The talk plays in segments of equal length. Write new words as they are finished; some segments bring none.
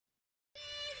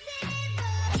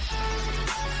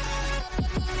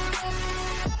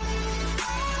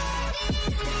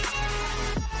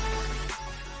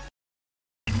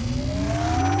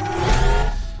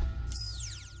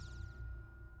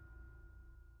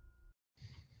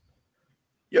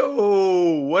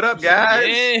Yo, what up, guys?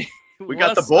 Hey, we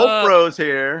got the Bolt Bros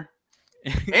here,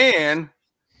 and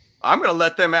I'm gonna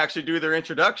let them actually do their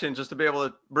introduction just to be able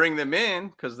to bring them in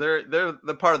because they're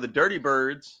the part of the Dirty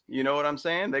Birds. You know what I'm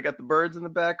saying? They got the birds in the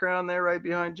background there, right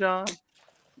behind John.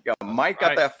 You got Mike,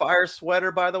 got that fire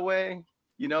sweater, by the way.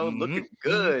 You know, looking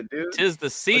good, dude. 'Tis the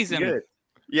season.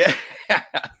 Yeah,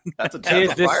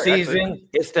 Tis the season. Actually.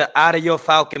 It's the Out of Your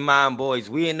Falcon Mind, boys.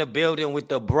 We in the building with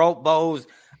the broke bows.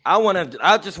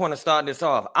 I just want to start this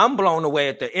off. I'm blown away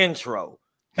at the intro.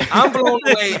 I'm blown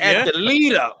away at the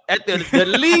lead up. The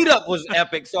lead up was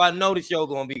epic, so I know the show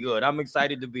gonna be good. I'm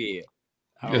excited to be here.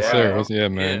 Yes, sir. Yeah,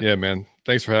 man. Yeah, man.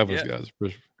 Thanks for having us, guys.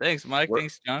 Thanks, Mike.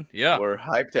 Thanks, John. Yeah, we're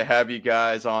hyped to have you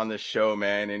guys on the show,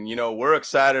 man. And we're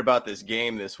excited about this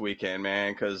game this weekend,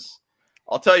 man. Because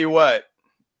I'll tell you what.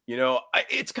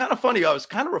 It's kind of funny. I was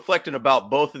kind of reflecting about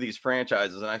both of these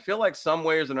franchises, and I feel like some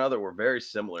ways or another were very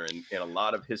similar in a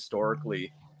lot of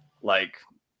historically, like,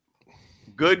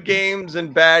 good games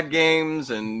and bad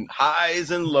games and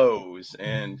highs and lows.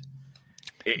 And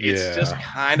it's just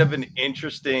kind of an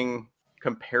interesting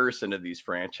comparison of these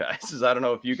franchises. I don't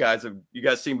know if you guys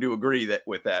seem to agree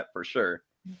with that for sure.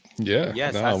 Yeah.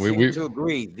 Yes, I seem to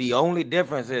agree. The only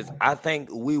difference is I think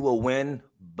we will win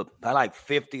by like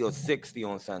 50 or 60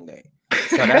 on Sunday.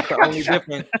 So that's the only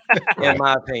difference in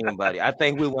my opinion, buddy. I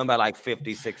think we win by like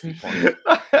 50, 60 points.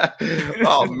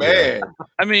 Oh, man.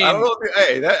 I mean, I don't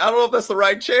know if that's the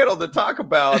right channel to talk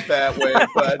about that way,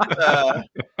 but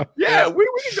we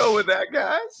can go with that,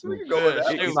 guys. We can go with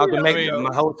that. I'm about to make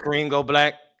my whole screen go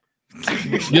black.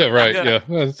 Yeah, right. Yeah.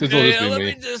 Let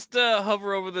me just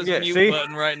hover over this mute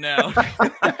button right now.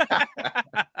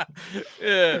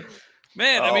 Yeah.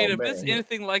 Man, I mean, if it's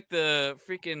anything like the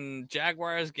freaking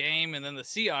Jaguars game and then the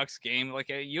Seahawks game, like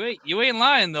you ain't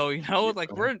lying though,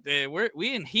 like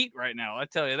we in heat right now. I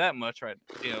tell you that much, right?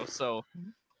 So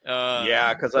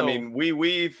because I mean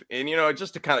we've and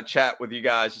just to kind of chat with you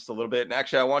guys just a little bit. And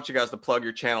actually, I want you guys to plug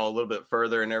your channel a little bit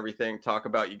further and everything. Talk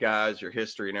about you guys, your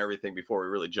history, and everything before we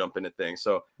really jump into things.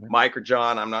 So, Mike or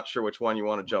John, I'm not sure which one you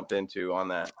want to jump into on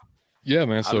that. Yeah,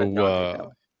 man.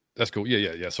 So. That's cool.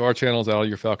 Yeah. So our channel's Out of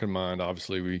Your Falcon Mind.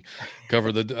 Obviously, we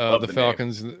cover the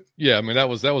Falcons. Name. Yeah, I mean that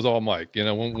was all Mike.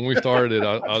 When we started it,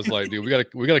 I was like, dude, we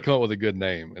got to come up with a good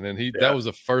name. And then that was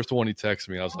the first one he texted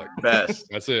me. I was like, best.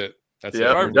 That's it. That's it.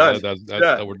 We're done.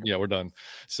 We're done.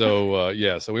 So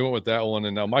so we went with that one.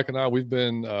 And now Mike and I, we've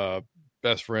been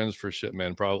best friends for shit,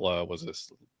 man. Probably was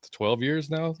this 12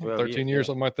 years now, 13 years,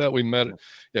 something like that. We met.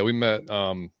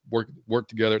 Worked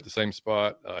together at the same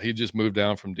spot. He just moved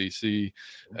down from DC,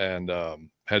 and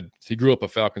he grew up a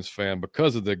Falcons fan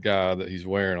because of the guy that he's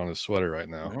wearing on his sweater right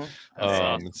now.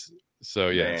 Awesome. So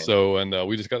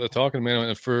we just got to talking, man.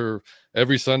 And for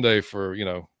every Sunday for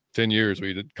 10 years,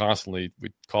 we'd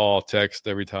call, text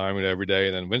every time and every day,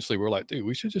 and then eventually we're like, dude,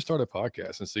 we should just start a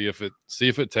podcast and see if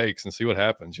it takes and see what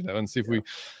happens, and see if we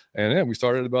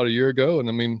started about a year ago, and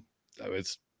I mean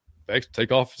it's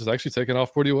actually taken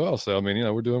off pretty well. So I mean,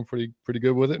 we're doing pretty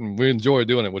good with it, and we enjoy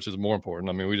doing it, which is more important.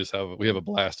 I mean, we have a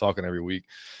blast talking every week,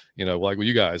 like with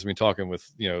you guys. I mean, talking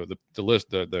with the list,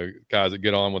 the guys that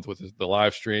get on with the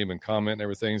live stream and comment and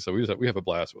everything. So we have a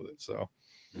blast with it. So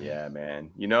yeah, man.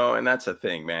 And that's the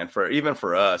thing, man. For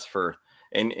us,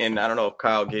 and I don't know if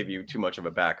Kyle gave you too much of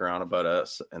a background about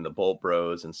us and the Bolt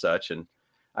Bros and such. And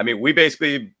I mean, we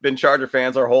basically been Charger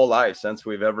fans our whole life since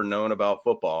we've ever known about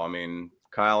football. I mean,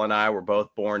 Kyle and I were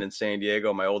both born in San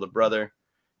Diego. My older brother,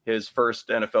 his first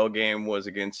NFL game was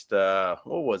against what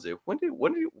was it?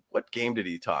 What game did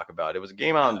he talk about? It was a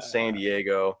game out in San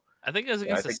Diego. I think it was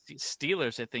against the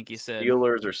Steelers. I think he said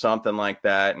Steelers or something like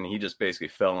that, and he just basically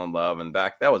fell in love. And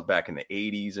that was back in the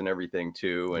 '80s and everything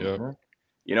too. And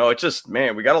it's just,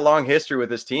 man, we got a long history with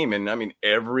this team. And I mean,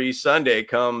 every Sunday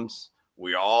comes.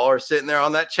 We all are sitting there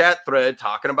on that chat thread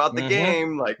talking about the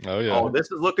game, like, oh,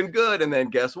 this is looking good. And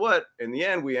then guess what? In the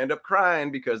end, we end up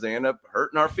crying because they end up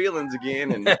hurting our feelings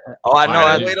again. And I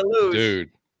know. Way to lose.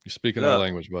 Dude, you're speaking our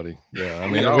language, buddy. Yeah,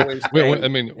 I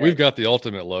mean, we've got the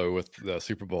ultimate low with the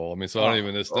Super Bowl. I mean, so I don't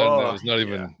even. It's not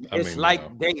even. It's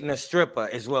like dating a stripper,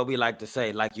 is what we like to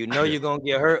say. Like you're gonna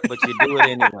get hurt, but you do it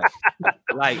anyway.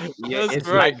 Like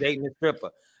dating a stripper.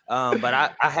 But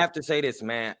I have to say this,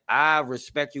 man. I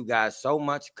respect you guys so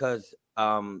much because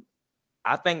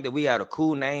I think that we had a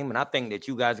cool name, and I think that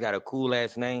you guys got a cool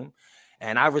ass name.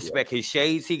 And I respect his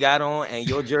shades he got on and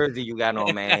your jersey you got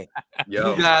on, man. You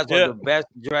guys are the best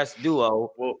dressed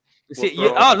duo.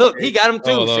 Look, he got him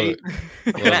too. See,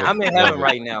 man, I'm in heaven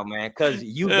right now, man, because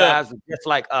you guys are just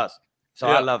like us. So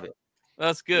I love it.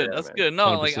 That's good. That's good.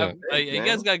 No, 100%. You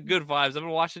guys got good vibes. I've been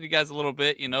watching you guys a little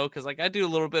bit, because like I do a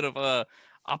little bit of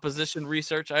opposition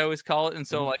research, I always call it. And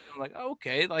so, like, I'm like, oh,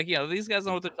 okay, like, these guys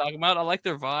know what they're talking about. I like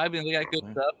their vibe, and they got good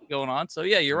stuff going on. So,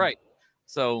 yeah, you're right.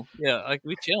 So, yeah, like,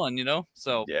 we chilling,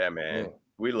 So, yeah, man.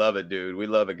 We love it, dude. We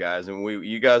love it, guys. And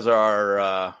you guys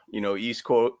are,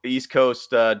 East Coast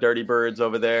Dirty Birds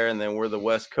over there, and then we're the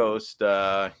West Coast,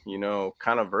 kind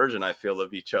of version, I feel,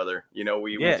 of each other.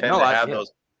 We tend to have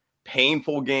those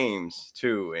painful games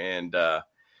too. And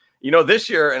this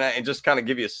year, and just kind of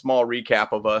give you a small recap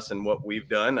of us and what we've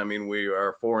done. I mean, we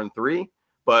are 4-3,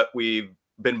 but we've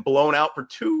been blown out for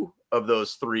 2 of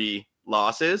those 3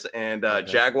 losses, and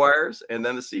Jaguars, and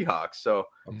then the Seahawks. So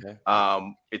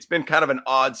it's been kind of an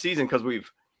odd season, because we've,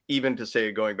 even to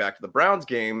say, going back to the Browns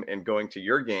game and going to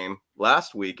your game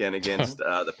last weekend against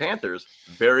the Panthers,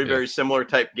 very, very similar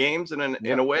type games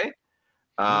in a way,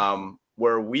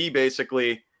 where we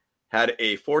basically had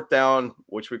a 4th down,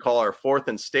 which we call our 4th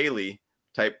and Staley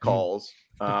type calls,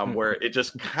 where it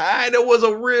just kind of was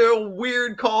a real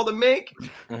weird call to make.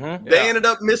 They ended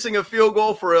up missing a field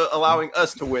goal for allowing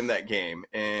us to win that game.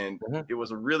 And it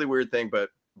was a really weird thing, but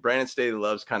Brandon Staley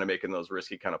loves kind of making those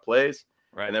risky kind of plays.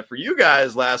 Right. And then for you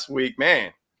guys last week,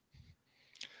 man,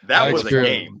 that was a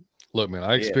game. Look, man,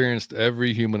 I experienced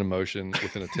every human emotion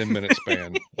within a 10-minute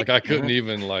span. Like, I couldn't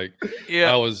even,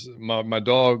 I was, my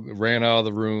dog ran out of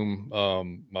the room.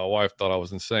 My wife thought I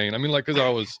was insane. I mean, because I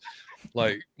was,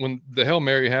 when the Hail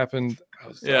Mary happened,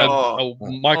 Mike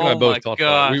and I both talked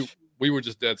about it. We were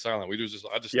just dead silent.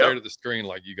 I just stared at the screen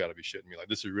like, you got to be shitting me. Like,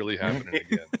 this is really happening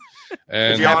again.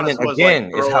 And to be honest, was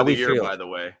again is how we feel, by the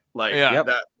way.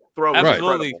 That throw was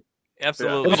absolutely.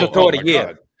 It was a throw of the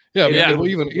year. Yeah,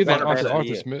 even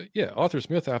Arthur Smith. Yeah, Arthur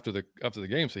Smith after the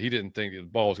game said he didn't think the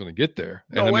ball was going to get there.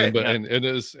 And it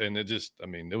was an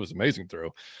amazing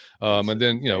throw. And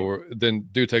then then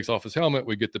dude takes off his helmet.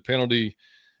 We get the penalty.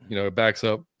 Backs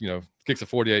up. Kicks a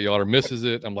 48-yarder, misses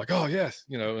it. I'm like, oh yes,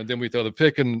 And then we throw the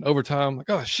pick in overtime.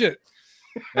 Like, oh shit.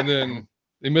 And then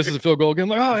he misses a field goal again. I'm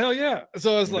like, oh hell yeah.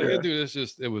 So it's like, dude,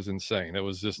 it was insane. It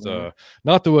was just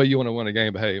not the way you want to win a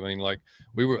game. But hey, I mean,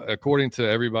 we were, according to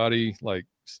everybody,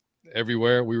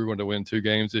 everywhere, we were going to win 2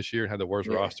 games this year and had the worst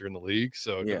roster in the league.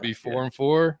 So to be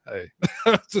 4-4, hey,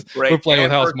 we're playing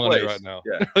with house money right now.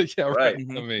 Yeah, right.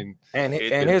 I mean, and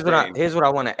here's what I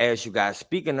want to ask you guys.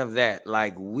 Speaking of that,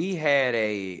 we had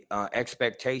a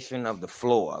expectation of the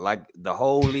floor. The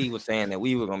whole league was saying that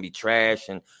we were going to be trash,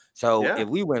 and so if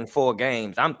we win 4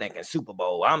 games, I'm thinking Super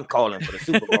Bowl. I'm calling for the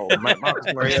Super Bowl. Of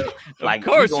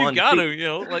course, you got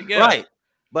to, right.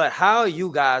 But how are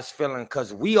you guys feeling?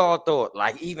 Because we all thought,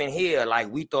 even here,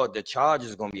 we thought the Chargers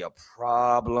is going to be a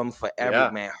problem for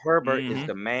every man. Herbert is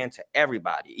the man to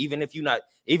everybody. Even if you're not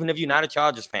a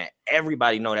Chargers fan,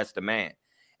 everybody know that's the man.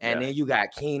 And then you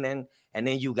got Keenan, and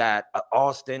then you got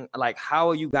Austin. How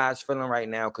are you guys feeling right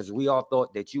now? Because we all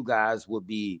thought that you guys would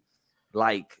be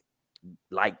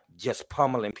just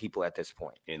pummeling people at this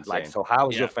point. Insane. So how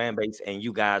is your fan base and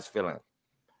you guys feeling?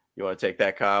 You want to take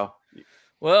that, Kyle?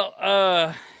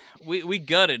 Well, we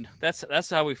gutted. That's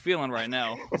how we feeling right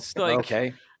now. It's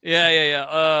okay.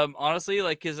 Yeah. Honestly,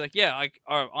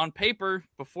 on paper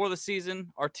before the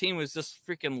season, our team was just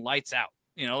freaking lights out.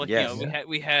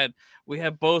 We had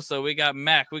Bosa, we got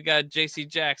Mac, we got JC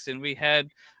Jackson, we had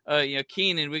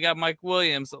Keenan, we got Mike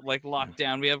Williams locked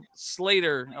down. We have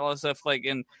Slater, all that stuff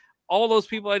and all those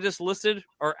people I just listed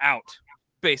are out.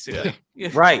 Basically,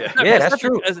 right? Yeah, that's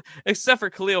true. Except for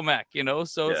Khalil Mack,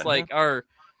 So it's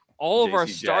all of our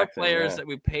star players that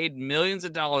we paid millions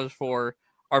of dollars for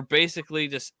are basically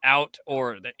just out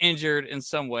or they're injured in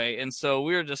some way, and so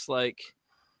we're just So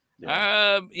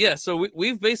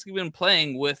we've basically been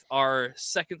playing with our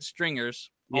second stringers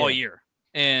all year,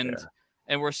 and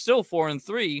we're still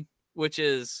 4-3, which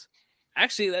is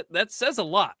actually that says a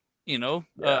lot,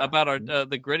 about our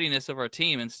the grittiness of our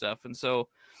team and stuff, and so.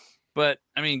 But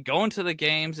I mean, going to the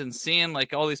games and seeing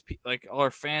all these all our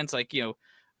fans, I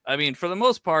mean, for the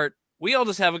most part, we all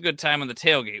just have a good time on the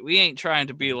tailgate. We ain't trying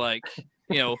to be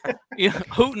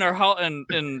hooting or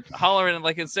and hollering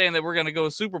and saying that we're gonna go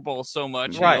Super Bowl so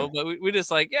much, But we just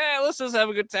let's just have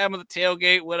a good time on the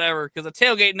tailgate, whatever, because the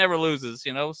tailgate never loses,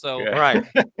 So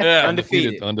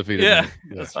undefeated, yeah,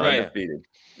 that's right, undefeated.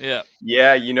 Yeah.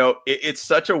 It's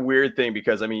such a weird thing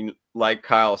because, I mean, like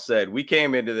Kyle said, we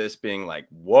came into this being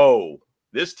whoa,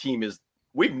 this team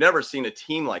we've never seen a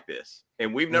team like this.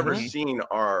 And we've never seen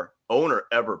our owner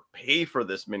ever pay for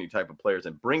this many type of players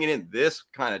and bringing in this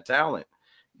kind of talent.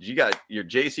 You got your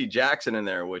JC Jackson in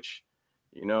there, which,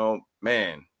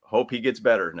 man, hope he gets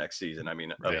better next season. I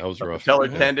mean, that was rough.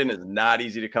 Patellar tendon is not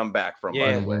easy to come back from,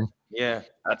 by the way. Yeah.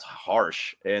 That's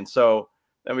harsh. And so,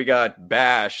 Then we got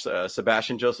Bash,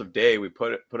 Sebastian Joseph Day. We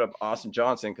put up Austin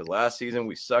Johnson because last season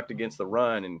we sucked against the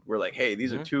run, and we're like, hey,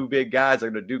 these are two big guys that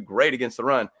are going to do great against the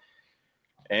run.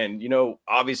 And,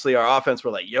 obviously our offense,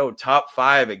 we're like, yo, top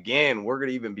 5 again. We're going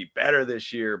to even be better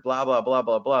this year, blah, blah, blah,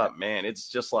 blah, blah. Man, it's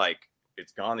just like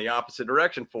it's gone the opposite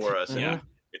direction for us. And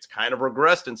it's kind of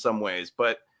regressed in some ways.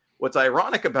 But what's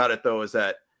ironic about it, though, is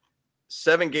that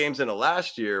 7 games into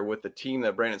last year with the team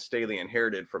that Brandon Staley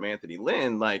inherited from Anthony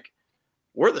Lynn, like,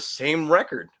 we're the same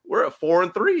record. We're at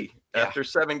 4-3 after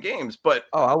 7 games. But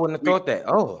I wouldn't have thought that.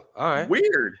 Oh, all right.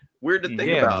 Weird to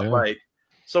think about. Like,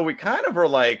 so we kind of are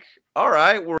like, all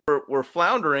right, we're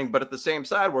floundering, but at the same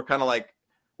side, we're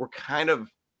kind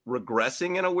of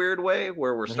regressing in a weird way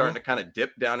where we're starting to kind of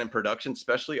dip down in production,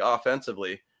 especially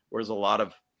offensively, where there's a lot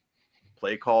of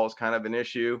play calls kind of an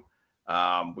issue.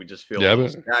 We just feel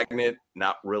stagnant,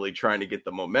 not really trying to get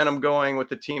the momentum going with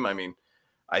the team. I mean,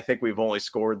 I think we've only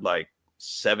scored like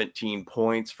 17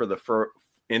 points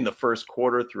in the first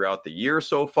quarter throughout the year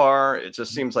so far. It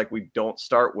just seems like we don't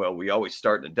start well. We always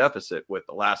start in a deficit. With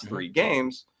the last 3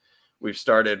 games, we've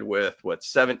started with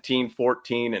 17,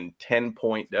 14, and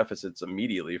 10-point deficits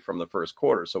immediately from the first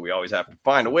quarter. So we always have to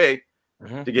find a way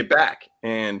to get back.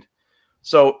 And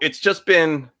so it's just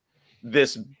been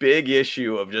this big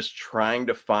issue of just trying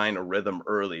to find a rhythm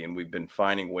early. And we've been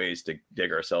finding ways to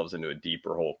dig ourselves into a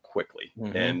deeper hole quickly.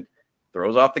 And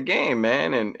throws off the game,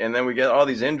 man. And then we get all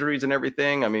these injuries and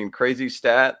everything. I mean, crazy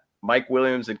stat. Mike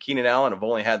Williams and Keenan Allen have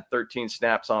only had 13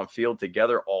 snaps on field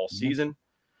together all season.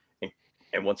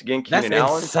 And once again, Keenan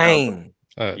Allen. Insane.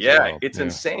 It's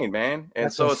insane, man.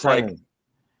 And so it's like,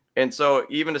 and so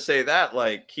even to say that,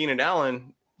 like, Keenan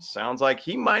Allen sounds like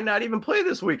he might not even play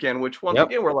this weekend, which once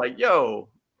again, we're like, yo,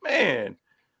 man,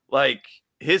 like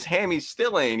his hammy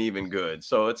still ain't even good.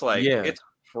 So it's like, it's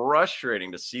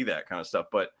frustrating to see that kind of stuff.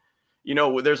 But,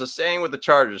 there's a saying with the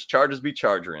Chargers be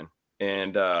chargering.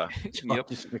 And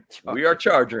we are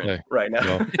charging right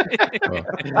now.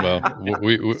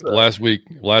 We last week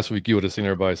you would have seen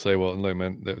everybody say, "Well, look,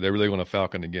 man, they really want a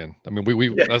Falcon again." I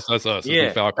mean, that's us.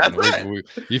 Yeah, Falcon.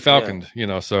 You Falconed,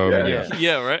 So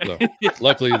right. So,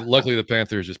 luckily, the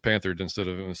Panthers just panthered instead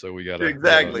of, and so we got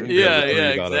exactly.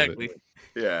 Exactly.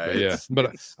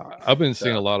 But I've been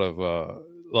seeing a lot of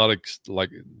like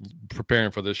preparing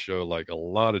for this show, like a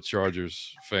lot of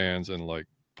Chargers fans and like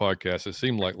podcasts. It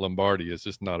seemed like Lombardi is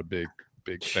just not a big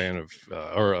fan of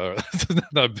or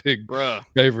not a big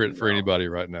favorite for anybody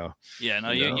right now. You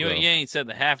ain't said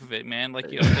the half of it, man. Like,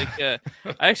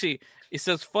 it's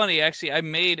so funny. Actually, I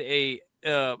made a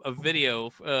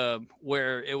video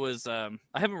where it was I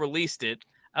haven't released it.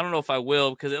 I don't know if I will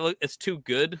because it's too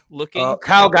good looking.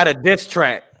 Kyle got a diss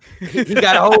track. He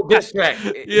got a whole diss track.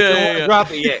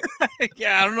 Drop it yet?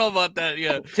 I don't know about that.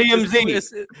 Yeah,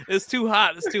 TMZ. It's too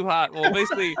hot. It's too hot. Well,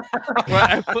 basically,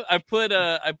 I put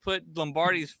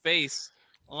Lombardi's face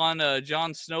on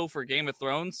Jon Snow for Game of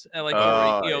Thrones, and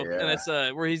and it's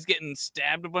where he's getting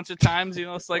stabbed a bunch of times.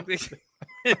 It's like classic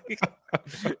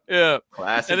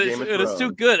Game of Thrones. It's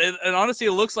too good, and honestly,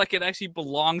 it looks like it actually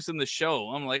belongs in the show.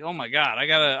 I'm like, oh my god, I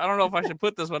don't know if I should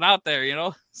put this one out there.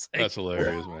 Like, that's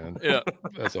hilarious, man.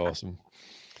 That's awesome.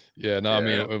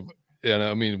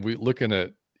 I mean, we looking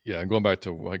at going back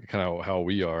to like kind of how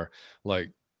we are,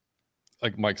 like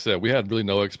Mike said, we had really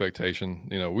no expectation.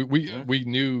 We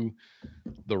knew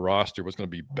the roster was going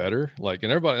to be better. Like,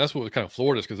 and everybody, that's what kind of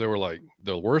floored us because they were like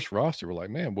the worst roster. We're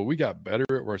like, man, but we got better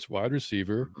at worst wide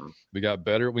receiver. We got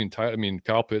better.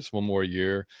 Kyle Pitts 1 more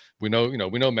year. We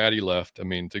know Matty left.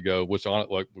 To go. Which on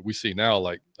like we see now.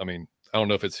 Like, I don't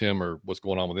know if it's him or what's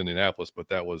going on with Indianapolis, but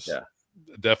that was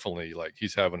definitely like he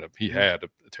had a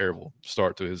terrible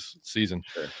start to his season.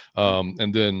 Sure.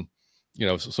 And then.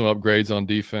 Some upgrades on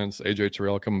defense. AJ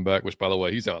Terrell coming back, which by the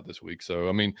way, he's out this week. So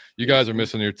you guys are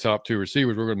missing your top 2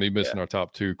 receivers. We're going to be missing our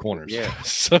top 2 corners. Yeah.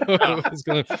 So it's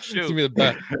going to be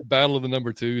the battle of the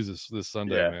number 2s this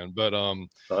Sunday, man. But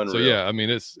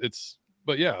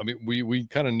we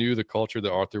kind of knew the culture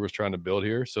that Arthur was trying to build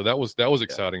here. So that was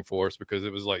exciting for us because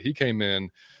it was like he came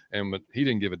in and he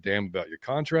didn't give a damn about your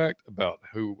contract, about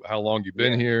how long you've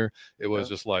been here. It was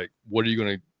just like, what are you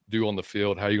going to do on the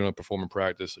field? How are you going to perform in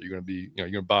practice? Are you going to be, you're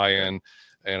going to buy in?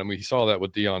 And he saw that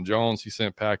with Deion Jones. He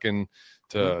sent packing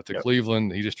to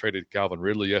Cleveland. He just traded Calvin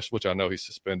Ridley, which I know he's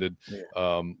suspended.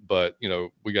 But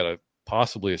we got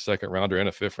possibly a 2nd rounder and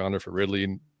a 5th rounder for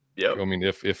Ridley.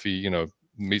 If he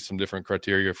meets some different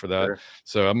criteria for that. Sure.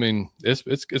 So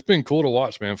it's been cool to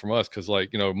watch, man, from us because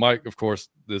Mike, of course,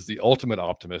 is the ultimate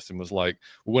optimist and was like,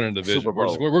 we're winning a division.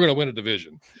 We're going to win a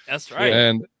division. That's right.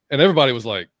 And everybody was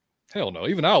like, hell no.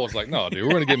 Even I was like, no, dude,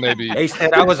 we're going to get maybe. They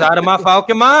said I was out of my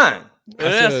Falcon mind.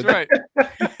 That's right.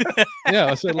 Yeah,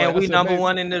 I said, like, and we number maybe,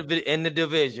 one in the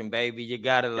division, baby. You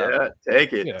gotta love it.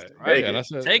 Take it. Yeah, Take and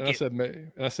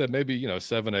it. I said maybe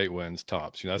 7-8 wins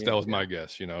tops. That was my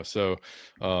guess. So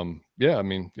yeah, I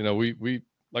mean, we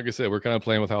like I said, we're kind of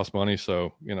playing with house money,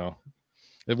 so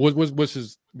it was which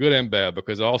is good and bad,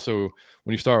 because also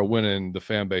when you start winning, the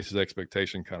fan base's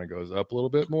expectation kind of goes up a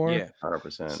little bit more. Yeah,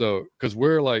 100%. So because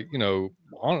we're like,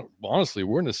 honestly,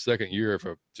 we're in the second year of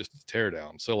just a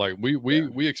teardown. So like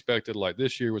we expected like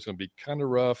this year was going to be kind of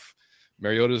rough.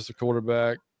 Mariota's the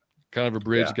quarterback, kind of a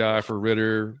bridge guy for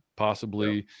Ritter,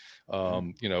 possibly. Not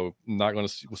going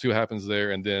to we'll see what happens there.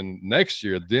 And then next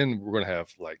year, then we're going to have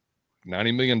like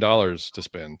 $90 million to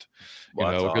spend.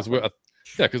 Because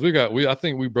I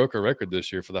think we broke a record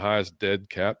this year for the highest dead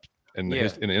cap in the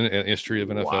history of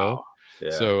NFL. Wow. Yeah.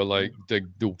 So like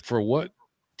for what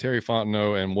Terry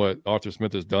Fontenot and what Arthur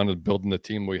Smith has done is building the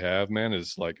team we have, man,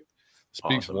 is like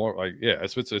speaks more. Like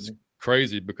it's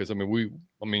crazy, because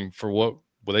for what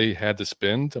they had to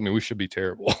spend, we should be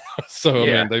terrible. So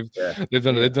they've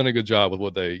done a good job with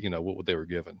what they what they were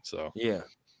given. So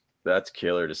that's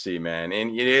killer to see, man.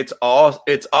 And it's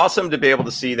awesome to be able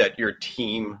to see that your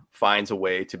team finds a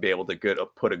way to be able to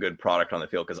put a good product on the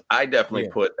field. Because I definitely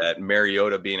put that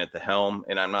Mariota being at the helm,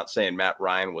 and I'm not saying Matt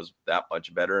Ryan was that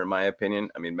much better in my opinion.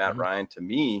 I mean, Matt Ryan, to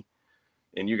me,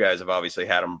 and you guys have obviously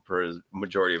had him for his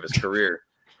majority of his career.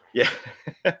 Yeah.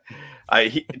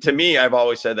 To me, I've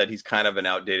always said that he's kind of an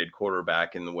outdated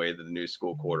quarterback in the way that the new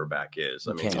school quarterback is.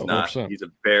 I mean, he's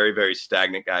a very, very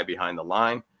stagnant guy behind the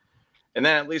line. And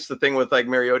then at least the thing with like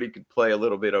Mariota, he could play a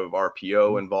little bit of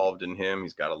RPO involved in him.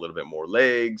 He's got a little bit more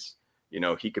legs.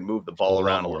 He can move the ball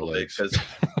around a little bit because,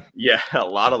 a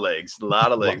lot of legs.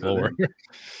 I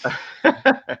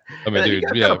mean, dude,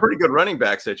 got a pretty good running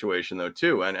back situation though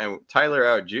too. And Tyler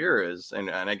Algier is,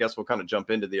 and I guess we'll kind of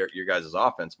jump into your guys'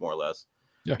 offense more or less.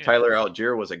 Yeah. Tyler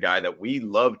Algier was a guy that we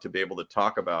loved to be able to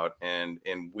talk about, and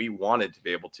we wanted to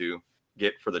be able to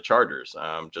get for the Chargers,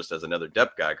 just as another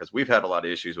depth guy, because we've had a lot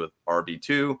of issues with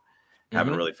RB2.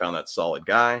 Haven't really found that solid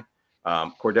guy.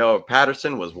 Cordell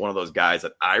Patterson was one of those guys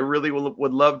that I really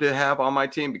would love to have on my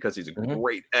team, because he's a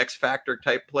great X factor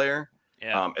type player.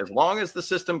 As long as the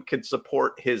system could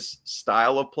support his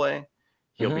style of play,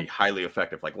 he'll be highly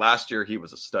effective. Like last year, he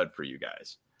was a stud for you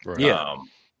guys. Right.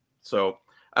 So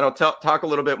I don't talk a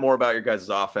little bit more about your guys'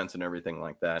 offense and everything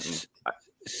like that. And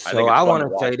I want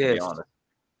to say this.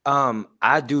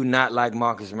 I do not like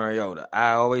Marcus Mariota.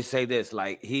 I always say this,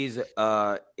 like he's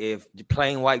if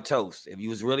plain white toast. If you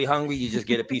was really hungry, you just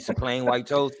get a piece of plain white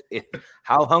toast.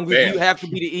 How hungry do you have to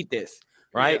be to eat this,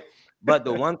 right? Yeah. But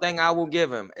the one thing I will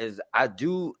give him is I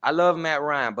love Matt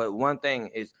Ryan, but one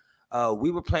thing is we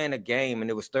were playing a game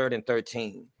and it was 3rd and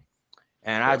 13.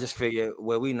 And I just figured,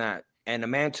 well, we not. And the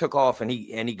man took off and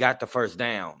he got the first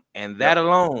down. And that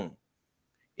alone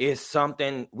is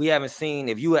something we haven't seen.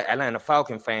 If you are Atlanta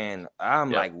Falcon fan,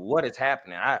 I'm like, what is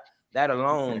happening? That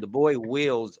alone, the boy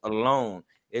Wills alone,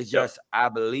 is just, I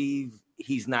believe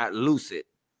he's not lucid.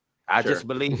 I just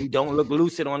believe he don't look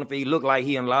lucid on the field. He look like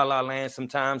he in La La Land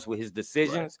sometimes with his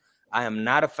decisions. Right. I am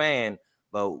not a fan,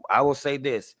 but I will say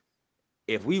this.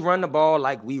 If we run the ball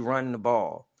like we run the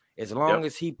ball, as long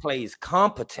as he plays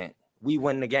competent, we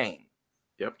win the game.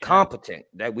 Competent.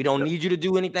 That we don't need you to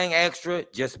do anything extra.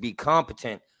 Just be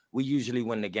competent. We usually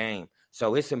win the game.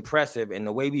 So it's impressive. And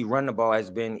the way we run the ball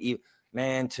has been,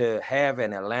 man, to have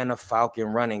an Atlanta Falcon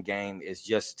running game is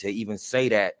just, to even say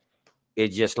that,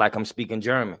 it's just like I'm speaking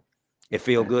German. It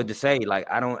feels good to say. Like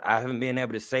I haven't been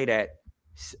able to say that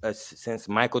since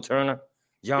Michael Turner.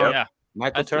 John,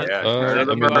 Michael Turner.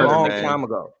 A long time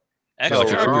ago.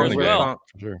 Extra as well.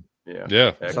 Sure.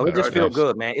 Yeah. So it just feels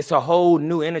good, man. It's a whole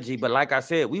new energy. But like I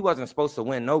said, we wasn't supposed to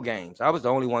win no games. I was the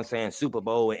only one saying Super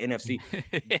Bowl and NFC.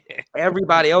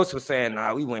 Everybody else was saying,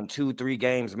 nah, we win 2-3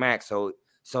 games max. So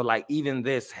like even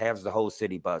this has the whole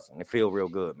city buzzing. It feels real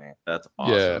good, man. That's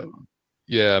awesome.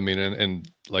 Yeah. I mean, and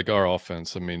like our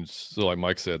offense, I mean, so like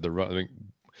Mike said, the run,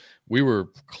 we were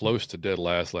close to dead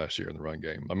last year in the run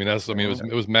game. I mean,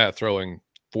 it was Matt throwing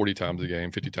 40 times a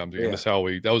game, 50 times a game. That's how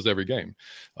that was every game.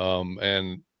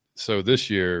 And so this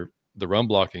year, the run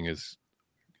blocking is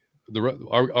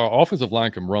our offensive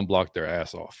line can run block their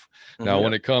ass off. Now,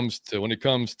 when it comes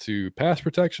to pass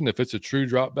protection, if it's a true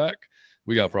drop back,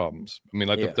 we got problems. I mean,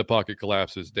 like the pocket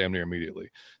collapses damn near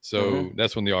immediately. So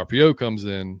that's when the RPO comes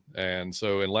in. And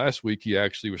so in last week, he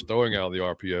actually was throwing out of the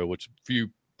RPO, which few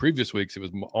previous weeks, it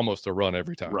was almost a run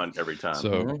every time.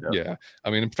 So, I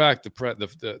mean, in fact,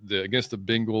 the against the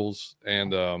Bengals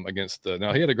and against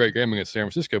now he had a great game against San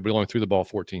Francisco, but he only threw the ball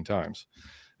 14 times.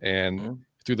 And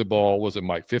threw the ball, was it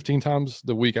Mike, 15 times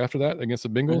the week after that against the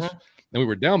Bengals? Mm-hmm. And we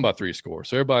were down by 3 scores.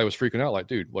 So everybody was freaking out like,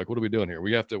 dude, like, what are we doing here?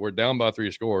 We're down by 3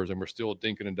 scores and we're still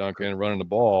dinking and dunking and running the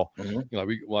ball.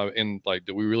 Mm-hmm.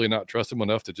 Do we really not trust him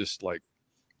enough to just like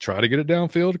try to get it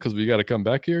downfield because we got to come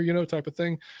back here, type of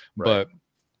thing. Right.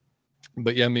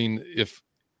 But yeah, I mean,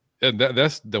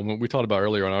 that's the one we talked about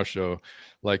earlier on our show.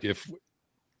 Like if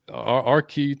our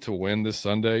key to win this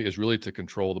Sunday is really to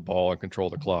control the ball and control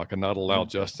the clock and not allow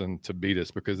Justin to beat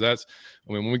us, because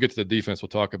when we get to the defense, we'll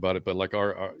talk about it. But like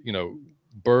our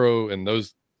Burrow and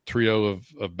those trio of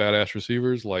badass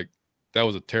receivers, like that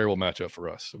was a terrible matchup for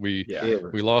us. We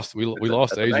lost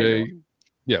AJ.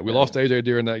 We lost AJ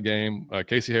during that game.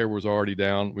 Casey Hayward was already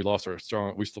down. We lost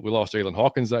Jalen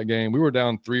Hawkins that game. We were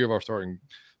down 3 of our starting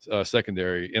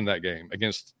secondary in that game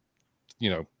against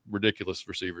ridiculous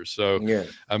receivers. So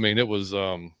I mean, it was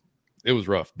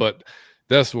rough, but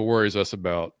that's what worries us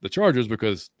about the Chargers,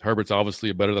 because Herbert's obviously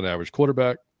a better than average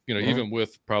quarterback, even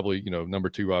with probably, number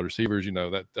 2 wide receivers,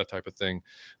 that type of thing.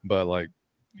 But like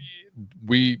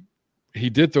he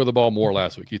did throw the ball more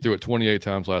last week. He threw it 28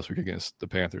 times last week against the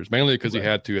Panthers, mainly because he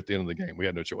had to at the end of the game. We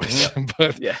had no choice.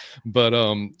 But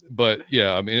I mean,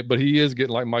 but he is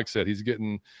getting, like Mike said,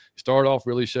 started off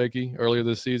really shaky earlier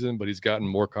this season, but he's gotten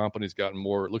more confident. He's gotten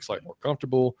more, it looks like, more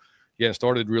comfortable. He hadn't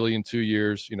started really in 2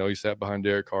 years. He sat behind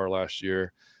Derek Carr last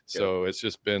year. So it's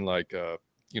just been like,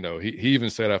 he even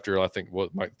said after, I think,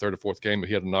 my 3rd or 4th game,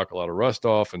 he had to knock a lot of rust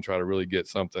off and try to really get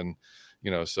something,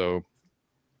 so.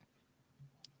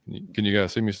 Can you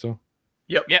guys see me still?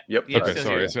 Yep.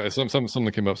 Okay, sorry.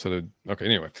 Something came up. Okay.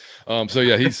 Anyway, so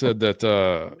yeah, he said that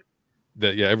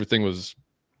everything was,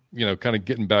 kind of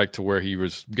getting back to where he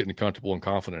was getting comfortable and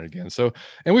confident again. So,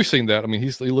 and we've seen that. I mean,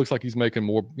 he looks like he's making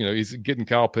more. He's getting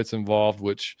Kyle Pitts involved,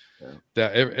 which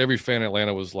that every fan in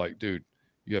Atlanta was like, dude,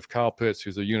 you have Kyle Pitts,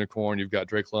 who's a unicorn. You've got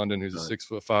Drake London, who's a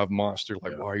 6'5" monster.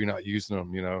 Like, why are you not using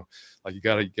them? Like you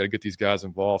gotta get these guys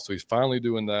involved. So he's finally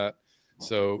doing that.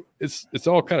 So it's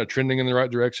all kind of trending in the right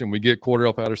direction. We get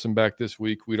Cordell Patterson back this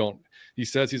week. He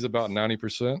says he's about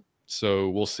 90%.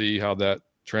 So we'll see how that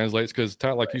translates. Cause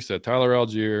like you said, Tyler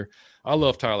Algier, I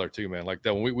love Tyler too, man. Like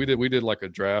that when we did like a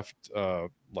draft,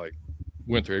 like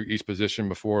went through each position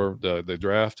before the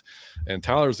draft, and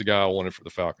Tyler's the guy I wanted for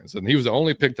the Falcons. And he was the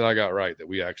only pick that I got right that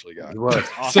we actually got. He was.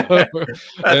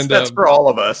 That's for all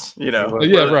of us, Yeah,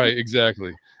 right.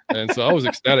 Exactly. And so I was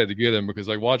ecstatic to get him because,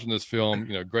 like, watching this film,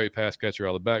 great pass catcher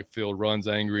out of the backfield, runs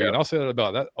angry. And I'll say that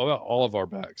about all of our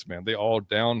backs, man. They all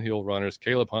downhill runners.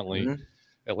 Caleb Huntley,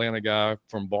 Atlanta guy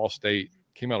from Ball State,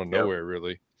 came out of nowhere,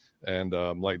 really. And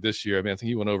like this year, I mean, I think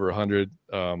he went over 100.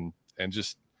 And they're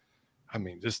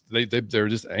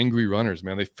just angry runners,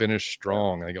 man. They finish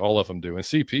strong. Like all of them do. And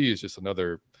CP is just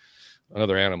another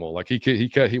animal. Like he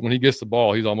when he gets the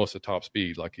ball, he's almost at top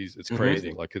speed. Like it's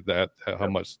crazy. Like that, how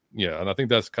much. Yeah. And I think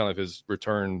that's kind of his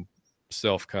return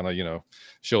self kind of,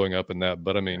 showing up in that.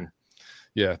 But I mean,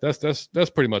 yeah, that's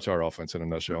pretty much our offense in a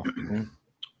nutshell.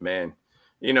 Man,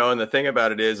 and the thing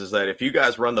about it is that if you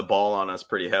guys run the ball on us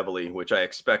pretty heavily, which I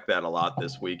expect that a lot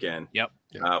this weekend.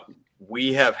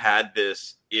 We have had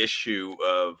this issue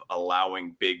of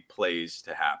allowing big plays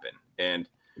to happen. And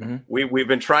we've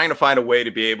been trying to find a way to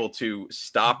be able to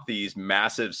stop these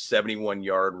massive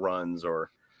 71-yard runs or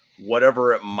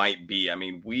whatever it might be. I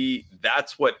mean,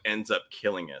 that's what ends up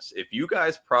killing us. If you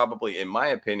guys probably, in my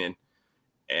opinion,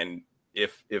 and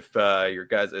if your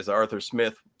guys is Arthur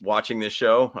Smith watching this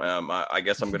show, I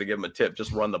guess I'm going to give him a tip.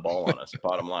 Just run the ball on us.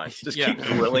 Bottom line, just keep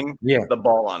drilling the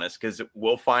ball on us, because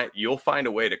you'll find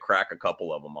a way to crack a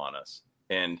couple of them on us.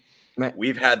 And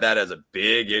we've had that as a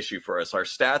big issue for us. Our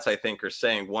stats, I think, are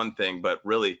saying one thing, but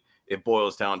really it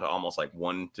boils down to almost like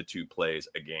 1 to 2 plays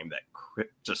a game that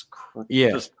just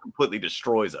completely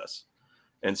destroys us.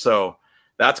 And so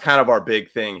that's kind of our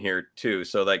big thing here too.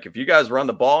 So like if you guys run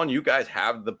the ball and you guys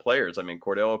have the players, I mean,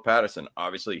 Cordell Patterson,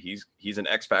 obviously he's an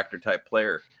X factor type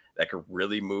player that could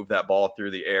really move that ball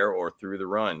through the air or through the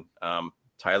run.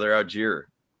 Tyler Algier,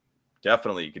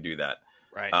 definitely you could do that.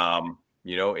 Right. And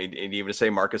even to say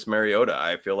Marcus Mariota,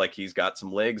 I feel like he's got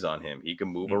some legs on him. He can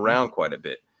move around quite a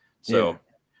bit. So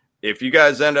if you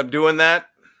guys end up doing that,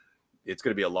 it's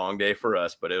going to be a long day for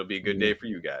us, but it'll be a good day for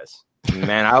you guys.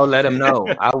 Man, I will let him know.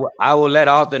 I will let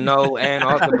Arthur know and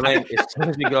Arthur Blank as soon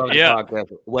as we go on the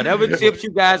podcast. Whatever tips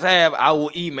you guys have, I will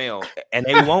email, and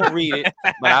they won't read it,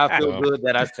 but I feel good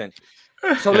that I sent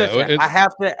it. So listen, I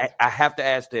have to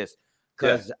ask this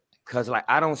because like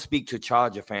I don't speak to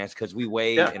Charger fans because we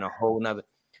weigh in a whole nother.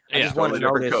 I just want to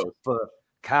know this for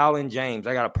Kyle and James.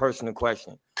 I got a personal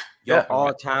question. Your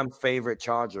all-time favorite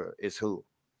Charger is who?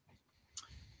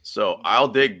 So I'll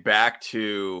dig back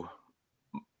to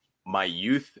my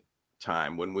youth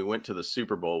time when we went to the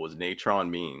Super Bowl was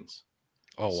Natron Means.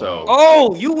 Oh, wow. So,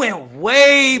 oh, you went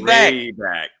way back.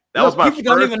 That was my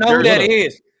people don't even know who that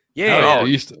is. Yeah.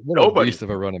 What a beast of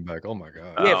a running back. Oh, my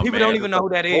God. Yeah, people don't even know who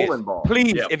that is.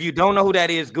 Please, if you don't know who that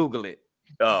is, Google it.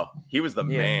 Oh, he was the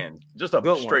man. Just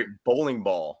a straight bowling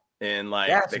ball. And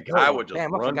like the guy would just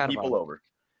run people over.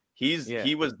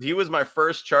 He was my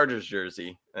first Chargers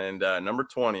jersey and number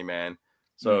 20, man.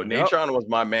 So Natron was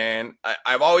my man.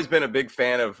 I've always been a big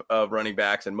fan of running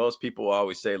backs, and most people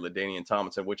always say LaDainian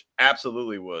Tomlinson, which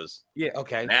absolutely was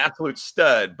an absolute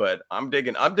stud. But I'm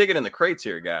digging in the crates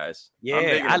here, guys.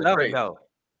 Yeah, I love it though.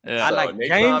 Yeah, I like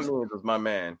Natron Means was my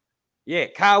man. Yeah,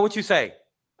 Kyle, what you say?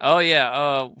 Oh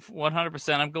yeah,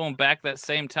 100%. I'm going back that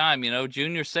same time.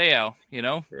 Junior Seau.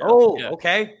 Yeah. Oh,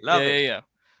 okay, love it. Yeah.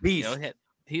 Beast.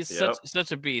 He's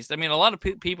such a beast. I mean, a lot of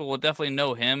people will definitely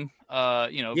know him.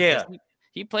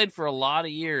 He played for a lot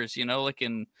of years.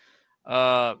 I'm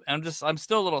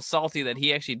still a little salty that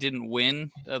he actually didn't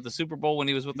win the Super Bowl when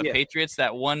he was with the Patriots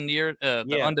that one year,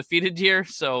 the undefeated year.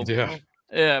 So yeah.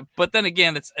 But then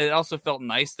again, it also felt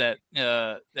nice that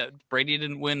that Brady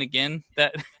didn't win again.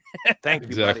 That. Thank you.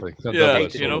 Exactly.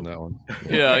 That one.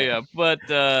 Yeah. But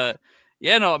no,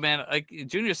 man. Like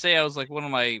Junior Seau was like one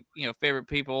of my favorite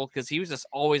people because he was just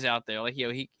always out there. Like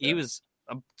he was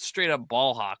a straight up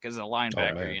ball hawk as a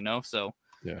linebacker. So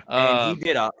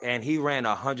and he ran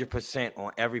 100%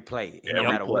 on every play. No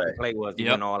matter what the play was, he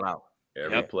went all out.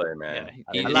 Every play, man.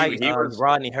 Yeah. He was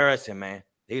Rodney Harrison, man.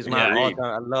 He's my all-time.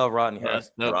 I love Rodney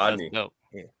Harrison. Rodney. Yeah.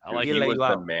 I like he was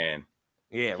the man.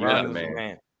 Yeah, Rodney was the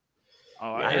man.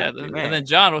 Oh, and then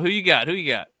John, who you got?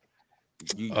 You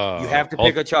have to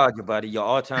pick a Charger, buddy. Your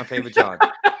all-time favorite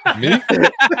Charger. Me?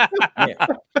 Yeah.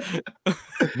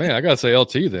 Man, I gotta say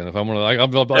LT then. If I'm gonna,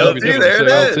 LT, there it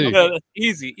is. Yeah,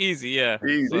 easy, yeah,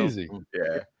 easy.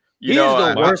 Yeah. He's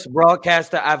the worst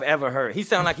broadcaster I've ever heard. He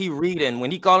sound like he reading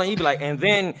when he calling. He be like, and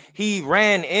then he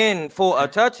ran in for a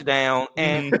touchdown,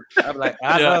 and I'm like,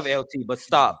 I love LT, but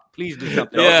stop, please do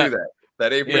something. Don't do that.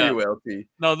 That ain't for you, LT.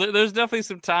 No, there's definitely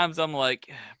some times I'm like,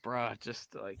 bro,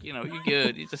 just like, you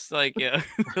good. You just like, you're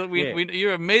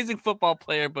an amazing football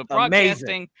player, but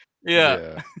broadcasting,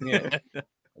 love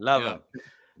it.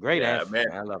 Great answer,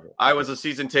 man. I love it. I was a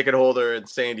season ticket holder in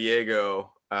San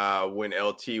Diego when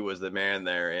LT was the man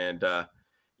there, and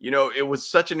it was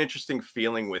such an interesting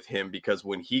feeling with him because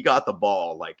when he got the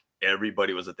ball, like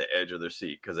everybody was at the edge of their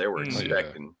seat because they were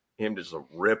expecting him to just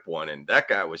rip one, and that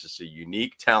guy was just a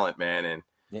unique talent, man. And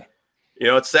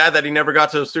it's sad that he never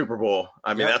got to the Super Bowl.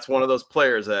 I mean, that's one of those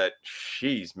players that,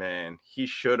 jeez, man, he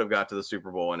should have got to the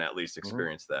Super Bowl and at least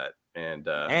experienced that. And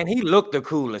he looked the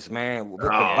coolest, man, with the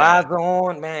visor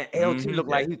on, man. LT looked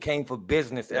like he came for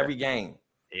business every game.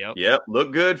 Yep.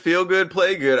 Look good, feel good,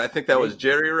 play good. I think that was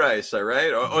Jerry Rice, all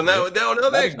right?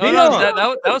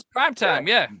 That was prime time.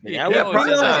 Yeah.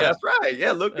 That's right.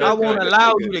 Yeah, look good. I won't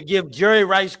allow you to give Jerry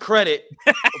Rice credit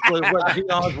for what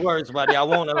Dion's words, buddy. I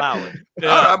won't allow it.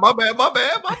 All right, my bad.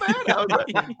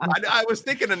 I was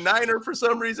thinking a Niner for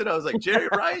some reason. I was like, Jerry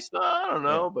Rice? I don't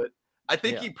know, but I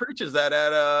think he preaches that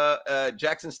at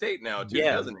Jackson State now, too,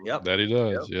 doesn't he? That he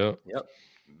does. Yep.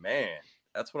 Man.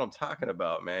 That's what I'm talking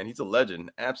about, man. He's a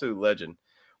legend, absolute legend.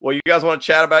 Well, you guys want to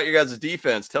chat about your guys'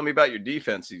 defense? Tell me about your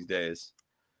defense these days.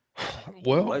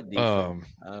 Well, I don't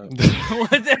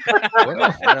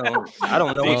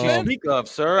know what you speak of,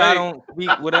 sir. I don't speak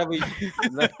whatever. I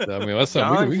mean, that's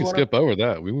something we can skip over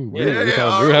that. We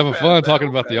were having fun talking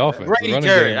about the offense. Grady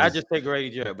Jarrett. I just say Grady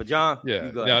Jarrett, but John,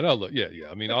 look.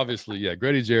 I mean, obviously,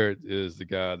 Grady Jarrett is the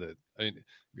guy that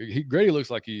Grady looks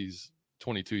like he's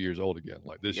 22 years old again.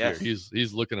 Like this year,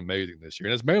 he's looking amazing this year,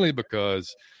 and it's mainly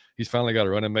because he's finally got a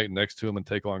running mate next to him and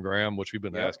take on Graham, which we've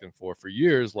been asking for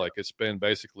years. Like it's been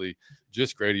basically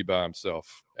just Grady by himself,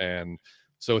 and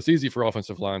so it's easy for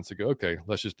offensive lines to go, okay,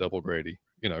 let's just double Grady,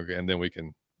 and then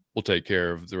we'll take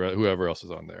care of whoever else is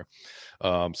on there.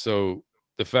 So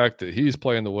the fact that he's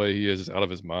playing the way he is out of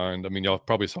his mind. I mean, y'all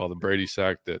probably saw the Brady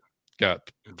sack that got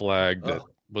flagged that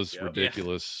was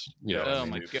ridiculous. Oh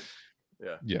my God.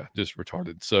 Yeah, just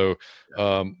retarded. So,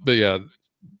 but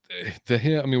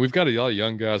I mean, we've got a lot of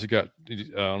young guys. We got, I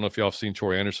don't know if y'all have seen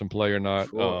Troy Anderson play or not.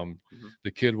 Sure.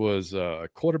 The kid was a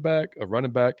quarterback, a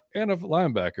running back, and a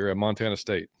linebacker at Montana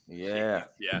State. Yeah.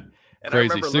 And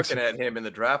Crazy. I remember looking at him in the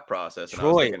draft process, and Troy,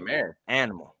 I was thinking, man,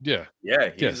 animal. Yeah,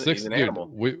 he's an animal.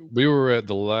 We were at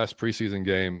the last preseason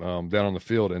game down on the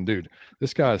field, and dude,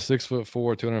 this guy is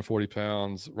 6'4", 240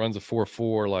 pounds, runs a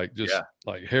 4.4,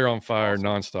 like hair on fire,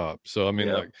 nonstop. So I mean,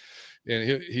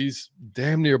 and he's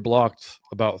damn near blocked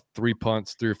about 3 or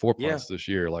 4 punts this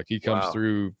year. Like he comes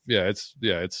through. It's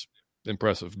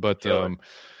impressive. But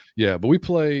Yeah, but we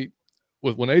play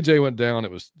with when AJ went down.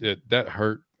 That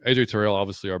hurt. AJ Terrell,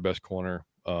 obviously our best corner.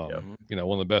 One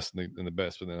of the best in the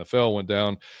best in the NFL went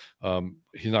down.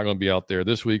 He's not going to be out there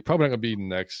this week. Probably not going to be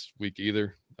next week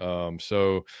either.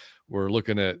 So we're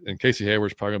looking at, and Casey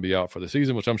Hayward's probably going to be out for the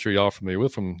season, which I'm sure y'all are familiar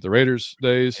with from the Raiders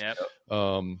days. Yep.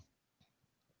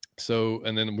 So,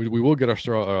 and then we will get we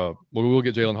will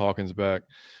get Jalen Hawkins back.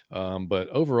 But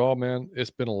overall, man, it's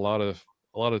been a lot of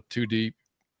too deep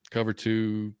cover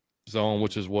 2 zone,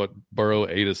 which is what Burrow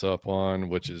ate us up on,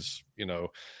 which is,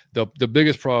 the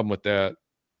biggest problem with that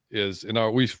is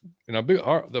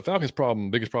the Falcons'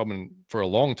 biggest problem for a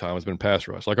long time has been pass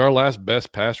rush. Like our last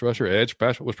best pass rusher, edge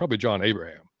pass was probably John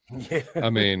Abraham. Yeah. I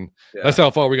mean, that's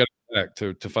how far we got back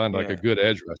to find like a good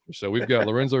edge rusher. So we've got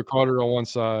Lorenzo Carter on one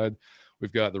side.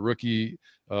 We've got the rookie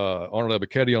Arnold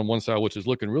Ebiketie on one side, which is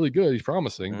looking really good. He's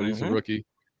promising, but he's a rookie.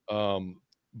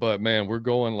 But man, we're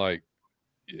going like,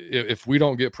 if we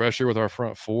don't get pressure with our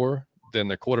front 4, then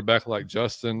the quarterback like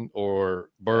Justin or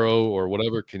Burrow or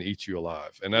whatever can eat you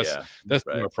alive. And that's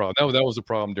been our problem. That was a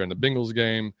problem during the Bengals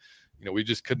game. We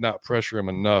just could not pressure him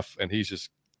enough, and he's just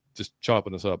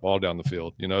chopping us up all down the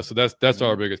field. So that's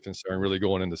our biggest concern really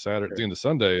going into Saturday into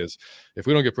Sunday is if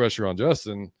we don't get pressure on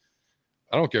Justin,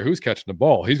 I don't care who's catching the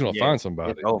ball, he's going to find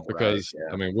somebody because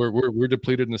I mean we're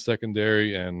depleted in the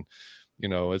secondary, and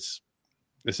it's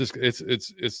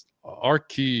our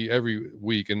key every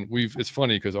week. And it's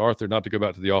funny because Arthur, not to go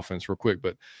back to the offense real quick,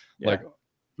 but like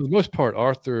for the most part,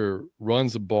 Arthur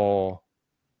runs the ball.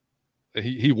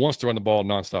 He wants to run the ball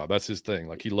nonstop. That's his thing.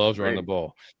 Like he loves running the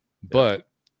ball, but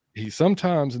he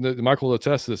sometimes, and Michael will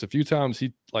attest to this, a few times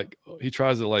he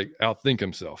tries to like outthink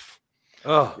himself.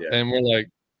 And we're like,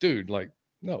 dude, like,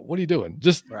 no, what are you doing?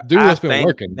 Just do what's been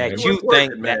working. That you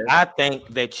think that I think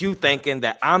that you thinking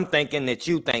that I'm thinking that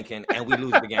you thinking, and we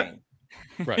lose the game.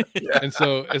 Right. And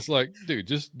so it's like, dude,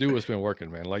 just do what's been working,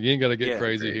 man. Like you ain't got to get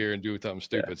crazy here and do something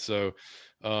stupid. So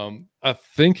I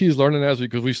think he's learning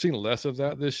because we've seen less of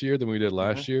that this year than we did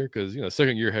last year. Because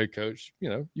second year head coach,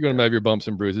 you're gonna have your bumps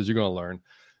and bruises. You're gonna learn.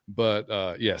 But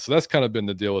so that's kind of been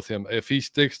the deal with him. If he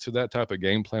sticks to that type of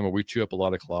game plan where we chew up a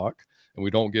lot of clock and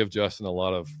we don't give Justin a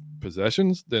lot of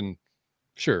possessions, then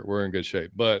sure, we're in good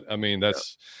shape. But I mean,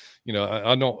 that's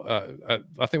I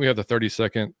think we have the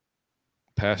 32nd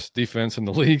pass defense in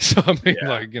the league. So I mean,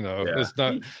 it's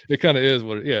not. It kind of is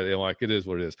what. It is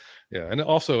what it is. Yeah, and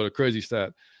also a crazy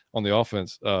stat on the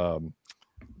offense.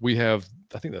 We have,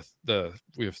 I think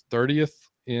we have 30th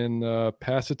in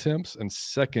pass attempts and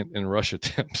 2nd in rush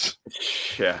attempts.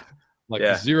 Yeah.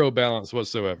 Zero balance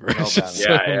whatsoever. No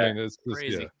balance. It's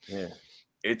crazy.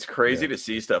 It's crazy to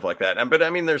see stuff like that. But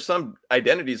I mean, there's some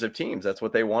identities of teams. That's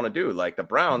what they want to do. Like the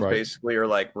Browns basically are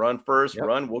like, run first,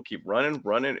 run. We'll keep running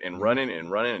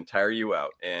and tire you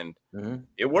out. And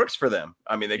it works for them.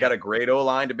 I mean, they got a great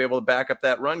O-line to be able to back up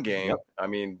that run game. I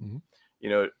mean,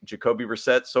 Jacoby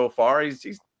Brissett so far,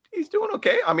 he's doing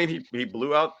okay. I mean, he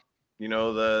blew out,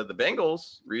 the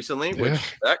Bengals recently,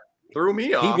 which that threw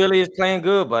me off. He really is playing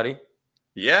good, buddy.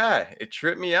 Yeah, it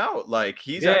tripped me out. Like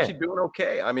he's actually doing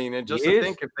okay. I mean, and just to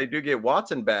think if they do get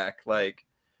Watson back, like,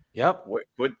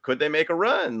 could they make a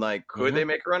run? Like, could they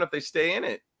make a run if they stay in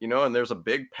it? And there's a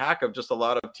big pack of just a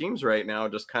lot of teams right now,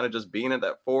 just kind of just being at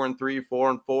that 4-3,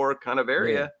 4-4 kind of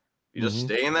area. You just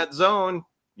stay in that zone.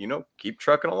 Keep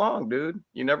trucking along, dude.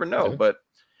 You never know. But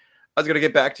I was gonna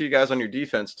get back to you guys on your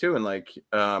defense too, and like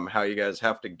how you guys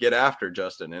have to get after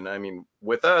Justin. And I mean,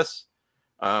 with us.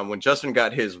 When Justin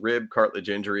got his rib cartilage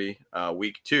injury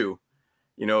week 2,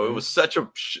 it was such a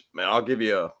man. I'll give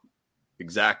you a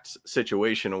exact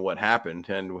situation of what happened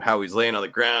and how he's laying on the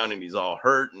ground and he's all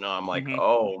hurt. And I'm like,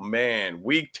 oh man,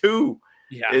 week 2,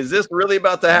 is this really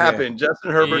about to happen?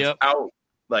 Justin Herbert's out.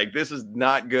 Like this is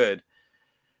not good.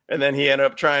 And then he ended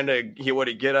up trying to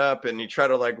get up and he tried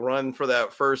to like run for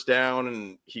that first down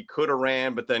and he could have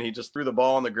ran, but then he just threw the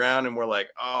ball on the ground and we're like,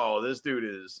 oh, this dude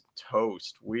is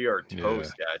toast. We are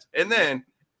toast, guys. And then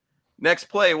next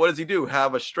play, what does he do?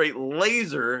 Have a straight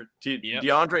laser to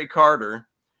DeAndre Carter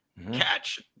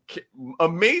catch,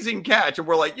 amazing catch. And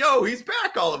we're like, yo, he's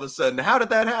back all of a sudden. How did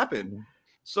that happen?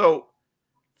 So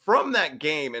from that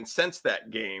game and since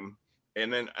that game,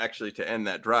 and then actually to end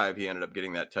that drive, he ended up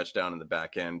getting that touchdown in the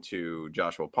back end to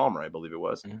Joshua Palmer, I believe it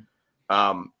was.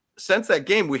 Since that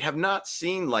game, we have not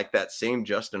seen like that same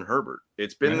Justin Herbert.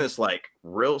 It's been this like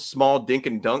real small dink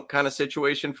and dunk kind of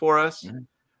situation for us.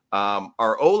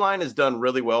 Our O-line has done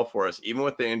really well for us, even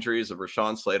with the injuries of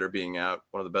Rashawn Slater being out,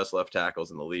 one of the best left tackles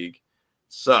in the league.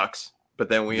 Sucks. But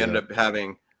then we ended up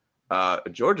having a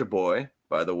Georgia boy,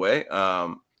 by the way,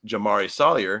 Jamari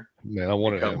Sawyer. Man, I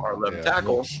wanted him. Our left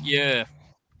tackle. Yeah.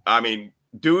 I mean,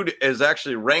 dude is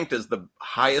actually ranked as the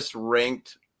highest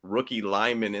ranked rookie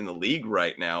lineman in the league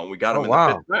right now. And we got him in the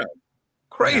 5th round.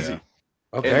 Crazy. Yeah.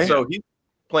 Okay. And so he's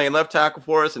playing left tackle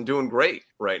for us and doing great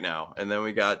right now. And then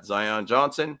we got Zion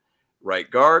Johnson, right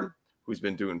guard, who's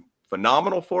been doing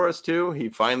phenomenal for us too. He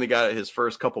finally got his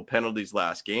first couple penalties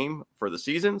last game for the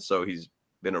season. So he's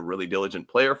been a really diligent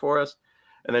player for us.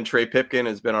 And then Trey Pipkin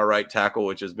has been our right tackle,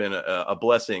 which has been a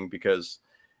blessing, because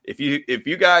if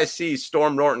you guys see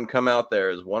Storm Norton come out there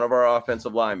as one of our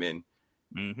offensive linemen,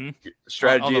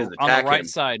 strategy is attack on the right him.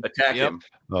 side. Attack him.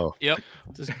 Oh, yep.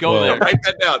 Just go there. Write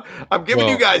that down. I'm giving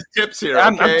you guys tips here.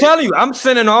 I'm okay? telling you, I'm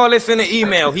sending all this in an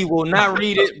email. He will not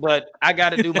read it, but I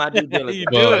got to do my due diligence.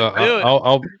 Do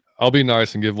it. I'll be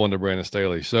nice and give one to Brandon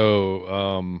Staley.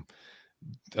 So,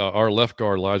 our left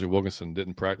guard Elijah Wilkinson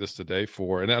didn't practice today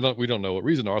we don't know what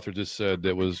reason. Arthur just said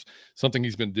that was something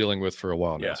he's been dealing with for a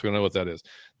while now. So we don't know what that is.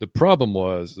 The problem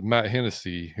was Matt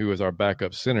Hennessy, who is our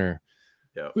backup center,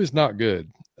 who is not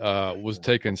good, was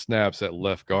taking snaps at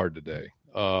left guard today.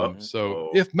 So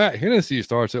if Matt Hennessy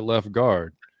starts at left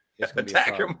guard,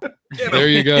 attack him. There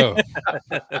you go.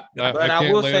 But I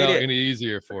can't lay it out any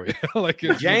easier for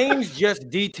you. James just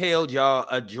detailed y'all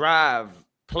a drive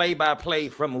play-by-play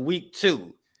from week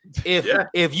 2.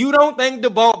 If you don't think the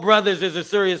Balt Brothers is a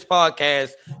serious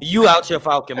podcast, you out your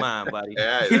Falcon mind, buddy.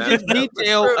 He just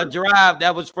detailed a drive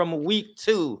that was from week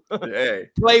 2.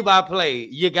 Play-by-play.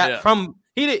 You got from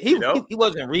he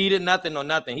wasn't reading nothing.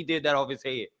 He did that off his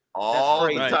head. All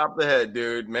the top of the head,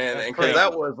 dude, man. And because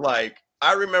that was like,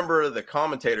 I remember the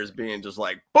commentators being just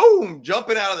like, boom,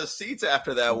 jumping out of the seats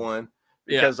after that one,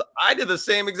 because I did the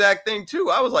same exact thing too.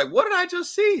 I was like, what did I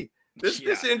just see? This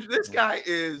guy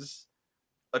is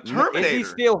a Terminator. Is he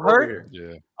still hurt?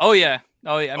 Yeah. Oh yeah.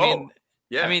 I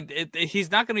mean, he's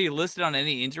not going to be listed on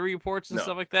any injury reports and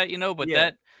stuff like that, but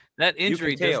that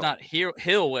injury does not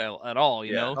heal well at all,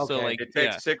 you know. So like it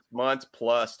takes 6 months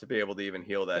plus to be able to even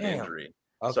heal that injury.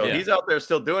 So he's out there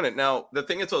still doing it. Now, the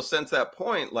thing is, so since that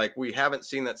point, like, we haven't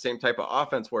seen that same type of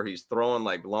offense where he's throwing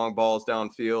like long balls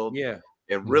downfield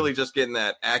and really just getting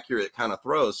that accurate kind of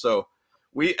throws. So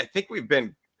I think we're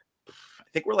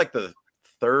like the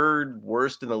 3rd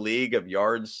worst in the league of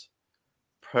yards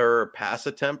per pass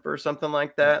attempt or something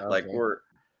like that. Like, we're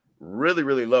really,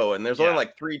 really low. And there's only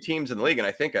like 3 teams in the league. And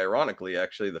I think, ironically,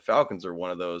 actually, the Falcons are one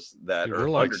of those that are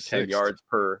like under 10 yards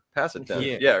per pass attempt.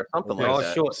 Or something like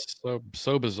that. Short.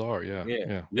 So bizarre.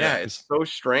 Yeah, it's so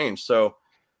strange. So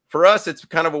for us, it's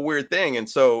kind of a weird thing. And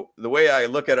so the way I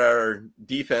look at our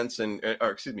defense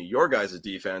your guys'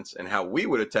 defense and how we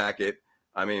would attack it,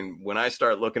 I mean, when I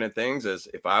start looking at things as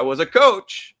if I was a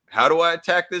coach, how do I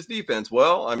attack this defense?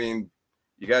 Well, I mean,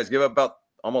 you guys give up about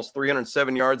almost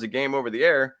 307 yards a game over the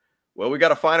air. Well, we got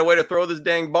to find a way to throw this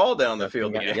dang ball down the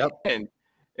field again.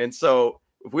 And so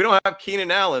if we don't have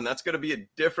Keenan Allen, that's going to be a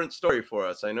different story for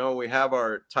us. I know we have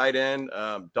our tight end,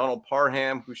 Donald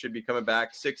Parham, who should be coming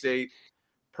back, 6'8",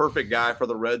 perfect guy for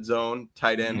the red zone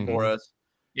tight end for us.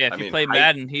 Yeah, if you play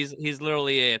Madden, he's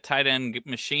literally a tight end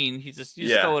machine. You just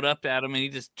throw it up at him, and he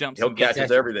just jumps. He'll catches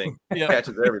everything.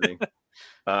 Catches everything.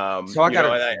 So I got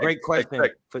a great question.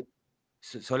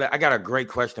 I got a great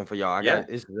question for y'all.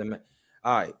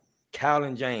 All right, Cal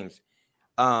and James.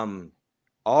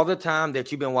 All the time that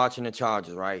you've been watching the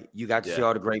Chargers, right? You got to see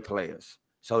all the great players.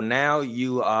 So now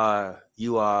you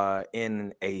are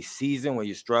in a season where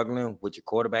you're struggling with your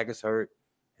quarterback is hurt,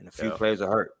 and a few players are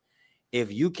hurt.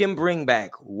 If you can bring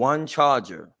back one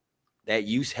Charger that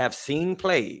you have seen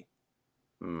play,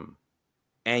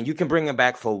 and you can bring him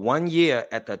back for 1 year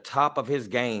at the top of his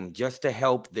game just to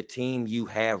help the team you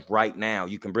have right now,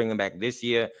 you can bring him back this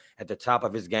year at the top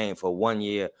of his game for 1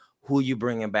 year. Who are you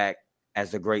bringing back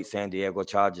as the great San Diego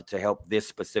Charger to help this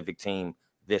specific team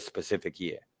this specific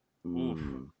year?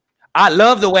 I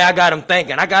love the way I got him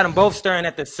thinking. I got them both staring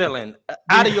at the ceiling.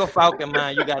 Out of your Falcon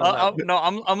mind, you got him.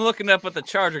 I'm looking up at the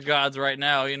Charger gods right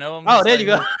now. You know. There you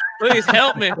go. Please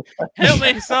help me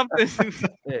something.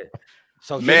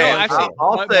 So man, actually,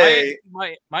 I'll say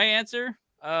my answer.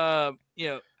 I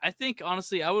think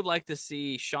honestly, I would like to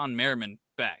see Sean Merriman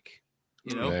back.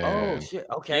 You know. Oh shit.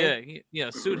 Okay. Yeah.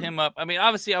 Suit him up. I mean,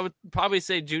 obviously, I would probably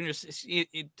say Junior.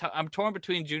 I'm torn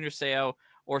between Junior Seau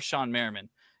or Sean Merriman.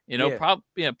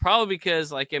 Probably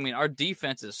because our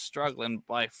defense is struggling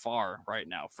by far right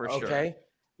now for sure. Okay.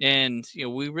 And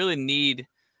we really need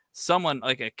someone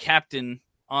like a captain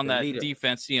on that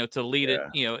defense, to lead it,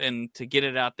 and to get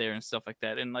it out there and stuff like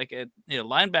that. And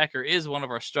linebacker is one of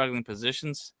our struggling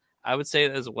positions, I would say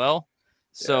as well.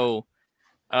 Yeah. So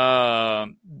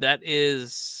that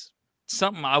is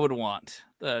something I would want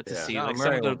to see,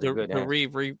 someone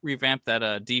to revamp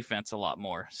that defense a lot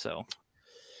more. So.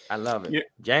 I love it.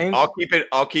 James? I'll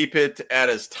keep it at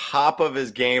his top of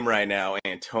his game right now,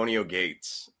 Antonio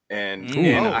Gates. And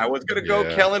I was gonna go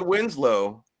Kellen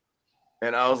Winslow.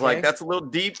 And I was like, that's a little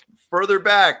deep further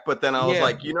back. But then I was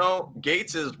like,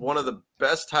 Gates is one of the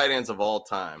best tight ends of all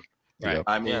time. Right.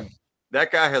 I mean,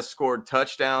 that guy has scored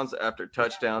touchdowns after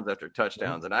touchdowns after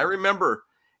touchdowns. And I remember,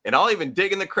 and I'll even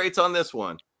dig in the crates on this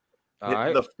one.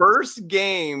 The first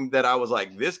game that I was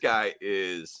like, this guy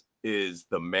is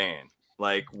the man,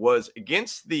 like, was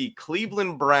against the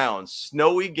Cleveland Browns,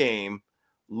 snowy game,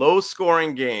 low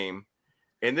scoring game.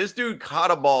 And this dude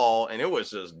caught a ball and it was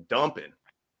just dumping.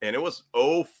 And it was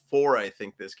 0-4, I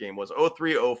think this game was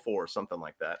 0-3, 0-4, something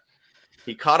like that.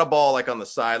 He caught a ball like on the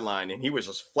sideline and he was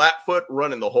just flat foot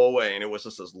running the whole way. And it was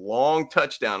just this long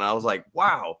touchdown. I was like,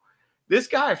 wow. This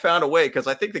guy found a way, because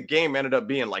I think the game ended up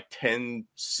being like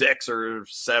 10-6 or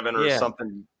 7 or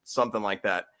something like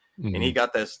that. Mm-hmm. And he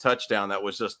got this touchdown that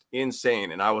was just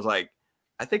insane. And I was like,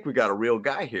 I think we got a real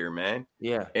guy here, man.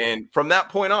 Yeah. And from that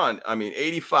point on, I mean,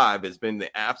 85 has been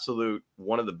the absolute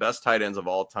one of the best tight ends of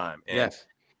all time. And,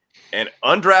 an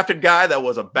undrafted guy that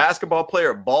was a basketball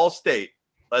player at Ball State.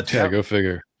 Go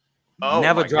figure. Oh,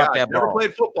 never dropped that ball. Never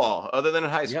played football other than in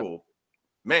high school.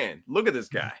 Man, look at this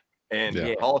guy.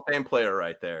 And Hall of Fame player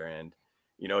right there. And,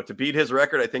 to beat his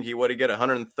record, I think he would get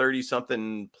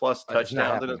 130-something plus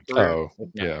touchdowns in his career.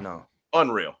 No.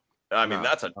 Unreal. I mean,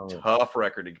 that's a tough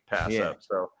record to pass up.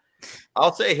 So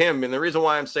I'll say him. And the reason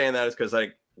why I'm saying that is because,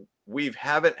 we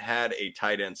haven't had a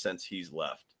tight end since he's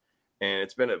left. And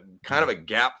it's been a kind of a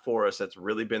gap for us that's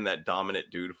really been that dominant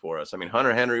dude for us. I mean,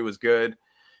 Hunter Henry was good.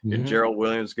 And Gerald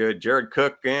Williams good. Jared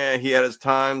Cook, he had his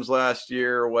times last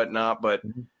year or whatnot. But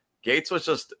Gates was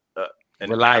just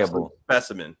an reliable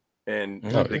specimen, and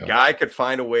the guy could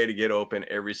find a way to get open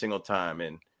every single time.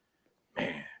 And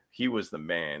man, he was the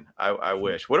man. I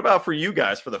wish. What about for you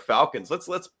guys for the Falcons?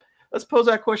 Let's pose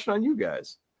that question on you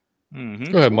guys.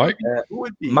 Go ahead, Mike. Who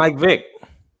would be Mike Vick?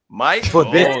 Mike for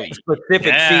this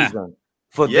specific season.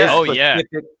 For this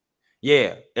specific,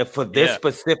 for this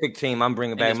specific team, I'm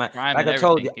bringing back Mike. Like I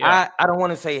told you, I don't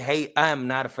want to say hate. I am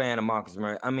not a fan of Marcus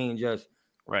Murray. I mean, just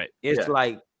It's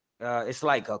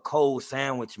like a cold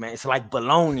sandwich, man. It's like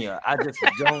bologna. I just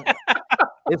don't.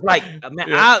 It's like,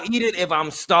 man, I'll eat it if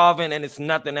I'm starving and it's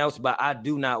nothing else, but I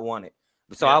do not want it.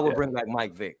 So I will bring back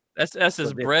Mike Vick. That's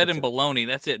his bread and bologna.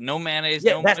 That's it. No mayonnaise.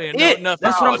 That's it. Nothing.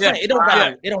 That's what I'm saying. It don't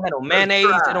have no mayonnaise.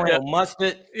 It don't have no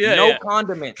mustard. No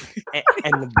condiments.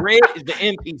 And the bread is the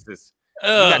end pieces.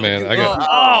 Man, I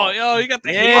got you got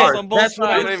the hands on both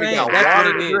sides. You don't even got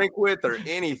water to drink with or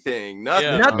anything.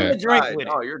 Nothing. Nothing to drink with.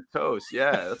 Oh, you're toast.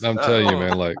 Yeah. I'm telling you,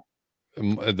 man. Like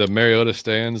the Mariota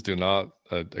stands do not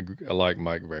like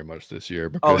Mike very much this year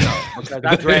because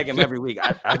I drag him every week.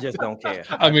 I just don't care.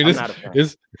 I mean,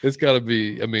 it's got to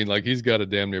be. I mean, like he's got to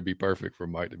damn near be perfect for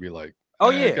Mike to be like, all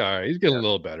right, he's getting a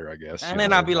little better, I guess. And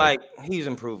then I'll be like, he's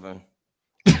improving.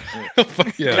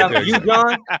 You,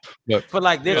 John, for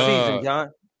like this season,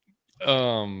 John.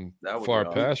 For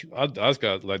our pass, I just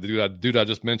got like the dude I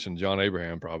just mentioned, John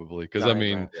Abraham, probably because I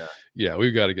mean,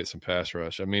 we've got to get some pass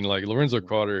rush. I mean, like Lorenzo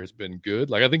Carter has been good.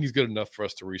 Like I think he's good enough for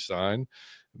us to re-sign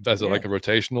as like a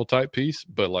rotational type piece.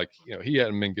 But like he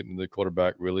hadn't been getting the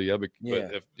quarterback really. But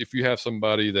if you have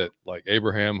somebody that like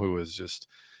Abraham, who is just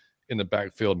in the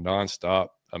backfield nonstop,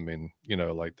 I mean,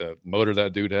 like the motor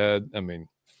that dude had. I mean,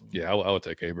 I would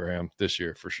take Abraham this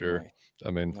year for sure. Right. I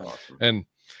mean, awesome.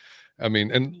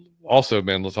 And also,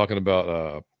 man, we're talking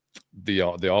about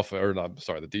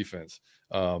the defense.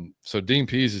 So Dean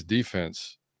Pease's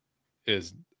defense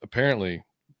is apparently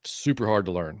super hard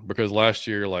to learn because last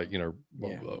year, a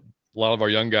lot of our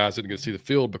young guys didn't get to see the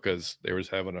field because they were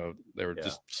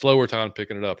just slower time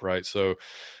picking it up, right? So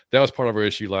that was part of our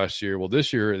issue last year. Well,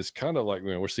 this year is kind of like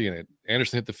we're seeing it.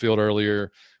 Anderson hit the field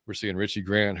earlier. We're seeing Richie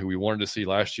Grant, who we wanted to see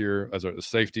last year as a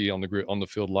safety on the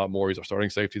field a lot more. He's our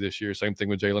starting safety this year. Same thing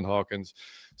with Jalen Hawkins.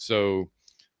 So,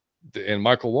 and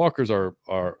Michael Walker's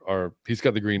he's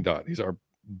got the green dot. He's our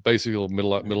basically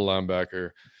middle linebacker.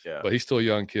 Yeah. But he's still a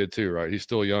young kid too, right? He's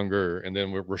still younger. And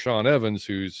then with Rashawn Evans,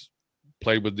 who's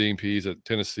played with Dean Pease at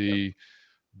Tennessee,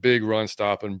 big run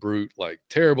stopping brute, like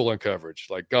terrible in coverage,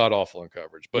 like god awful in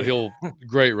coverage, but he'll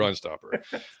great run stopper.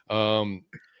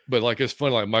 But like it's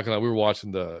funny, like Mike and I, we were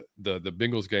watching the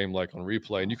Bengals game like on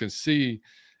replay, and you can see,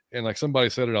 and like somebody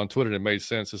said it on Twitter, and it made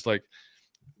sense. It's like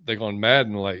they go on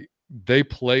Madden, like they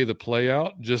play the play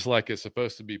out just like it's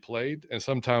supposed to be played, and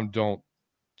sometimes don't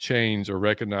change or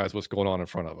recognize what's going on in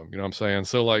front of him. You know what I'm saying?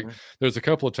 So like there's a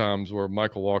couple of times where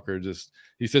Michael Walker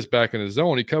he sits back in his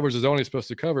zone, he covers his zone he's supposed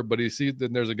to cover, but he sees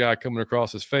that there's a guy coming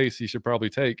across his face he should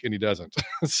probably take, and he doesn't.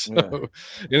 So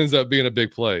it ends up being a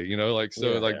big play,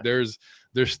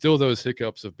 there's still those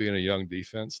hiccups of being a young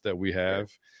defense that we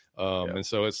have. And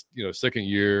so it's, second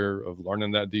year of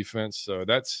learning that defense. So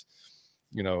that's,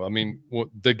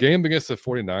 the game against the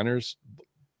 49ers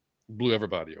blew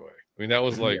everybody away. I mean, that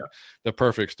was like the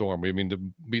perfect storm. I mean, to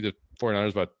beat the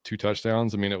 49ers by 2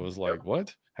 touchdowns. I mean, it was like,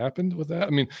 what happened with that?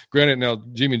 I mean, granted, now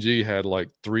Jimmy G had like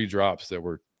 3 drops that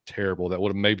were terrible that would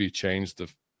have maybe changed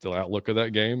the outlook of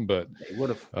that game, but they would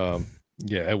have.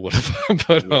 It would have.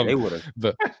 But they would have.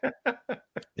 But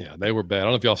yeah, they were bad. I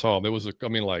don't know if y'all saw them. It was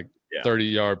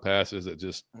 30-yard passes that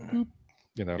just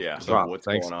So what's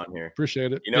going on here?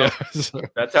 Appreciate it.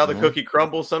 That's how the cookie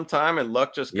crumbles sometime, and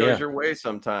luck just goes your way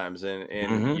sometimes. And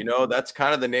that's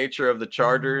kind of the nature of the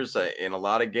Chargers in a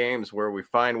lot of games, where we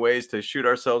find ways to shoot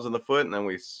ourselves in the foot, and then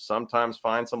we sometimes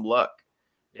find some luck.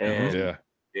 And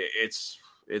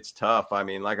it's tough. I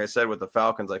mean, like I said, with the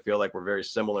Falcons, I feel like we're very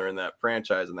similar in that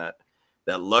franchise and that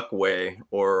luck way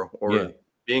or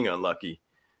being unlucky.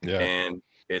 Yeah. And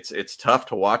it's tough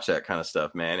to watch that kind of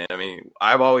stuff, man. And I mean,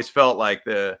 I've always felt like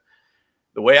the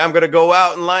way I'm going to go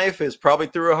out in life is probably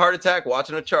through a heart attack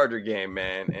watching a Charger game,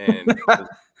 man. And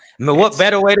what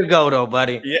better way to go, though,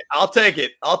 buddy? Yeah, I'll take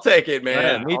it,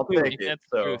 man. I'll take it.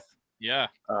 So, yeah.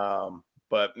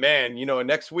 But man,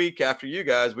 next week after you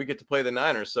guys, we get to play the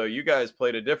Niners. So you guys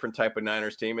played a different type of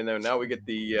Niners team, and then now we get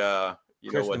the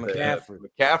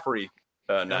McCaffrey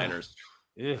Niners.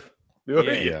 Yeah.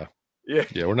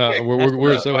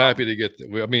 We're so happy to get.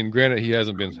 I mean, granted, he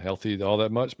hasn't been healthy all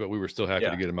that much, but we were still happy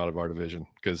to get him out of our division,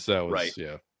 because that was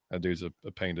that dude's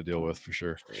a pain to deal with for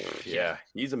sure. Yeah,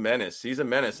 he's a menace.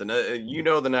 And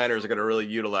the Niners are going to really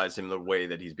utilize him the way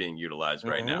that he's being utilized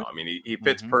right now. I mean, he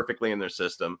fits perfectly in their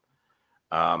system.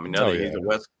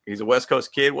 He's a West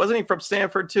Coast kid. Wasn't he from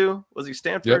Stanford too? Was he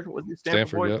Stanford? Yep. Was he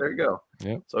Stanford boy? Yep. There you go.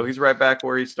 Yeah. So he's right back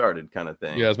where he started, kind of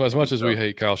thing. Yeah. As much as we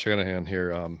hate Kyle Shanahan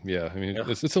here, I mean,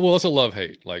 it's a love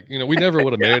hate. Like, we never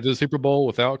would have made it to the Super Bowl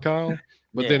without Kyle,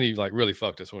 but then he like really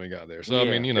fucked us when we got there. So I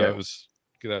mean, it was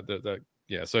that.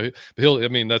 Yeah. So he'll. I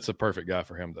mean, that's a perfect guy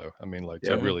for him, though. I mean, like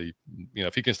to really,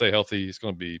 if he can stay healthy, he's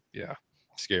going to be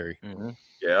scary.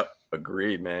 Yeah.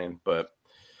 Agreed, man. But.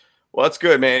 Well, that's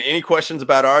good, man. Any questions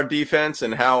about our defense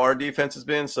and how our defense has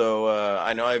been? So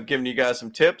I know I've given you guys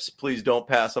some tips. Please don't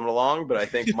pass them along, but I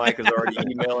think Mike is already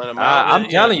emailing them out. I'm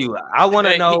telling you, I want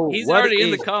to know. He's already in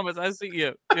the comments. I see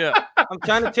you. Yeah. I'm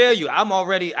trying to tell you,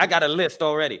 I got a list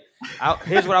already.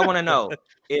 Here's what I want to know.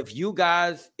 If you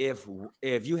guys, if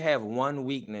you have one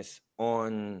weakness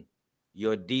on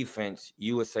your defense,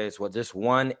 you would say it's just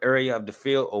one area of the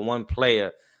field or one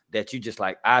player that you just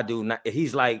like, I do not.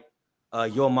 He's like,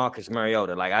 your Marcus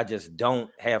Mariota, like I just don't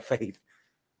have faith.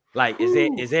 Like,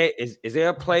 is there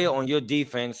a player on your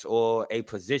defense or a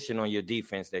position on your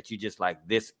defense that you just like,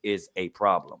 this is a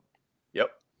problem? Yep.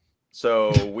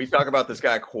 So we talk about this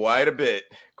guy quite a bit.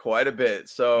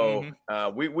 So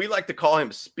we like to call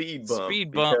him Speed Bump.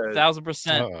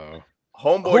 1,000%.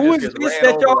 Homeboy, who is this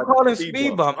that y'all call him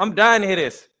Speed Bump? I'm dying to hear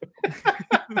this.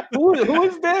 who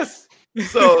is this?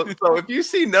 So if you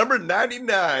see number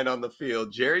 99 on the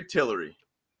field, Jerry Tillery,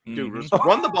 dude,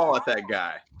 run the ball at that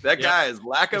guy. That guy is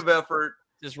lack of effort,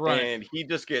 and he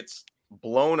just gets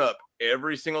blown up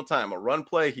every single time. A run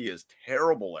play, he is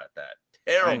terrible at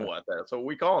that. So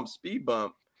we call him Speed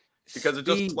Bump because it's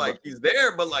just like he's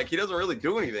there, but like he doesn't really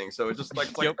do anything. So it's just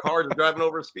like cars are driving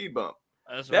over a speed bump.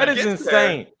 That is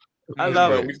insane. I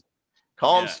love it.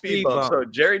 Call him Speed Bump. So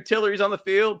Jerry Tillery's on the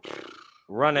field.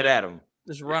 Run it at him.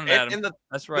 Just run at him.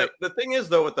 That's right. The thing is,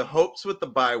 though, with the hopes with the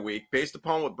bye week, based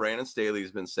upon what Brandon Staley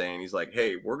has been saying, he's like,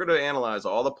 hey, we're going to analyze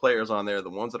all the players on there, the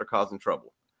ones that are causing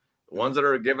trouble, the ones that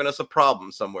are giving us a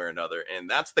problem somewhere or another. And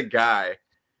that's the guy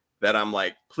that I'm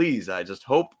like, please, I just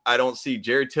hope I don't see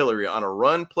Jerry Tillery on a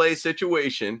run play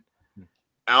situation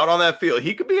out on that field.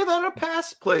 He could be in a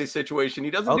pass play situation. He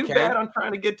doesn't do bad on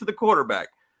trying to get to the quarterback.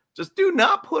 Just do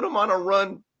not put him on a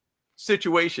run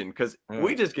situation, because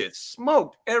we just get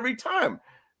smoked every time.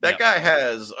 That guy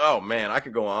has, oh man, I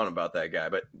could go on about that guy,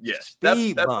 but yes, that's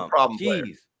the problem.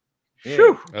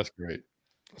 Yeah. That's great.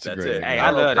 That's it. Hey,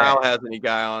 I don't know if Kyle has any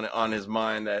guy on his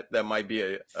mind that might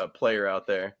be a player out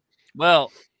there.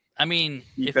 Well, I mean,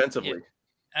 defensively.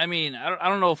 I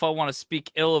don't know if I want to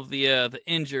speak ill of the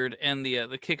injured and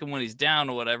the kick him when he's down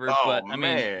or whatever. But I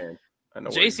mean,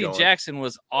 J.C. Jackson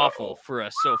was awful for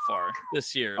us so far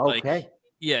this year. Okay.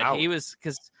 He was,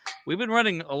 because we've been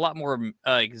running a lot more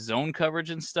like zone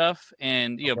coverage and stuff,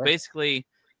 and basically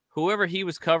whoever he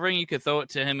was covering, you could throw it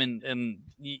to him, and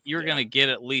you're gonna get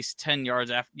at least 10 yards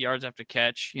after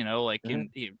catch.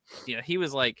 He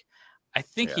was like, I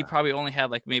think he probably only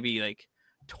had like maybe like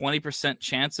 20%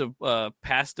 chance of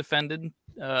pass defended.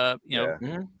 Like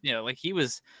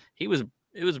it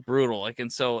was brutal. Like,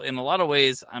 and so in a lot of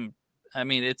ways,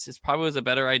 it's probably was a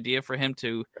better idea for him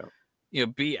to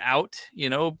be out,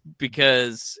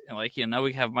 because like, now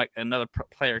we have another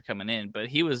player coming in, but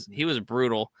he was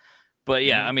brutal. But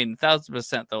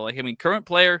 1,000% though. Like, current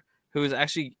player who is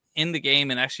actually in the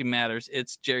game and actually matters,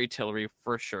 it's Jerry Tillery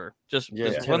for sure. Just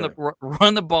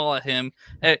run the ball at him.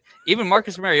 Even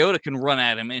Marcus Mariota can run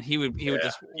at him, and he would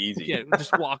just easy,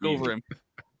 just walk over him.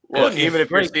 Well, even if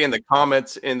you're seeing the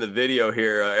comments in the video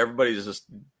here, everybody's just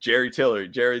Jerry Tillery.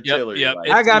 Yep.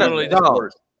 Like, I got a dog.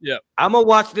 Yeah, I'm gonna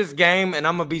watch this game and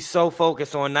I'm gonna be so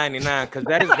focused on 99 because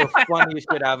that is the funniest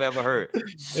shit I've ever heard.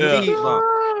 Speed bump.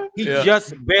 He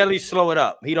just barely slow it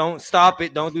up. He don't stop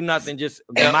it, don't do nothing, just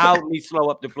mildly slow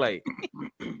up the play.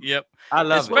 Yep, I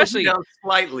love especially down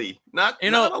slightly, not a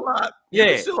lot. You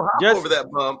can still hop over that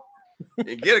bump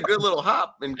and get a good little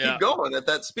hop and keep going at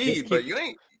that speed, but you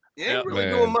ain't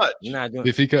really doing much. You're not doing.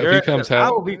 If he comes half,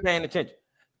 I will be paying attention.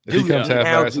 If he comes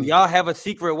half, do y'all have a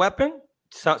secret weapon?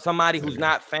 Somebody who's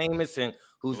not famous and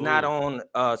who's not on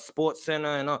Sports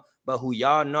Center and all, but who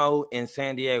y'all know in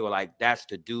San Diego, like that's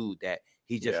the dude that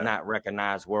he's just not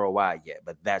recognized worldwide yet,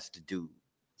 but that's the dude.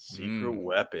 Secret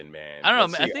weapon, man. I don't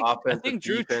know. I think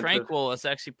Drew Tranquill is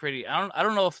actually pretty. I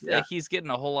don't know if he's getting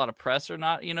a whole lot of press or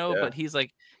not, but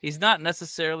he's not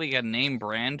necessarily a name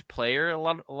brand player a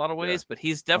lot of ways, but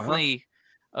he's definitely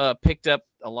picked up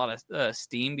a lot of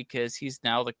steam because he's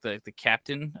now like the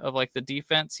captain of like the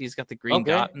defense. He's got the green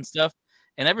dot and stuff.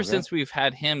 And ever since we've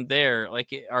had him there,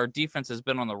 like our defense has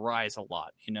been on the rise a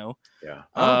lot, Yeah.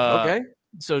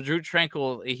 So Drew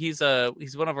Tranquill, he's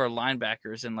one of our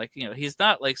linebackers, and like, he's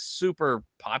not like super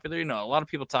popular. A lot of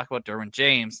people talk about Derwin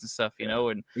James and stuff,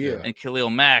 and Khalil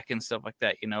Mack and stuff like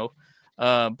that,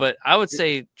 But I would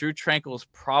say Drew Tranquill is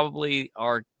probably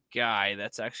our guy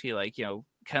that's actually like,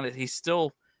 kind of, he's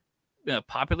still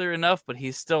popular enough, but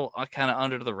he's still kind of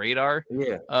under the radar.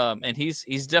 Yeah. And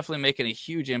he's definitely making a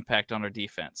huge impact on our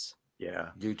defense.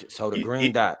 Yeah. So the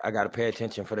green dot, I got to pay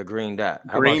attention for the green dot.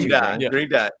 Green dot.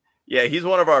 Yeah, he's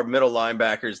one of our middle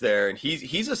linebackers there, and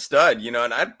he's a stud,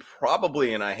 and I'd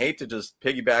probably, and I hate to just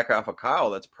piggyback off of Kyle,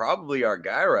 that's probably our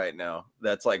guy right now.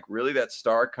 That's like really that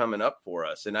star coming up for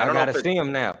us. And I don't know if see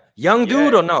him now. Young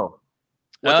dude or no?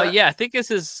 I think it's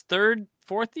his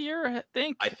fourth year, I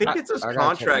think it's his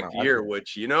contract year,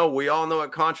 which we all know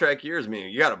what contract years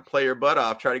mean. You got to play your butt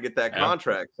off, try to get that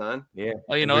contract, son. Yeah.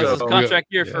 Well, it's his contract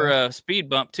year for a speed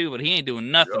bump too, but he ain't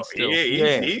doing nothing still.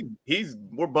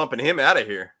 We're bumping him out of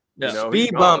here. Yeah.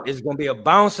 Speed bump is gonna be a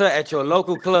bouncer at your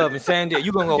local club in San Diego.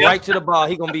 You're gonna go right to the ball.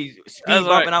 He's gonna be speed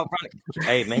bumping out front.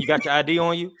 Hey man, you got your ID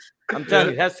on you? I'm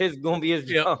telling you, that's gonna be his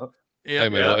job. Hey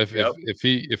man,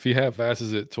 if he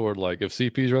half-asses it toward, like, if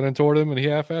CP's running toward him and he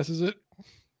half-asses it,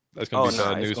 that's gonna be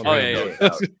bad news for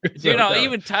him.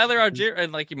 Even Tyler Algier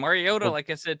and like Mariota, like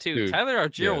I said too, Tyler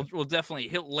Algier will definitely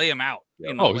he'll lay him out.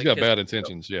 He's got bad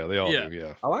intentions. Yeah, they all do.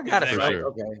 Yeah. Oh, I got it.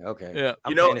 Sure. Okay. Yeah.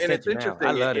 And it's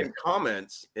interesting in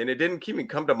comments, and it didn't even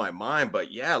come to my mind, but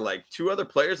like two other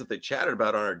players that they chatted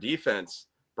about on our defense.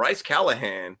 Bryce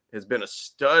Callahan has been a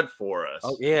stud for us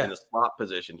in the slot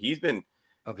position. He's been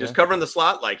just covering the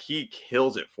slot, like he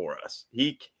kills it for us.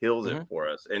 He kills it for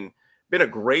us, and been a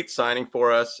great signing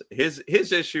for us. His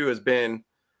issue has been,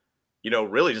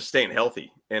 really just staying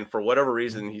healthy. And for whatever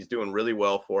reason, he's doing really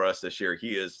well for us this year. He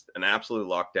is an absolute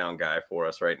lockdown guy for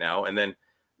us right now. And then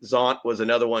Zont was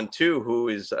another one too, who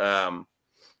is, Andre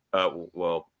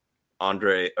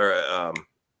or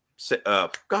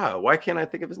God, why can't I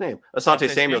think of his name? Asante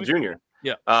Samuel Jr.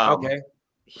 Yeah.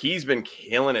 He's been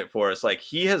killing it for us. Like,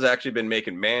 he has actually been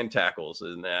making man tackles.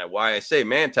 And why I say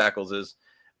man tackles is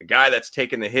a guy that's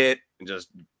taking the hit and just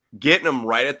getting them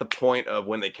right at the point of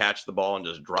when they catch the ball and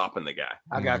just dropping the guy.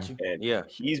 I got you. And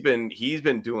he's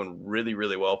been doing really,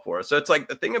 really well for us. So it's like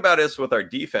the thing about us with our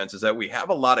defense is that we have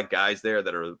a lot of guys there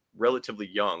that are relatively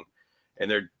young,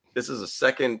 and this is a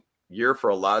second year for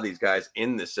a lot of these guys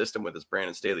in this system with this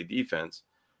Brandon Staley defense,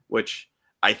 which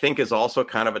I think is also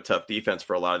kind of a tough defense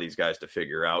for a lot of these guys to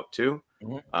figure out too.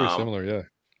 Pretty similar, yeah.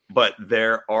 But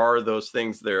there are those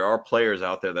things. There are players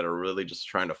out there that are really just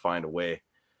trying to find a way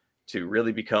to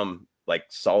really become like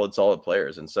solid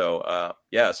players. And so,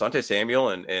 Asante Samuel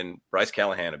and Bryce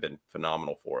Callahan have been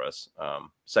phenomenal for us.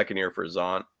 Second year for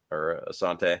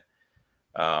Asante.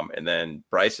 And then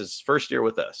Bryce's first year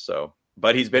with us. So,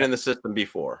 but he's been in the system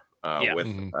before with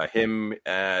him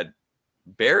at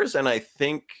Bears. And I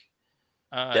think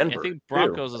Denver. I think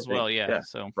Broncos as well. Yeah.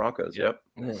 So Broncos. Yeah.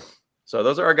 Yep. So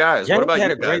those are our guys. Jennings what about had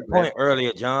you a great guys, point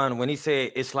earlier, John, when he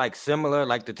said it's like similar,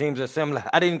 like the teams are similar.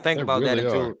 I didn't think They about that really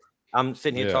until are. I'm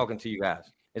sitting here talking to you guys.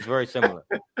 It's very similar.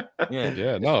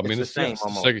 Yeah, no, I mean it's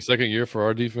the second year for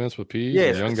our defense with Pease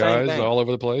and young guys all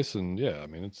over the place, and I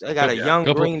mean they got a young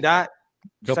green dot,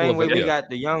 same way we got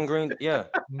the young green, a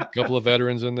couple of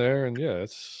veterans in there, and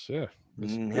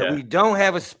we don't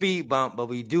have a speed bump, but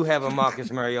we do have a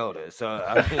Marcus Mariota. So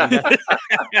I mean,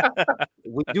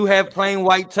 we do have plain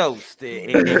white toast.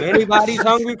 If anybody's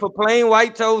hungry for plain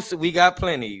white toast, we got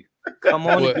plenty. Come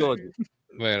on, Georgia.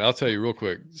 Man, I'll tell you real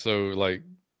quick. So, like,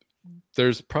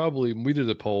 there's probably we did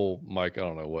a poll, Mike. I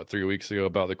don't know 3 weeks ago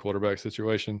about the quarterback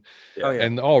situation,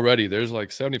 and already there's like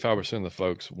 75% of the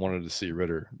folks wanted to see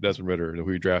Desmond Ridder, who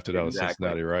we drafted out of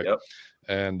Cincinnati, right? Yep.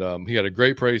 And he had a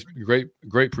great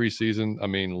preseason. I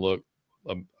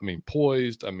mean,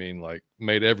 poised. I mean, like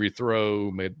made every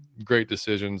throw, made great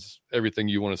decisions, everything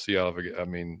you want to see out of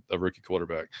a rookie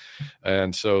quarterback.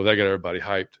 And so that got everybody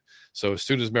hyped. So as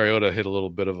soon as Mariota hit a little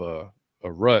bit of a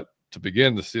rut to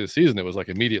begin the season, it was like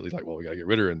immediately like, well, we got to get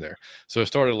Ridder in there. So it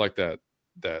started like that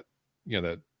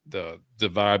the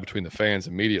divide between the fans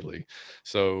immediately.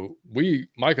 So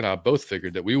Mike and I both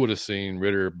figured that we would have seen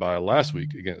Ridder by last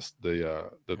week against the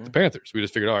Panthers. We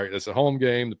just figured, all right, it's a home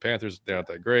game. The Panthers, they're not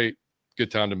that great. Good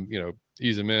time to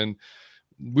ease them in.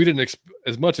 We didn't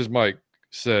as much as Mike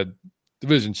said,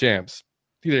 division champs.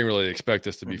 He didn't really expect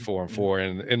us to be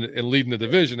 4-4 and leading the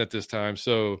division at this time.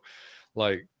 So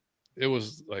like it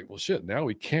was like, well, shit. Now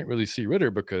we can't really see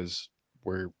Ridder because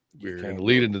we're in the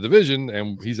lead in the division,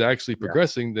 and he's actually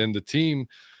progressing. Then the team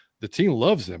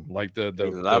loves him. Like they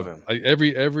love him. Like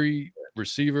every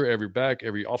receiver, every back,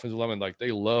 every offensive lineman, like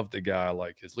they love the guy,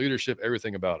 like his leadership,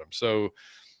 everything about him. So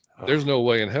there's no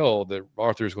way in hell that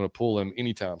Arthur is going to pull him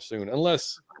anytime soon,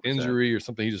 unless injury or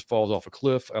something. He just falls off a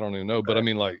cliff. I don't even know. But I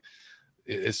mean, like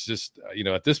it's just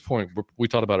at this point, we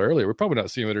talked about it earlier. We're probably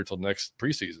not seeing Ridder until next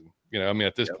preseason.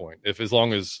 At this point, as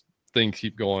long as things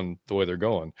keep going the way they're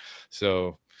going.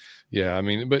 So. Yeah, I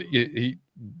mean, but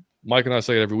Mike and I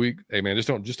say it every week. Hey, man, just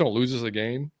don't lose us a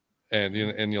game, and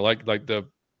like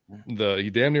he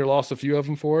damn near lost a few of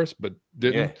them for us, but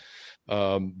didn't.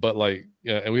 But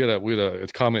and we had a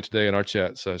comment today in our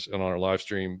chat session on our live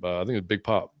stream. I think it was Big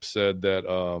Pop said that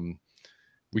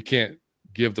we can't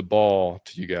give the ball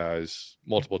to you guys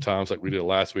multiple times like we did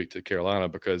last week to Carolina,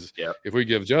 because if we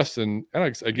give Justin,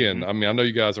 and again, I mean, I know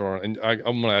you guys are on, and I'm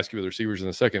going to ask you with the receivers in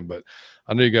a second, but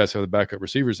I know you guys have the backup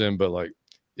receivers in, but like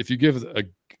if you give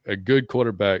a good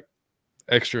quarterback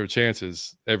extra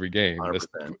chances every game, 100%. That's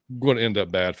going to end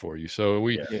up bad for you. So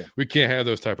we can't have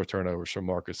those type of turnovers from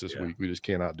Marcus this week. We just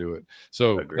cannot do it.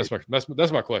 So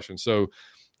that's my question. So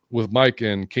with Mike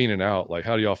and Keenan out, like,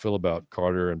 how do y'all feel about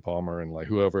Carter and Palmer and like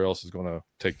whoever else is going to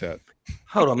take that?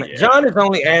 Hold on, man. John is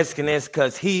only asking this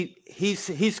because he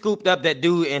scooped up that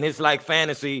dude in his like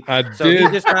fantasy. He's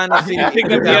just trying to see.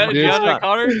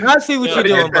 Carter. I see what you're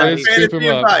doing, buddy.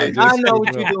 I know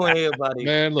what you're doing here, buddy.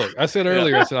 Man, look, I said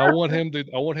earlier, I said I want him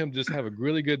to just have a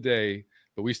really good day.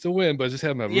 But we still win, but just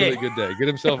have him have a really good day. Get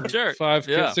himself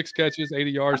 6 catches,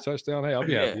 80 yards, touchdown. Hey, I'll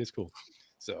be happy. It's cool.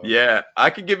 So I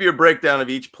could give you a breakdown of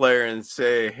each player and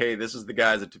say, hey, this is the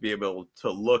guys that to be able to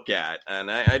look at.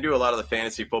 And I do a lot of the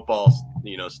fantasy football,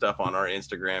 stuff on our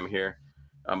Instagram here.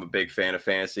 I'm a big fan of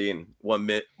fantasy and won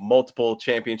multiple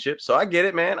championships. So I get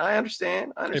it, man. I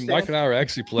understand. Hey, Mike and I are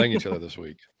actually playing each other this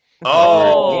week.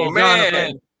 Oh,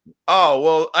 man. Oh,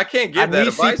 well, I can't give that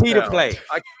advice to play.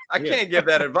 I can't give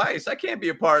that advice. I can't be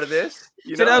a part of this.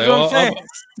 So that's what I'm saying.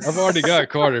 I've already got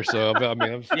Carter, so I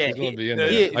mean, I'm going to be in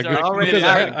there.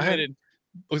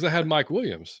 Because I had Mike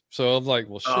Williams, so I'm like,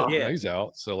 well, shit, he's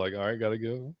out. So like, all right, got to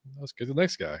go. Let's get the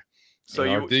next guy. So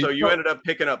you ended up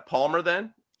picking up Palmer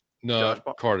then? No,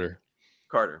 Carter.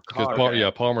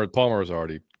 Because Palmer was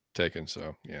already taken.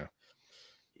 So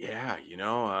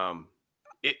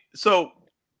So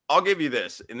I'll give you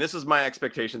this, and this is my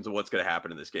expectations of what's going to happen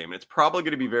in this game. And it's probably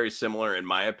going to be very similar, in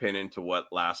my opinion, to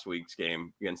what last week's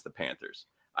game against the Panthers.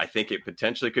 I think it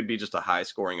potentially could be just a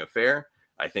high-scoring affair.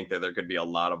 I think that there could be a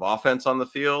lot of offense on the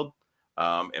field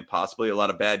and possibly a lot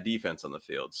of bad defense on the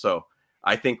field. So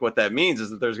I think what that means is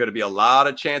that there's going to be a lot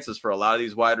of chances for a lot of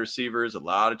these wide receivers, a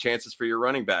lot of chances for your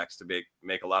running backs to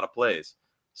make a lot of plays.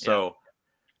 So,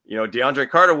 DeAndre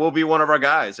Carter will be one of our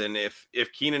guys. And if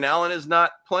Keenan Allen is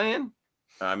not playing,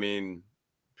 I mean,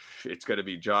 it's going to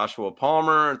be Joshua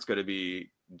Palmer. It's going to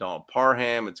be Donald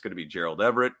Parham. It's going to be Gerald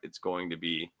Everett. It's going to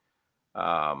be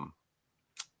DeAndre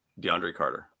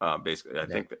Carter. Basically, I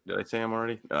think. Did I say him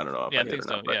already? I don't know. I think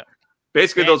so.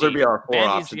 Basically, those would be our 4 Bandy's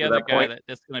options the at other that guy point.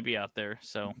 that's going to be out there.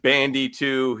 So Bandy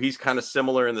too, he's kind of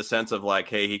similar in the sense of like,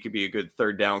 hey, he could be a good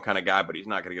third down kind of guy, but he's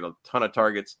not going to get a ton of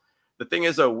targets. The thing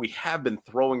is, though, we have been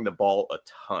throwing the ball a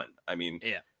ton. I mean,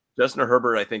 Justin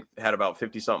Herbert, I think, had about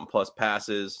 50-something plus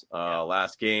passes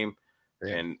last game.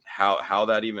 Yeah. And how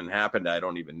that even happened, I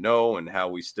don't even know. And how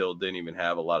we still didn't even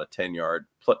have a lot of 10-yard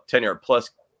plus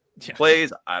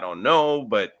plays, I don't know.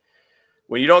 But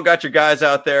when you don't got your guys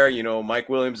out there, you know, Mike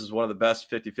Williams is one of the best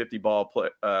 50-50 ball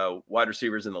wide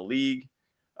receivers in the league.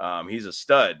 He's a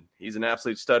stud. He's an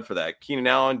absolute stud for that. Keenan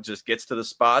Allen just gets to the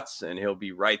spots, and he'll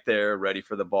be right there ready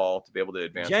for the ball to be able to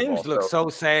advance James the ball. looks so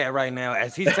sad right now.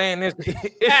 As he's saying this,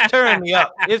 it's turning me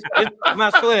up. It's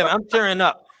my slim. I'm turning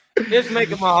up. It's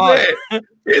making my heart.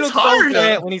 It's harsh.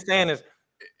 So when he's saying this.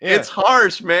 Yeah. It's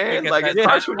harsh, man. Like, it's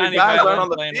harsh when your guys aren't on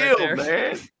the field, right,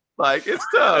 man. Like, it's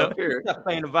tough. Here,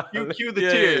 cue the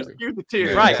tears. Cue the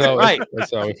tears. Right.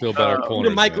 That's how we feel about our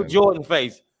corners. The Michael Jordan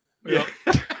face. Yep.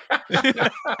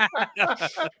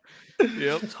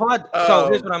 It's hard. So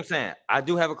here's what I'm saying. I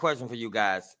do have a question for you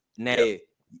guys. Now,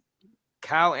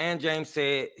 Kyle and James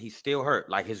said he's still hurt.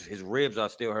 Like his ribs are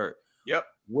still hurt. Yep.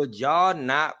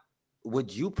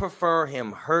 Would you prefer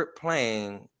him hurt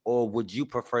playing, or would you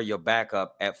prefer your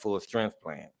backup at full strength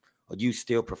playing? Or do you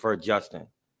still prefer Justin?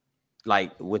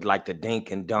 Like with like the dink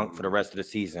and dunk for the rest of the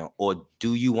season? Or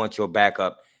do you want your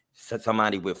backup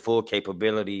somebody with full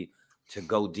capability to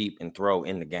go deep and throw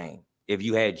in the game? If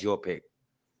you had your pick.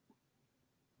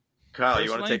 Kyle,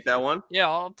 you want to take that one? Yeah,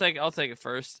 I'll take it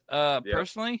first.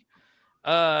 Personally,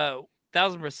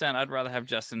 1,000%, I'd rather have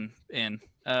Justin in.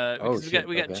 Because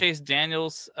we got Chase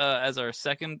Daniels as our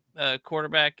second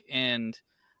quarterback, and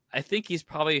I think he's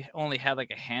probably only had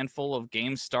like a handful of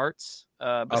game starts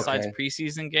besides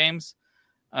preseason games.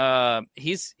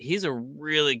 He's a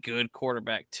really good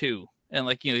quarterback too, and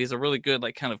like, you know, he's a really good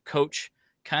like kind of coach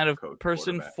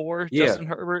person for Justin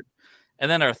Herbert. And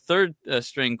then our third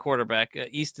string quarterback,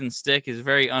 Easton Stick, is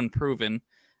very unproven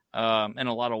in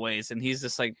a lot of ways, and he's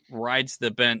just like rides the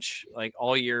bench like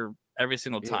all year, every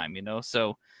single time, you know.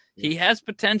 So he has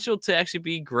potential to actually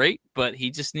be great, but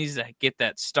he just needs to get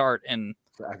that start and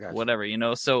whatever, you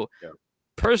know. So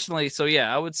personally,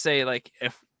 I would say like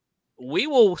if we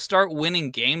will start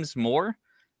winning games more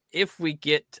if we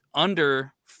get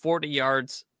under 40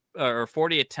 yards or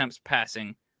 40 attempts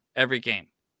passing every game.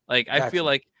 Like I feel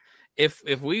like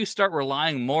if we start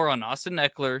relying more on Austin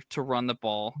Eckler to run the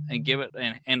ball and give it,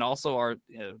 and also our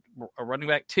running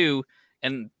back too,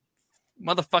 and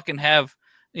motherfucking have,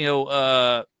 you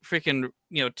know, freaking,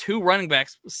 you know, 2 running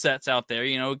backs sets out there,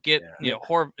 you know, get, you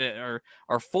know,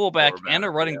 our fullback and a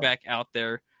running back out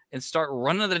there and start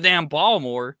running the damn ball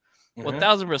more.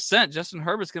 1,000%, Justin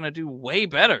Herbert's going to do way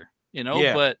better, you know,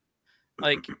 but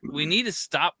like we need to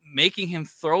stop making him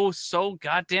throw so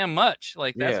goddamn much.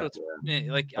 Like that's what's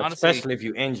like, honestly, especially if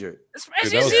you're injured.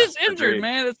 Especially if he's injured,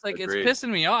 man. It's like it's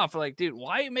pissing me off. Like, dude,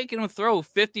 why are you making him throw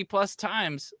 50 plus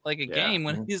times like a game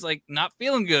when he's like not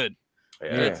feeling good?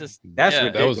 Yeah, it's just, that's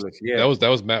ridiculous. That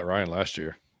was Matt Ryan last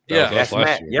year. That's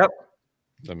last year. Yep.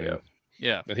 I mean,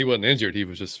 and he wasn't injured. He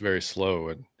was just very slow,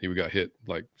 and he got hit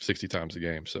like 60 times a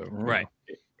game. So right.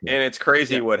 And it's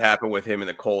crazy what happened with him and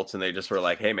the Colts, and they just were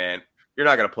like, "Hey, man, you're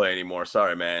not going to play anymore.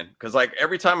 Sorry, man." Because like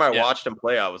every time I watched him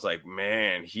play, I was like,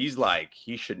 man, he's like,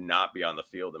 he should not be on the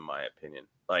field, in my opinion.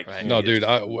 Like, no, dude,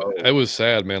 it was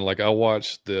sad, man. Like I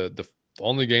watched the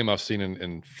only game I've seen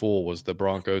in full was the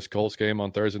Broncos Colts game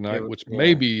on Thursday night, which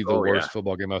may be the worst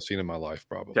football game I've seen in my life,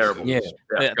 probably. Terrible.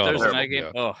 Thursday night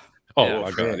game.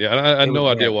 My God. Yeah. And I had no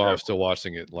idea why I was still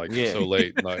watching it like so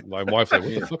late. My wife's like,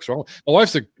 what the fuck's wrong? My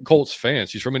wife's a Colts fan.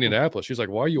 She's from Indianapolis. She's like,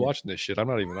 why are you watching this shit? I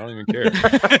don't even care.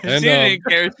 And, she didn't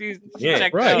care. She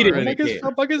checked out. I'm like,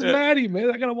 it's Matty,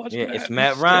 man. I gotta watch Matt. It's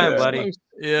Matt Ryan, buddy.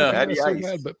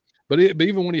 But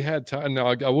even when he had time, now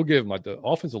I will give him like the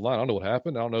offensive line. I don't know what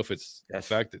happened. I don't know if it's the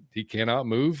fact that he cannot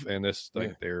move and this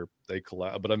like they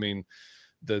collapse. But I mean,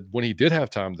 when he did have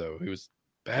time though, he was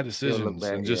bad decisions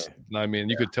and just I mean,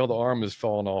 you could tell the arm is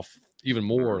falling off even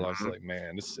more. And I was like,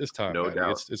 man, it's time. No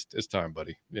doubt. It's time,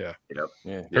 buddy. Yeah.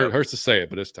 Hurts to say it,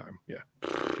 but it's time.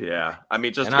 Yeah. I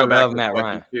mean, just and go I back love to Matt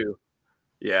Ryan too.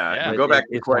 Yeah. Go back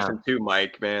to the question too,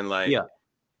 Mike, man. Like,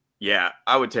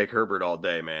 I would take Herbert all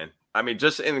day, man. I mean,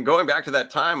 just in going back to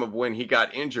that time of when he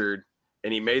got injured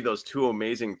and he made those 2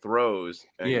 amazing throws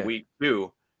in week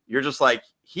 2, you're just like,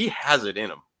 he has it in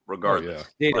him regardless.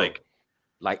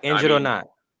 Like injured or not.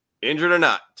 Injured or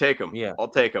not, take him. Yeah. I'll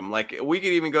take him. Like, we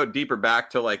could even go deeper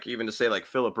back to, like, even to say, like,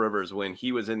 Phillip Rivers when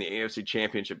he was in the AFC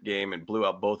Championship game and blew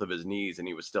out both of his knees and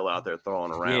he was still out there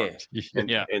throwing around.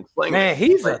 And slinging. Man,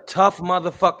 he's a tough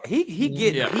motherfucker. He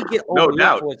get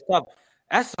overlooked for his stuff.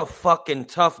 That's a fucking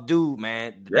tough dude,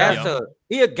 man.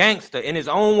 He a gangster in his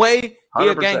own way. He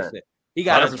 100%. A gangster. He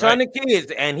got a ton of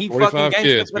kids, and he fucking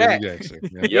gangster for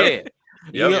that.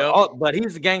 But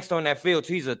he's a gangster on that field.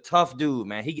 So he's a tough dude,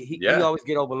 man. He always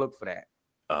get overlooked for that.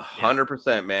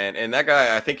 100%, man. And that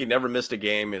guy, I think he never missed a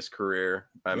game his career.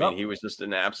 I mean, he was just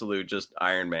an absolute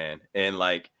Iron Man. And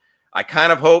like, I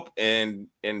kind of hope, and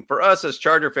for us as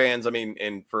Charger fans, I mean,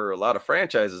 and for a lot of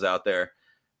franchises out there,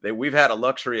 that we've had a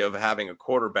luxury of having a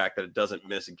quarterback that doesn't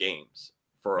miss games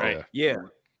for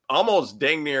almost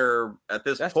dang near at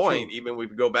this point. True. Even we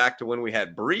could go back to when we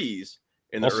had Breeze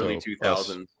in the early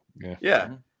 2000s.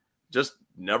 Just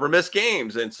never miss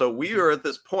games. And so we are at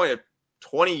this point of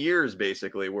 20 years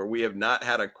basically where we have not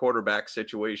had a quarterback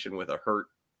situation with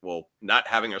not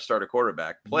having a starter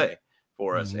quarterback play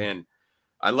for us. And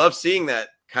I love seeing that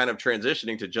kind of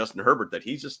transitioning to Justin Herbert, that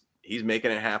he's making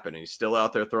it happen. And he's still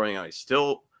out there throwing out. He's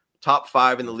still top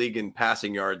 5 in the league in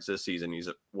passing yards this season. He's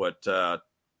at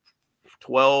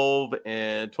 12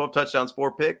 touchdowns,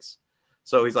 4 picks.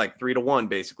 So he's like 3-1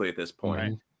 basically at this point.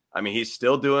 Right. I mean, he's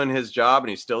still doing his job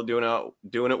and he's still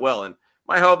doing it well. And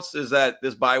my hopes is that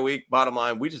this bye week, bottom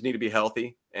line, we just need to be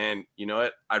healthy. And you know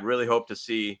what? I'd really hope to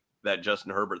see that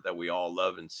Justin Herbert that we all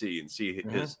love and see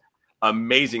his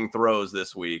amazing throws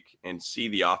this week and see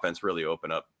the offense really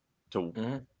open up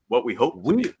to what we hope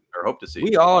to see.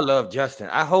 We all love Justin.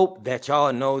 I hope that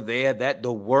y'all know that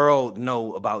the world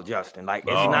know about Justin. Like,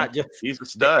 it's not just he's a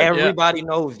stud. Everybody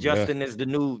knows Justin is the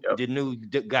new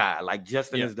guy. Like,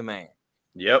 Justin is the man.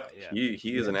 Yep.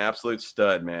 He is an absolute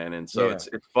stud, man. And so it's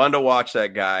fun to watch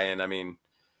that guy. And I mean,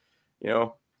 you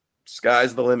know,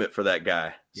 sky's the limit for that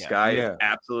guy. Sky is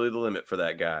absolutely the limit for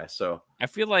that guy. So I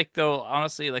feel like, though,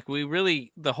 honestly, like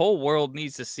the whole world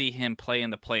needs to see him play in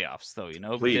the playoffs, though, you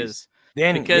know, because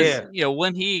you know,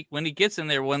 when he gets in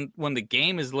there, when the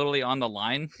game is literally on the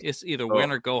line, it's either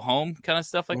win or go home, kind of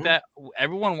stuff like that.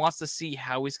 Everyone wants to see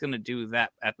how he's going to do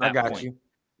that at that point.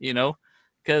 You know,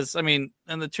 because I mean,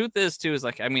 and the truth is too is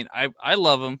like, I mean, I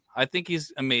love him. I think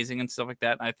he's amazing and stuff like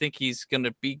that. I think he's going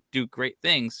to do great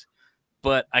things,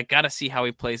 but I got to see how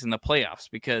he plays in the playoffs,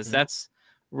 because that's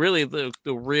really the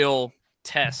real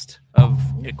test of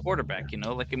a quarterback. You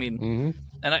know, like, I mean,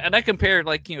 and I compared,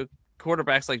 like, you know,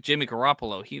 quarterbacks like Jimmy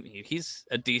Garoppolo. He's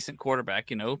a decent quarterback,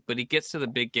 you know, but he gets to the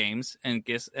big games and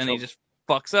he just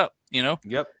fucks up, you know.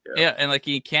 And like,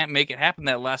 he can't make it happen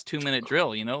that last 2-minute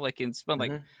drill, you know, like, it's been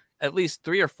like at least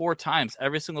 3 or 4 times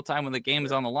every single time when the game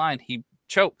is on the line, he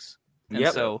chokes. And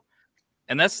so,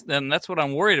 and that's what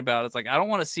I'm worried about. It's like, I don't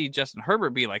want to see Justin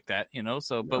Herbert be like that, you know.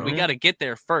 So, but we got to get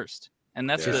there first, and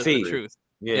that's the truth.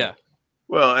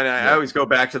 Well, and I always go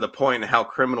back to the point of how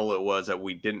criminal it was that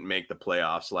we didn't make the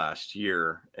playoffs last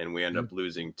year, and we end up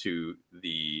losing to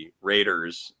the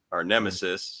Raiders, our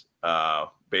nemesis,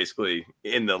 basically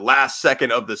in the last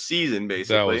second of the season.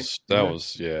 Basically, that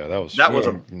was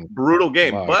a brutal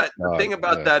game. But the thing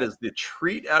about that is the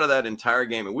treat out of that entire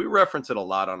game, and we reference it a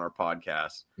lot on our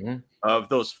podcast, of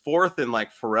those 4th and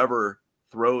like forever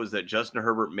throws that Justin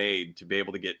Herbert made to be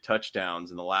able to get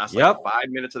touchdowns in the last 5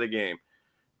 minutes of the game.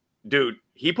 Dude,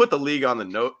 he put the league on the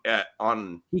note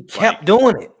on. He kept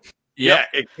doing it.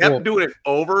 It kept doing it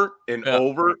over and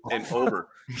over and over.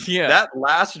 That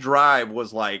last drive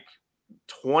was like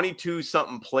 22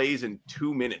 something plays in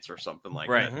 2 minutes or something like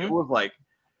that. It was like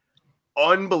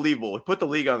unbelievable. It put the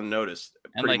league on the notice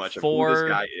pretty much of who this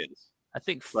guy is. I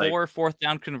think 4 fourth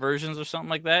down conversions or something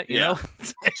like that. You know,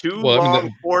 2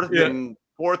 long fourth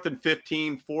and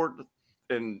 15, 4th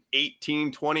and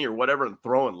 18, 20 or whatever, and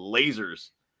throwing lasers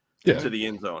to the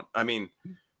end zone. I mean,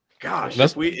 gosh,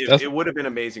 it would have been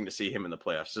amazing to see him in the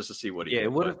playoffs, just to see what he did.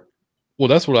 It would have. Well,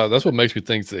 that's what makes me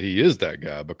think that he is that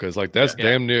guy, because like that's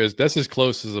damn near that's as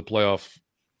close as a playoff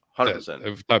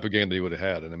 100% type of game that he would have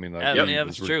had. And I mean, like,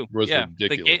 that's true.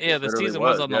 Ridiculous. The season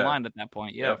was on the line at that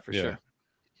point. For sure.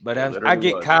 But I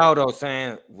get Kyle though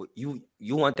saying you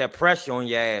want that pressure on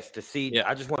your ass to see.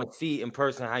 I just want to see in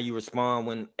person how you respond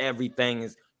when everything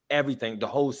the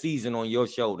whole season on your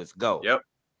shoulders. Go.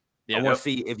 I want to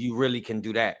see if you really can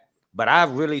do that. But I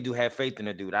really do have faith in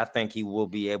the dude. I think he will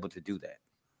be able to do that.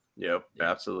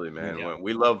 Absolutely, man.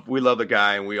 We love the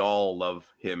guy, and we all love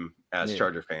him as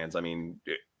Charger fans. I mean,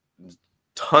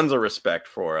 tons of respect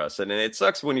for us. And it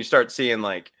sucks when you start seeing,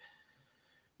 like,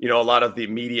 a lot of the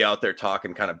media out there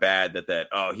talking kind of bad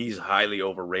that he's highly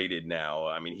overrated now.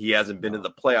 I mean, he hasn't been in the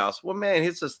playoffs. Well, man,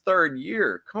 it's his third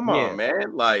year. Come on,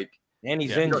 man. Like, and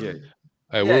he's injured.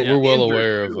 Hey, we're well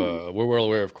aware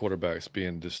of quarterbacks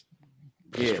being just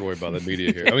destroyed by the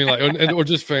media here. I mean, like, or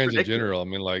just fans in general. I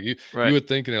mean, like you would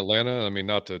think in Atlanta. I mean,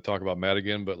 not to talk about Matt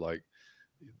again, but like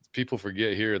people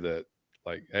forget here that,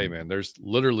 like, hey, man, there's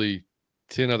literally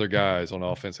 10 other guys on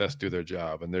offense has to do their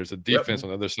job, and there's a defense on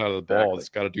the other side of the ball that's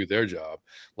got to do their job.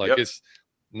 Like it's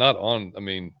not on. I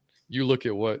mean, you look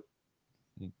at what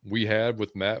we had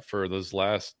with Matt for those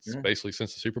last basically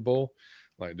since the Super Bowl.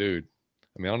 Like, dude,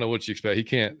 I mean, I don't know what you expect. He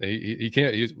can't. He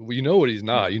can't. You know what he's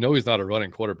not. You know he's not a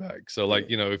running quarterback. So, like,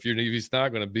 if he's not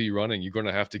going to be running, you're going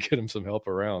to have to get him some help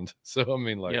around. So, I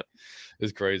mean, like,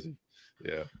 it's crazy.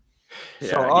 Yeah.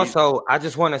 So also, I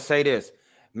just want to say this.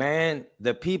 Man,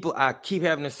 the people, I keep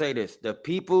having to say this, the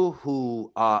people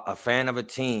who are a fan of a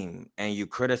team and you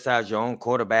criticize your own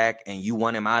quarterback and you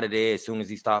want him out of there as soon as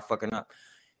he starts fucking up,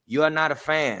 you are not a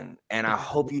fan. And I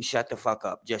hope you shut the fuck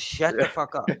up. Just shut the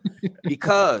fuck up.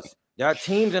 Because there are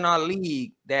teams in our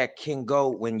league that can go,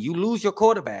 when you lose your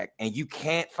quarterback and you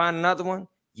can't find another one,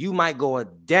 you might go a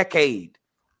decade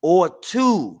or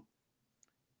two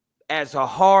as a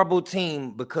horrible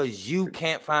team because you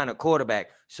can't find a quarterback.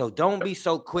 So don't be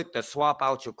so quick to swap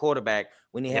out your quarterback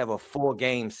when you have a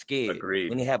 4-game skid. Agreed.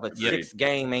 When you have a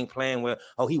 6-game ain't playing well.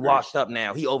 Oh, he washed up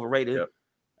now. He overrated.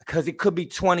 Because it could be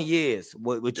 20 years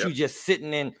with you just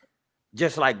sitting in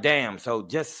just like, damn. So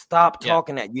just stop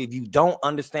talking at you. If you don't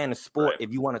understand the sport,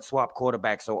 if you want to swap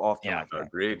quarterbacks so often like that.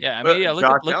 Agreed. Yeah, I mean, look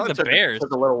at the Bears.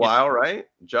 Took a little while, right?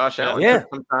 Josh Allen took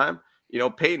some time.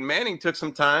 Peyton Manning took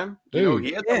some time. Dude,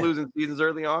 he had some losing seasons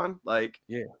early on. Like,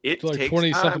 it like takes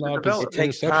 20 time to develop. It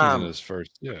takes time. In his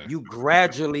first, You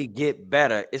gradually get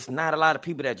better. It's not a lot of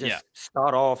people that just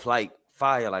start off like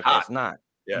fire like that. It's not.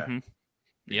 Yeah. Mm-hmm.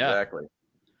 Exactly.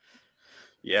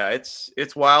 Yeah,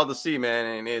 it's wild to see,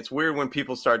 man. And it's weird when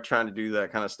people start trying to do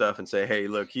that kind of stuff and say, hey,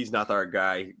 look, he's not our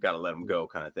guy. You got to let him go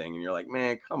kind of thing. And you're like,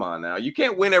 man, come on now. You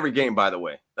can't win every game, by the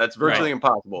way. That's virtually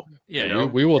impossible. Yeah,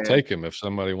 we will take him if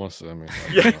somebody wants to. I mean,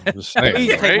 I'm just saying.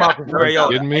 Please take Marcus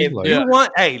Mariota. If you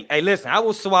want, hey, listen, I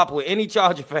will swap with any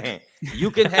Charger fan. You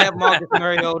can have Marcus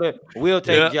Mariota. We'll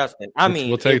take Justin. I mean,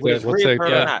 we'll take that. We'll take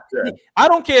that. I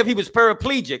don't care if he was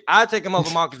paraplegic. I'll take him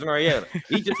over Marcus Mariota.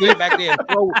 He just sit back there and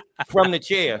throw from the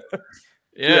chair.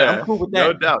 Yeah, I'm cool with that.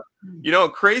 No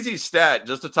doubt. Crazy stat,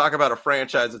 just to talk about a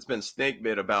franchise that's been snake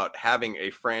bit about having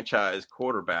a franchise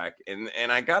quarterback. And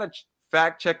I got to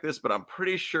fact check this, but I'm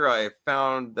pretty sure I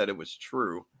found that it was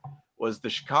true, was the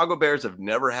Chicago Bears have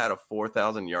never had a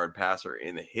 4,000-yard passer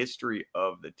in the history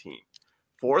of the team.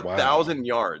 4,000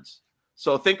 yards.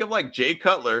 So think of like Jay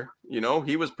Cutler.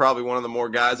 He was probably one of the more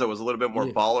guys that was a little bit more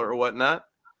baller or whatnot.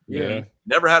 Yeah.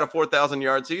 Never had a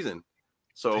 4,000-yard season.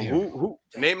 So who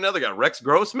name another guy? Rex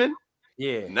Grossman?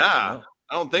 Yeah. Nah,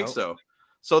 I don't think so.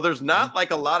 So there's not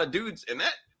like a lot of dudes in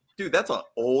that. Dude, that's an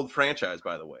old franchise,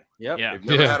 by the way. Yep. Yeah. They've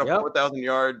never had a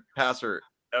 4,000-yard passer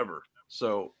ever.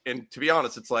 So, and to be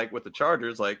honest, it's like with the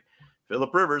Chargers, like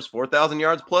Phillip Rivers, 4,000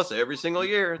 yards plus every single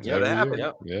year. It's gonna happen.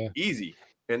 Yep. Easy.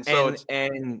 And so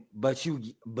but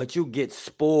you get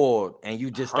spoiled and you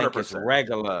just think it's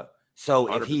regular. So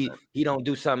 100%. If he don't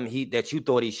do something that you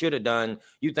thought he should have done,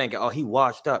 you think, oh, he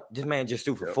washed up. This man just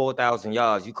threw for 4,000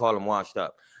 yards. You call him washed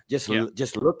up. Just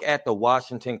look at the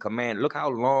Washington Command. Look how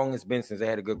long it's been since they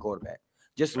had a good quarterback.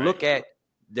 Just look at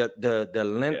the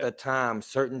length of time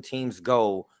certain teams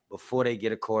go before they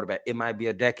get a quarterback. It might be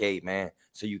a decade, man.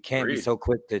 So you can't be so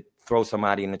quick to throw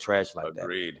somebody in the trash like that.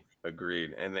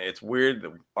 Agreed. And it's weird.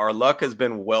 Our luck has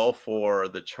been well for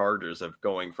the Chargers of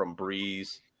going from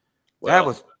Breeze. That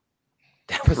was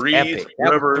Breeze, epic.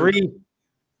 Rivers,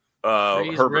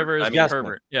 Rivers,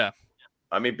 Herbert. Yeah.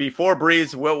 I mean, before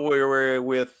Breeze, what we were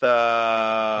with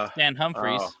Dan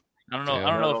Humphries. I don't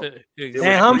know if it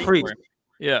Dan Humphries.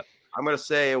 Yeah. I'm gonna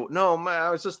say no. I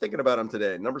was just thinking about him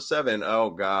today. Number 7. Oh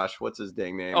gosh, what's his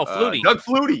dang name? Oh, Flutie. Doug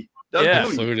Flutie.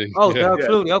 Flutie. Oh, Doug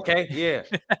Flutie. Okay, yeah.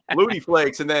 Flutie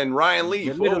Flakes, and then Ryan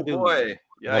Leaf. Oh boy.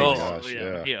 Yeah.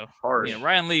 Harsh. Yeah,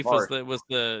 Ryan Leaf was that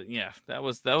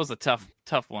was a tough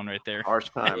one right there. Harsh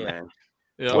time, man.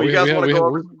 Yeah. Well, you guys want to go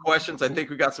over some questions? I think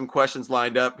we got some questions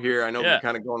lined up here. I know we're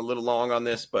kind of going a little long on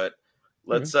this, but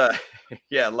let's lock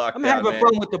I'm down, having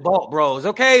fun with the Bolt Bros,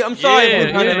 okay? I'm sorry if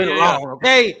we're running a little long,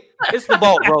 okay? It's the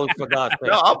Bolt Bros, for God's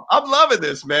sake. No, I'm loving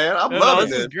this, man. I'm loving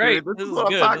this. This is great. This is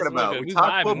what I'm talking about. We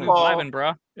talk football, vibing,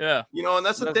 bro. Yeah. And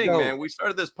that's the thing, man. We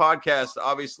started this podcast.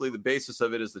 Obviously, the basis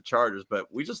of it is the Chargers, but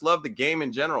we just love the game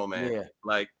in general, man. Yeah.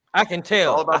 Like, I can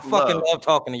tell. all about I fucking love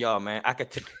talking to y'all, man. I could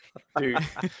tell. dude.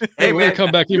 Hey, we're gonna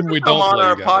come back even we don't come on play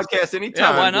our you guys. podcast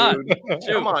anytime. Yeah, why not?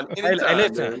 Come on,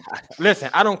 anytime. Listen.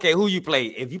 I don't care who you play.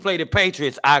 If you play the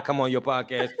Patriots, I come on your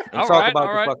podcast and all talk right, about all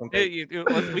the right. fucking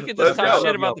Patriots. We could just talk go.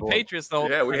 shit about the Patriots, though.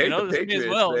 Yeah, we hate the Patriots.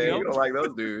 Well, man. You don't like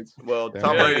those dudes. Well,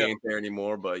 Tom Brady ain't there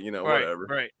anymore, but whatever.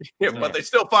 Right. Yeah, but they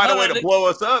still find a way to blow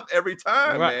us up every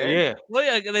time, man. Yeah. Well,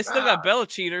 yeah, they still got Bella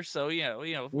cheater, so Yeah,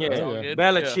 good.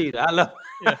 Bella cheater. I love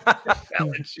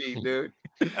Bella cheat, dude.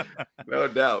 No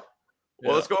doubt.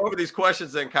 Well, let's go over these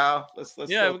questions then, Kyle. Let's we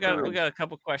got a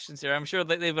couple questions here. I'm sure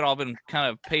they've all been kind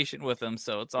of patient with them,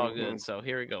 so it's all good. So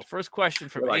here we go. First question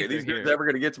from like, are these dudes ever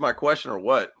going to get to my question or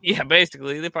what? Yeah,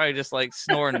 basically, they probably just like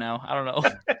snoring now. I don't know.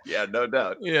 Yeah, no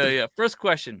doubt. Yeah. First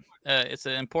question. It's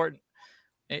an important.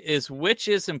 Which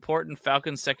is important?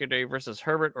 Falcons secondary versus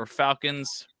Herbert, or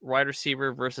Falcons wide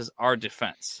receiver versus our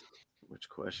defense?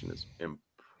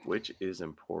 Which is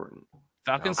important?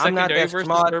 Falcons I'm not secondary that versus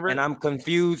smart, Herbert, and I'm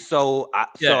confused. So I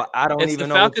don't it's even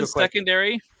the know. Falcons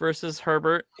secondary versus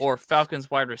Herbert, or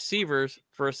Falcons wide receivers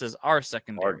versus our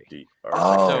secondary.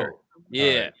 Our secondary.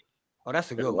 Yeah. Oh, that's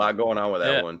a good one. A lot going on with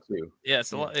that one too. Yeah,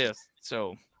 it's a lot. Yes.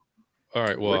 So. All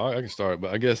right. Well, I can start,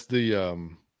 but I guess the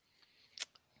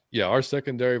our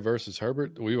secondary versus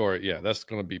Herbert, that's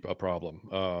going to be a problem.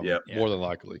 More than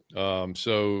likely. That's.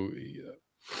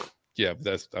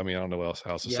 I mean, I don't know what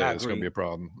else to say. It's going to be a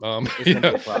problem.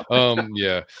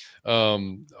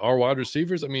 Our wide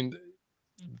receivers. I mean,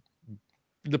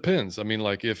 depends. I mean,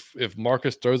 like if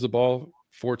Marcus throws the ball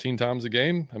 14 times a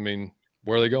game, I mean,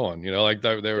 where are they going? Like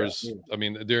there was. I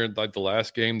mean, during like the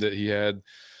last game that he had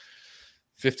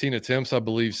 15 attempts, I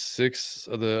believe 6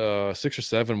 or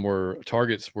 7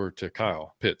 targets were to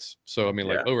Kyle Pitts. So I mean,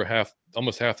 like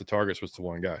almost half the targets was to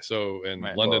one guy. So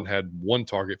London had 1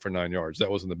 target for 9 yards. That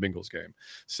was in the Bengals game.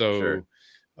 So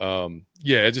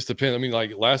it just depends. I mean,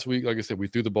 like last week, like I said, we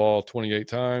threw the ball 28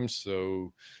 times.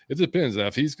 So it depends. Now,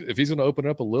 if he's going to open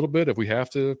up a little bit, if we have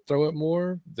to throw it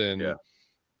more, then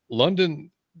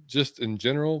London, just in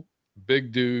general,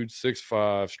 big dude,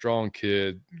 6'5", strong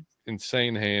kid,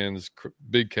 insane hands,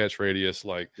 big catch radius,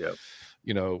 but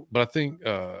I think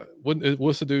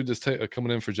what's the dude that's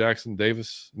coming in for Jackson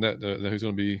Davis? Who's going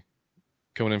to be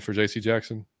coming in for JC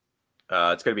Jackson?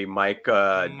 It's going to be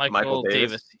Michael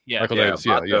Davis. Yeah, Michael Davis.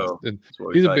 Yeah. And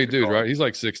he's a big dude, right? He's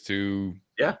like 6'2".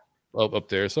 Yeah, up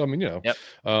there. So I mean,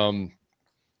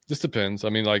 just depends. I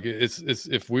mean, like it's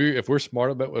if we're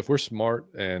smart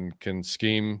and can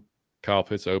scheme Kyle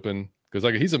Pitts open. Because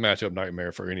like he's a matchup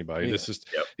nightmare for anybody. It's just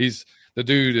the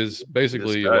dude is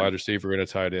basically a wide receiver in a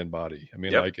tight end body. I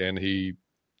mean, and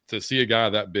to see a guy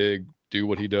that big do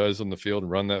what he does on the field and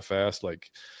run that fast,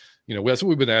 like that's what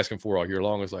we've been asking for all year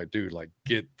long. Is like, dude, like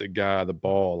get the guy the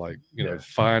ball, like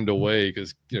find a way,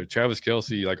 because Travis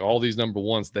Kelce, like all these number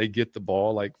ones, they get the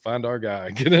ball, like find our guy,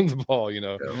 get him the ball,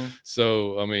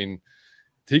 So I mean,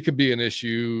 he could be an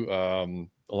issue.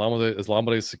 Olamide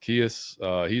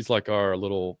Zaccheaus, he's like our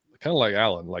little. Kind of like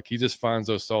Allen, like he just finds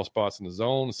those soft spots in the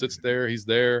zone, sits there, he's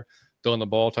there, throwing the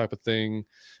ball type of thing.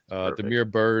 Damiere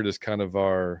Byrd is kind of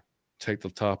our take the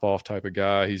top off type of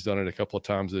guy. He's done it a couple of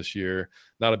times this year.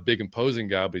 Not a big imposing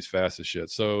guy, but he's fast as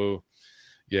shit. So,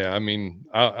 I mean,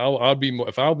 I'll be more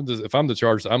if I'm the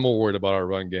Chargers, I'm more worried about our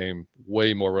run game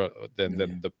way more than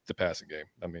the passing game.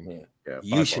 I mean,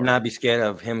 you should not be scared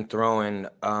of him throwing.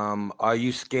 Are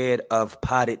you scared of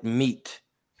potted meat?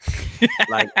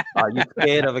 Like, are you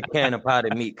scared of a can of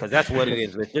potted meat? Because that's what it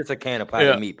is. It's just a can of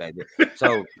potted meat back there.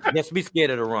 So just be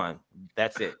scared of the run.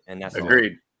 That's it. And that's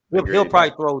agreed. He'll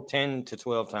probably throw 10 to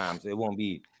 12 times.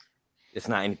 It's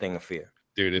not anything to fear.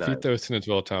 Dude, if he throws 10 to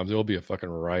 12 times, it'll be a fucking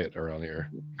riot around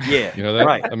here. Yeah. You know that?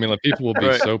 Right. I mean, like people will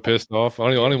be so pissed off.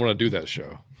 I don't even want to do that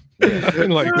show.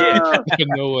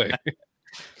 No way.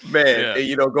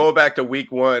 Man, going back to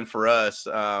week 1 for us,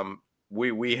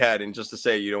 we had, and just to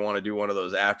say, you don't want to do one of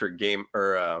those after game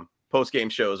or post game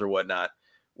shows or whatnot.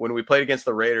 When we played against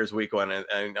the Raiders week 1,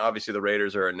 and obviously the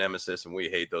Raiders are a nemesis, and we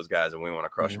hate those guys, and we want to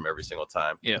crush them every single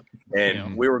time. Yeah,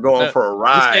 and we were going for a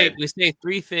ride. We say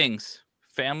 3 things: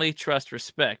 family, trust,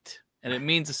 respect, and it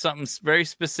means something very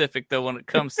specific though when it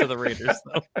comes to the Raiders.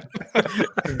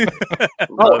 Good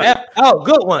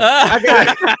one. I got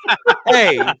it.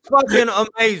 Hey, fucking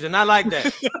amazing. I like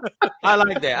that. I love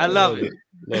it.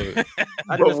 Love it.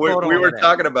 But we were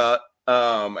talking about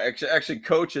actually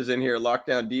coaches in here,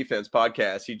 Lockdown Defense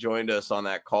podcast. He joined us on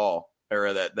that call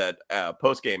or that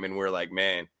post game, and we're like,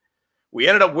 man, we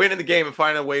ended up winning the game and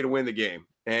finding a way to win the game.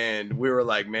 And we were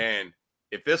like, man,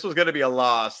 if this was going to be a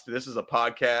loss, this is a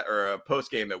podcast or a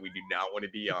post game that we do not want to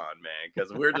be on, man,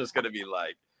 because we're just going to be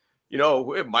like,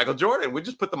 Michael Jordan. We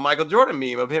just put the Michael Jordan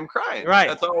meme of him crying. Right.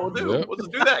 That's all we'll do. We'll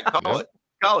just do that. Call it.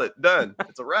 call it done.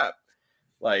 It's a wrap.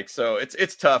 Like, so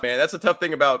it's tough, man. That's the tough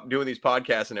thing about doing these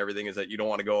podcasts and everything is that you don't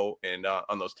want to go and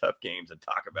on those tough games and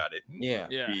talk about it. Yeah.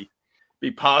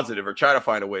 Be positive or try to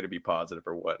find a way to be positive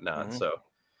or whatnot. So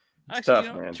it's actually,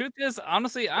 tough, man. Truth is,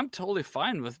 honestly, I'm totally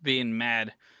fine with being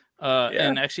mad.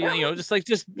 And actually,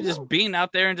 just being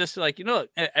out there and just like,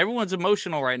 everyone's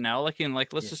emotional right now.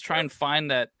 Like, let's just try and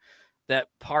find that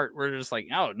part where it's like,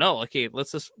 oh no, okay,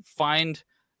 let's just find.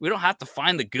 We don't have to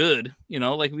find the good, we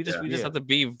just have to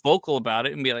be vocal about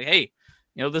it and be like, hey,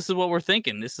 this is what we're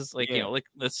thinking. This is like,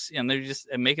 let's, and they're just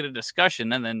make it a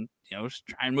discussion and then, just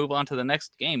try and move on to the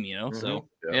next game, So,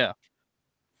 yeah.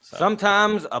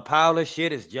 Sometimes a pile of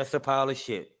shit is just a pile of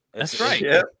shit. That's right.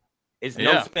 Yep. It's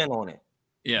no spin on it.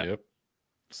 Yeah. Yep.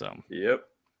 So. Yep.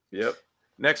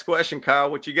 Next question,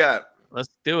 Kyle. What you got? Let's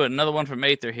do it. Another one from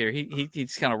Aether here.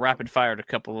 He's kind of rapid fired a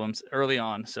couple of them early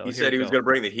on. So he said he was going to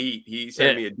bring the heat. He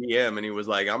sent me a DM and he was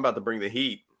like, "I'm about to bring the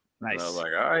heat." Nice. And I was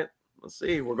like, "All right, let's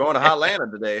see. We're going to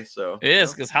Hotlanta today." So it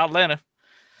is because Hotlanta.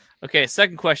 Okay.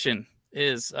 Second question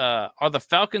is: are the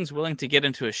Falcons willing to get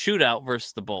into a shootout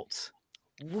versus the Bolts?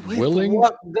 Willing?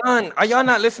 What gun? Are y'all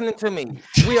not listening to me?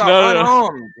 We are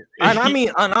unarmed. And I mean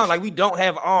unarmed. Like we don't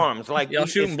have arms. Like y'all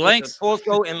shooting blanks,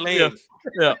 torso and legs.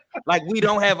 Yeah. Like we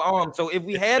don't have arms. So if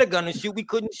we had a gun to shoot, we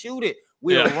couldn't shoot it.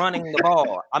 We're running the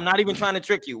ball. I'm not even trying to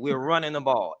trick you. We're running the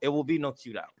ball. It will be no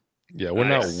shootout. Yeah, we're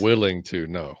not willing to.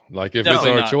 No. Like if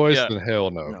Definitely it's our not. choice, then hell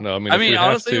no. No, I mean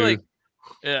honestly,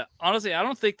 honestly, I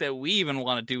don't think that we even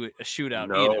want to do a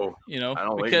shootout either. I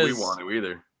don't think we want to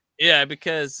either. Yeah,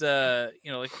 because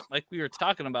like we were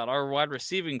talking about, our wide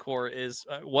receiving core is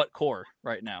what core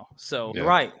right now. So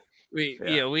right,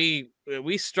 we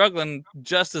struggling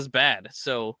just as bad.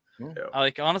 So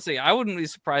like honestly, I wouldn't be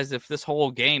surprised if this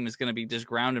whole game is going to be just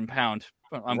ground and pound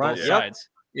on both sides.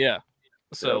 Yeah.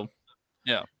 So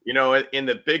yeah. And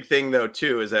the big thing though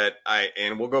too is that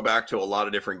and we'll go back to a lot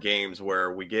of different games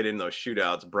where we get in those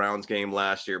shootouts. Browns game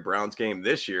last year, Browns game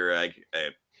this year.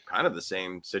 Kind of the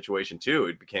same situation too.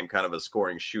 It became kind of a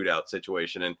scoring shootout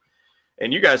situation,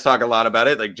 and you guys talk a lot about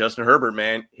it. Like Justin Herbert,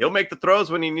 man, he'll make the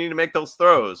throws when you need to make those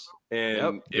throws.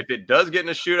 And if it does get in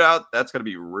a shootout, that's going to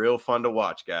be real fun to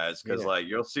watch, guys. Because like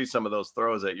you'll see some of those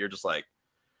throws that you're just like,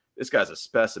 this guy's a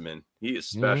specimen. He is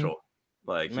special.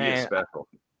 Like he is special.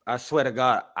 I swear to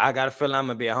God, I got a feeling I'm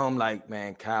gonna be at home. Like,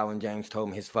 man, Kyle and James told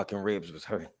me his fucking ribs was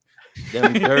hurt.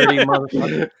 Them dirty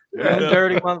motherfuckers.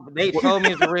 They told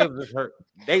me his ribs was hurt.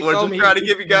 They told me trying to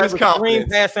give you guys confidence. Screen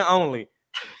passing only.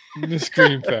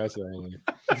 Screen passing only.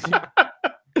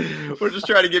 We're just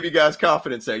trying to give you guys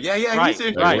confidence there. Yeah, he's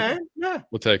injured, man. Yeah,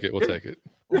 we'll take it.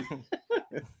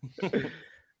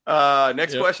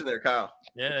 Next question there, Kyle.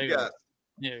 Yeah, there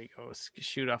you go. Let's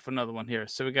shoot off another one here.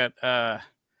 So we got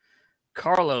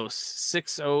Carlos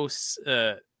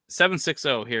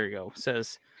 760. Here we go.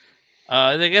 Says.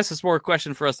 I guess it's more a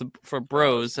question for us, for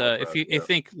bros. If you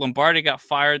think Lombardi got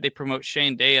fired, they promote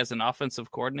Shane Day as an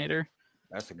offensive coordinator.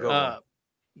 That's a good one.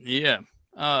 Yeah.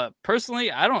 Personally,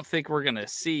 I don't think we're gonna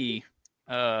see,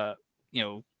 Lombardi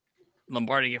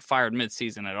get fired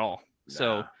mid-season at all.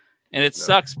 So, and it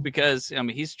sucks because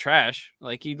he's trash.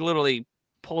 Like he literally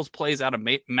pulls plays out of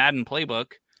Madden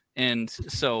playbook, and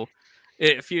so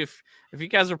if you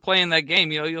guys are playing that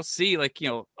game, you'll see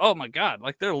oh my God,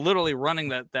 like they're literally running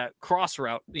that cross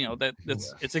route,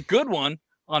 it's a good one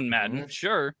on Madden,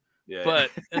 sure. Yeah. But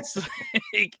it's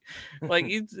like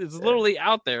it's literally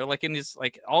out there, like in these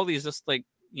like all these just like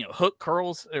hook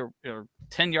curls or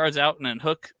 10 yards out and then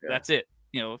hook. Yeah. That's it.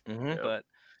 But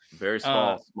very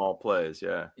small plays.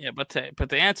 Yeah. Yeah, but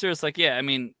the answer is like, I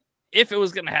mean, if it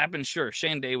was going to happen, sure,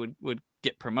 Shane Day would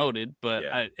get promoted, but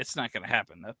it's not going to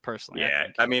happen. That personally,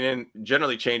 I mean, and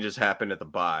generally changes happen at the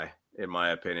bye, in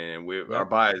my opinion, and our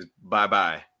bye is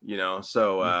bye.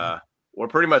 So we're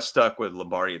pretty much stuck with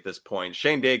Lombardi at this point.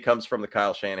 Shane Day comes from the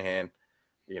Kyle Shanahan,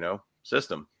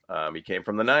 system. He came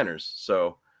from the Niners,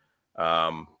 so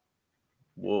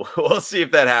we'll see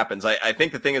if that happens. I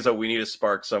think the thing is that we need a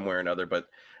spark somewhere or another, but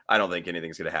I don't think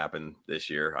anything's going to happen this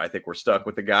year. I think we're stuck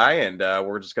with the guy, and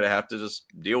we're just going to have to just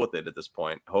deal with it at this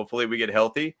point. Hopefully we get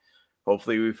healthy.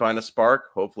 Hopefully we find a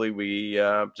spark. Hopefully we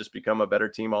just become a better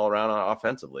team all around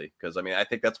offensively. Because, I mean, I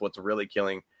think that's what's really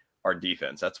killing our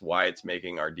defense. That's why it's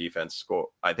making our defense score.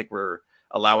 I think we're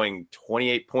allowing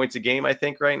 28 points a game, I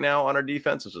think, right now on our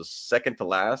defense, which is second to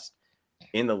last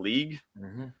in the league.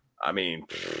 Mm-hmm. I mean,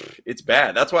 it's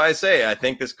bad. That's why I say I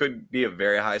think this could be a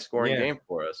very high scoring game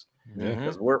for us.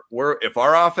 Because we're if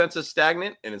our offense is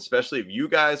stagnant, and especially if you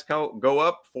guys go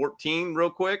up 14 real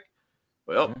quick,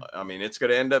 well, I mean, it's going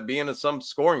to end up being some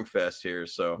scoring fest here.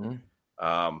 So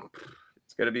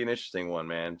It's going to be an interesting one,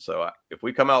 man. So if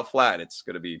we come out flat, it's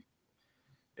going to be,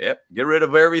 get rid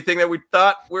of everything that we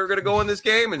thought we were going to go in this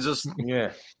game and just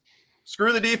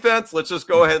screw the defense. Let's just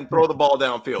go ahead and throw the ball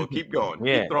downfield. Keep going.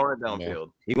 Keep throwing it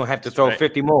downfield. You're going to have to throw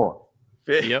 50 more.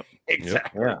 Yep.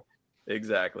 Exactly. Yeah.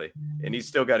 Exactly. And he's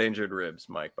still got injured ribs,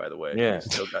 Mike, by the way. Yeah.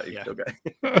 He's still got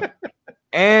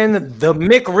And the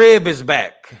McRib is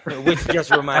back, which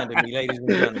just reminded me, ladies and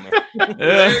gentlemen.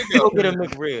 Go get a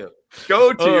McRib.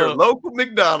 Go to your local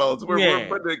McDonald's. We're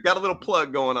got a little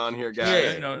plug going on here,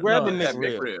 guys. Yeah, grab the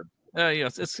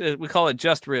McRib. We call it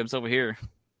just ribs over here.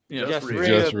 Just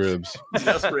ribs.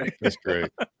 Just ribs. That's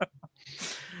great.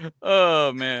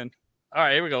 Oh man. All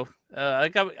right, here we go.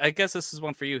 I guess this is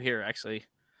one for you here, actually.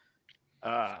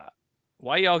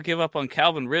 Why y'all give up on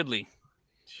Calvin Ridley?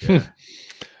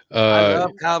 I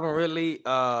love Calvin Ridley.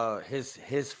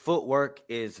 His footwork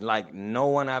is like no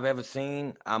one I've ever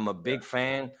seen. I'm a big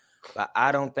fan, but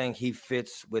I don't think he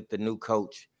fits with the new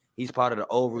coach. He's part of the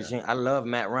old regime. I love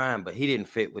Matt Ryan, but he didn't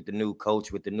fit with the new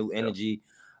coach, with the new energy.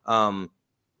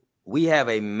 We have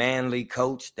a manly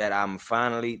coach that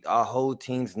our whole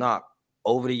team's knock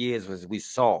over the years was we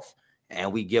soft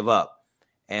and we give up.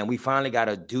 And we finally got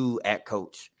a do-at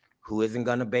coach who isn't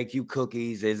gonna bake you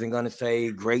cookies, isn't gonna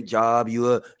say, "Great job, you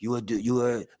will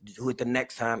do it the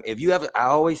next time." I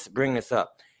always bring this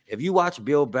up. If you watch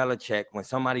Bill Belichick, when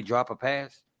somebody drop a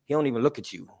pass, he don't even look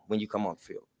at you when you come on the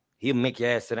field. He'll make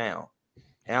your ass sit down.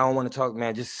 And I don't want to talk,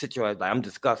 man. Just sit your ass. Like, I'm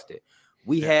disgusted.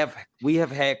 We have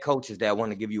had coaches that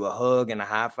want to give you a hug and a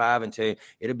high five and tell you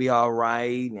it'll be all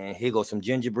right. And here goes some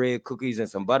gingerbread cookies and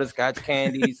some butterscotch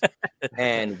candies.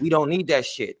 And we don't need that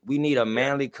shit. We need a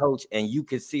manly coach. And you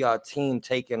can see our team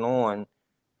taking on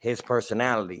his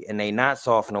personality. And they not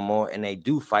soft no more. And they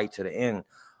do fight to the end.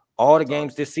 All the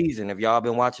games this season, if y'all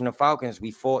been watching the Falcons,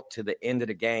 we fought to the end of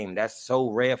the game. That's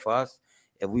so rare for us.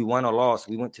 If we won or lost,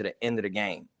 we went to the end of the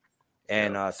game.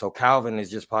 And so Calvin is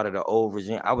just part of the old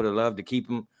regime. I would have loved to keep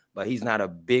him, but he's not a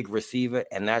big receiver.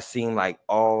 And that seemed like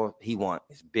all he wants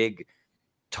is big,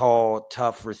 tall,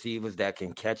 tough receivers that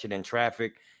can catch it in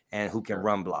traffic and who can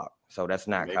run block. So that's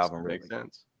not Calvin Ridley. Makes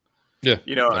sense. Yeah.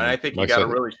 And I think he got a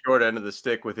really short end of the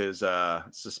stick with his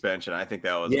suspension. I think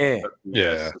that was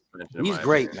He's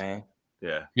great, man.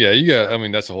 Yeah, you got. I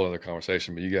mean, that's a whole other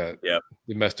conversation. But you got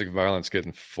domestic violence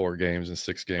getting 4 games and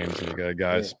 6 games, and you got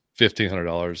guys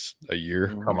 $1,500 a year.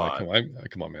 Come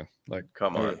on, man! Like,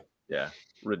 come on,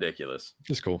 ridiculous.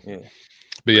 It's cool. Yeah.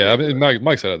 But I mean,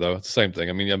 Mike said it though. It's the same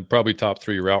thing. I mean, I'm probably top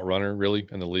 3 route runner really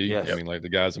in the league. Yes. I mean, like the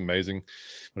guy's amazing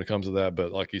when it comes to that.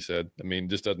 But like he said, I mean,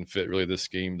 just doesn't fit really this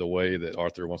scheme the way that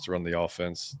Arthur wants to run the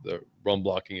offense. The run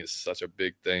blocking is such a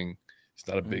big thing. He's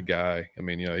not a big guy. I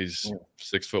mean, he's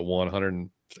 6'1",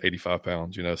 185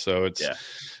 pounds, so it's,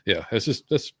 it's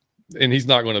just, and he's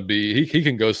not going to be, he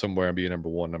can go somewhere and be a number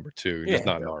 1, number 2, just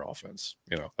not in our offense,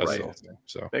 that's the whole thing.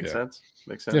 So makes sense.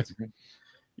 Yeah.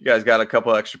 You guys got a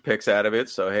couple extra picks out of it.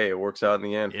 So, hey, it works out in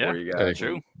the end for you guys.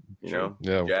 True.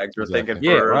 Jags are thinking for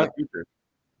the future.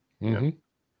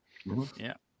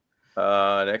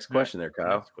 Next question there,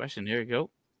 Kyle. Next question. Here you go.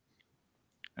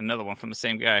 Another one from the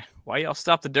same guy. Why y'all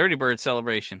stop the Dirty Bird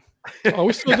celebration? Oh,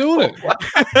 we're still doing it.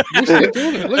 We're still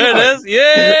doing it. Look there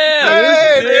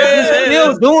it is.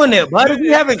 We're still doing it, buddy. We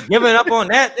haven't given up on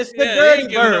that. It's the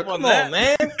Dirty Bird. Come on,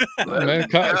 man.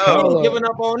 Kyle, giving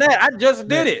up on that. I just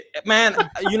did it, man.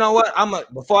 You know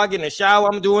what? Before I get in the shower,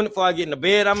 I'm doing it. Before I get in the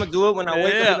bed, I'm gonna do it. When I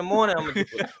wake up in the morning, I'm gonna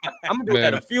do it. I'm gonna do it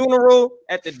at a funeral,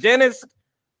 at the dentist.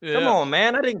 Come on,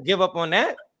 man. I didn't give up on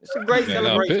that. It's a great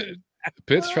celebration.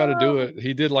 Pitts tried to do it.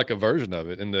 He did like a version of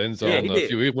it in the end zone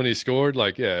when he scored.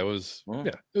 Like, it was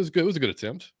good. It was a good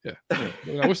attempt. Yeah,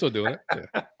 we're still doing it.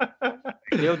 Yeah,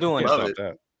 still doing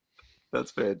it. That's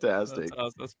fantastic.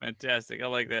 That's fantastic. I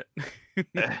like that.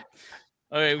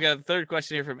 Okay, we got a third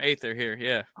question here from Aether here.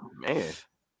 Yeah, man.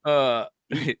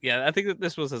 I think that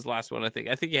this was his last one. I think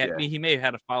he may have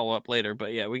had a follow up later, but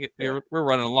we're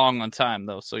running along on time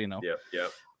though, so Yep.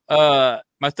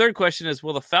 My third question is: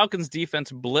 will the Falcons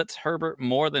defense blitz Herbert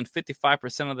more than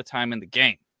 55% of the time in the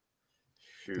game?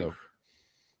 No,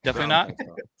 definitely not.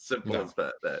 Simple as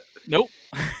that. Nope.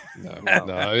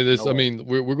 No. It is. I mean,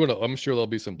 we're gonna. I'm sure there'll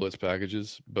be some blitz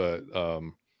packages, but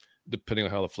depending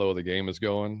on how the flow of the game is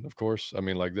going, of course. I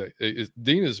mean, like that.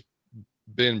 Dean has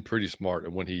been pretty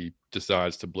smart when he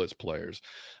decides to blitz players.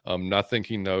 I think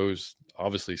he knows,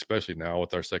 obviously, especially now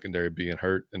with our secondary being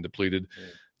hurt and depleted.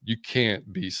 You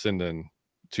can't be sending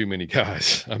too many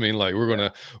guys. I mean, like we're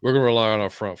gonna rely on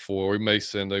our front 4. We may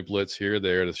send a blitz here or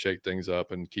there to shake things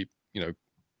up and keep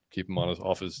him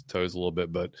off his toes a little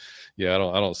bit. But I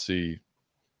don't see.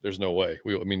 There's no way.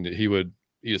 He would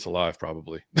eat us alive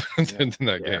probably in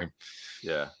that game.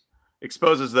 Yeah.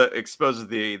 Exposes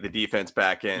the defense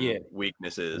back end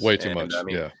weaknesses. Way too much. I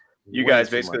mean, you guys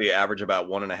basically average about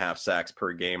 1.5 sacks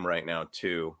per game right now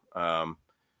too.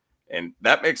 And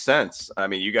that makes sense. I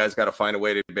mean, you guys got to find a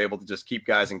way to be able to just keep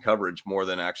guys in coverage more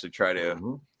than actually try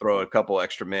to throw a couple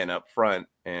extra men up front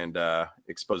and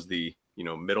expose the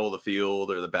middle of the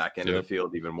field or the back end of the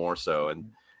field even more so.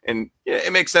 And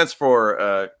it makes sense for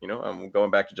I'm going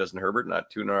back to Justin Herbert,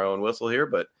 not tooting our own whistle here,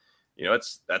 but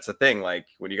that's the thing. Like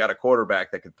when you got a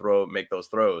quarterback that could make those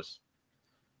throws,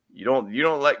 you don't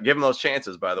give them those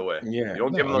chances. By the way, you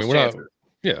don't give them those chances.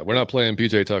 We're not playing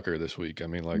PJ Tucker this week. I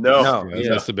mean, like,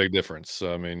 that's the big difference.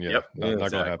 So, I mean, not going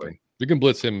to happen. We can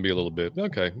blitz him and be a little bit.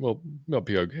 Okay, well, we'll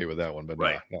be okay with that one, but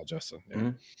not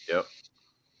Justin. Yeah.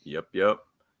 Yep. You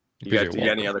got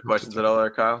any other questions at all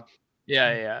there, Kyle?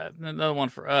 Yeah. Another one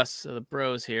for us, the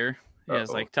bros here. Yeah,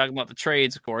 it's like talking about the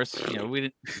trades, of course.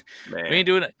 We ain't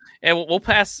doing it. And we'll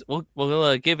pass.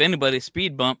 We'll give anybody a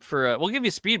speed bump for. We'll give you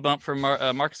a speed bump for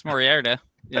Marcus Mariota.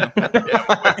 Yeah.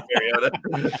 I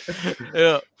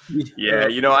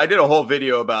did a whole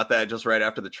video about that just right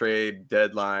after the trade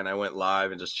deadline. I went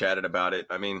live and just chatted about it.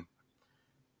 I mean,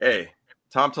 hey,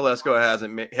 Tom Telesco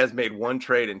has made one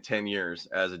trade in 10 years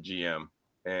as a GM.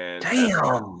 And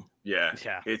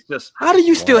it's just, how do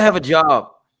you still have a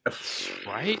job?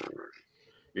 Right?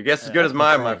 Your guess is as good as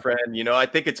mine, my friend. I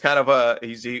think it's kind of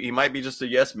he might be just a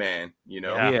yes man,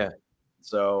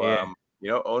 So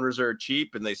owners are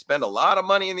cheap and they spend a lot of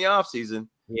money in the offseason.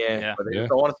 Yeah. But they just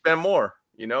don't want to spend more,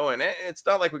 and it's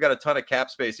not like we got a ton of cap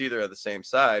space either at the same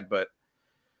side. But,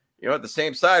 at the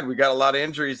same side, we got a lot of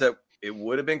injuries that it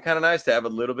would have been kind of nice to have a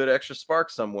little bit of extra spark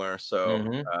somewhere.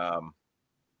 So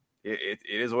it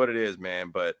is what it is,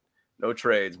 man. But no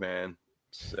trades, man.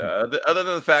 Other than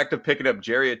the fact of picking up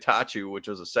Jerry Atachu, which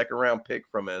was a second-round pick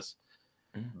from us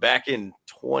back in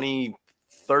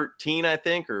 2013, I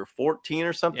think, or 14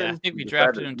 or something. Yeah, I think we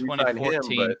drafted in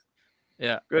 2014.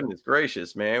 Goodness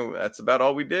gracious, man. That's about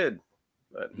all we did.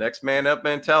 But next man up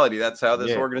mentality. That's how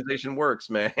this organization works,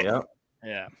 man.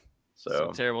 Yeah.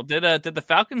 So terrible. Did the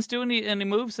Falcons do any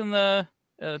moves in the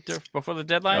before the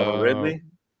deadline? Ridley?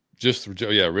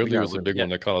 Ridley was a big one.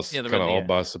 They caught us kind of all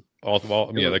by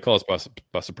they caught us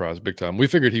by surprise big time. We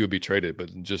figured he would be traded, but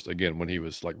just again when he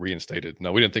was like reinstated.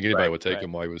 No, we didn't think anybody would take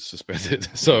him while he was suspended.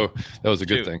 So that was a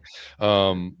good thing.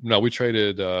 No, we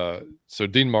traded so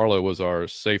Dean Marlowe was our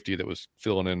safety that was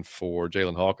filling in for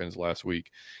Jalen Hawkins last week.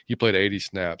 He played 80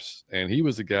 snaps and he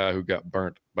was the guy who got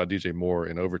burnt by DJ Moore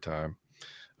in overtime.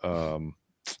 Or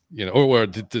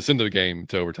to send the game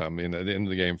to overtime. I mean, at the end of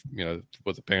the game,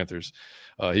 with the Panthers,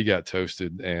 he got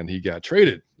toasted and he got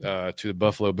traded to the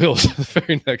Buffalo Bills the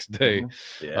very next day.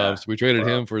 So we traded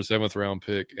him for a 7th round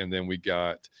pick, and then we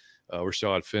got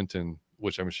Rashad Fenton,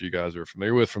 which I'm sure you guys are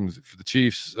familiar with from the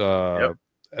Chiefs,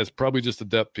 as probably just a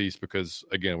depth piece because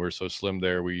again we're so slim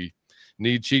there. We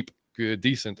need cheap, good,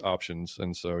 decent options,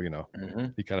 and so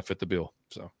he kind of fit the bill.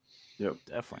 So. Yep,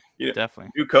 definitely.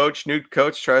 New coach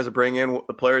tries to bring in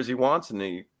the players he wants, and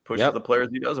he pushes the players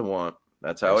he doesn't want.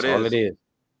 That's how it is. All it is.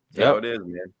 That's how it is,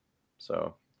 man.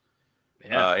 So,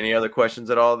 any other questions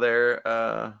at all there?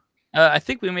 I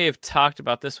think we may have talked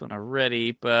about this one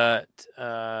already, but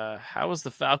how was the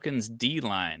Falcons' D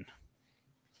line?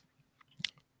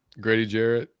 Grady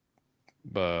Jarrett,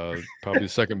 probably the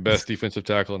second best defensive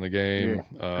tackle in the game.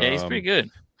 He's pretty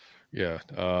good. Yeah,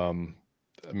 I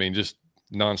mean, just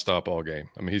nonstop all game.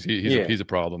 I mean, he's a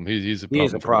problem. He's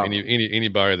a problem.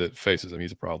 Anybody that faces him,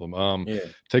 he's a problem.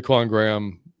 Taquan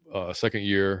Graham, second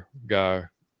year guy,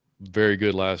 very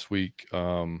good last week.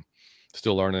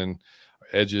 Still learning.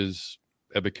 Edges,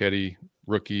 Ebiketie,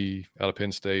 rookie out of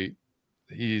Penn State.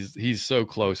 He's so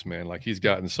close, man. Like he's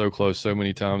gotten so close so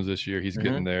many times this year. He's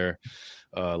getting there.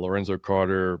 Lorenzo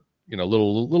Carter, a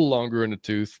little longer in the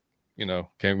tooth. We got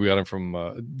him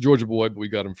from Georgia boy, but we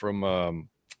got him from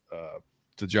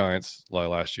the Giants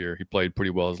last year. He played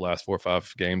pretty well his last 4 or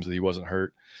 5 games that he wasn't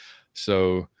hurt.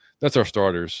 So that's our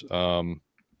starters. The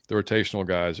rotational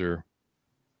guys are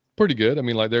pretty good. I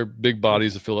mean, like they're big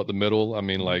bodies to fill up the middle. I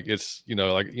mean, like it's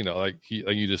like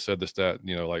you just said the stat,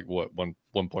 like what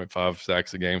 1.5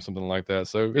 sacks a game, something like that.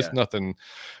 So it's nothing.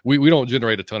 We don't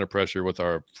generate a ton of pressure with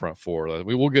our front four. Like,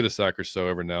 we will get a sack or so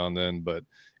every now and then, but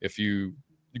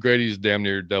Grady's damn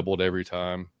near doubled every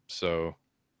time. So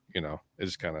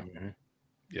it's kind of.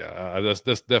 That's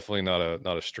definitely not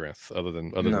a strength other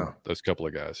than those couple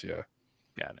of guys. Yeah.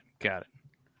 Got it.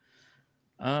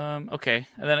 Okay.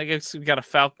 And then I guess we got a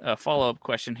follow-up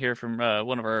question here from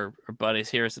one of our buddies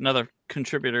here. It's another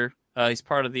contributor. He's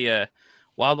part of the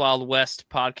Wild Wild West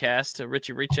podcast,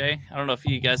 Richie Riche. I don't know if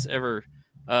you guys ever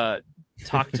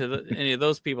talk to any of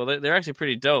those people. They're actually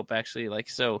pretty dope, actually. Like,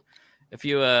 so if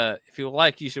you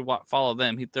like, you should follow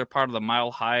them. They're part of the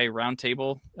Mile High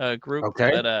Roundtable group.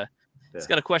 Okay. But it's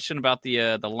got a question about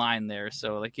the line there.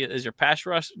 So, like, is your pass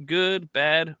rush good,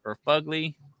 bad, or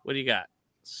fugly? What do you got?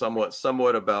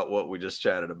 Somewhat about what we just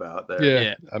chatted about there.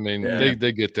 Yeah. I mean,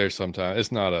 they get there sometimes.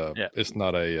 It's not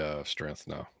a strength.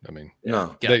 No, I mean,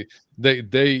 no.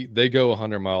 They go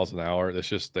 100 miles an hour. It's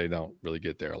just they don't really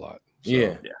get there a lot.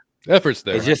 So, efforts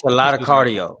there. It's just a lot of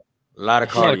cardio. A lot of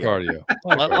cardio.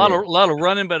 A lot of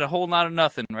running, but a whole lot of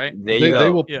nothing, right?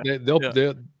 They're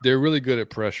really good at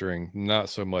pressuring, not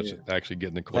so much actually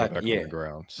getting the quarterback on the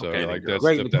ground. So that's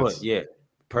greatly put. Yeah,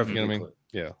 perfect. You know what I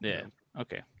mean? Yeah.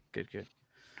 Okay. Good.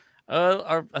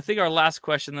 I think our last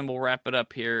question, then we'll wrap it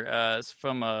up here. Is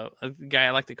from a guy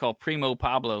I like to call Primo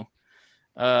Pablo.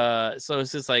 So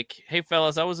it's just like, hey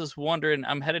fellas, I was just wondering,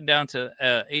 I'm headed down to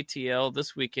ATL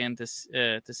this weekend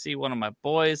to see one of my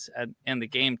boys and the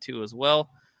game too as well.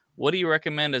 What do you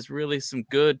recommend as really some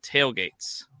good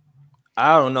tailgates?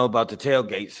 I don't know about the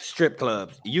tailgates, strip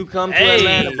clubs. You come to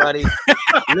Atlanta, buddy.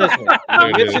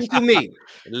 Listen to me.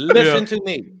 Listen to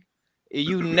me.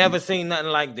 You never seen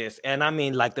nothing like this. And I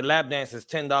mean, like, the lap dance is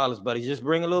 $10, buddy. Just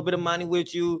bring a little bit of money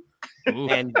with you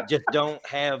and just don't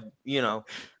have,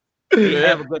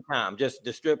 have a good time. Just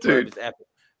the strip club is epic.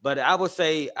 But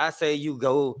I say you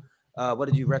go, what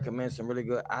did you recommend? Some really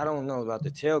good, I don't know about the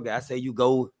tailgate. I say you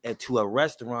go to a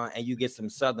restaurant and you get some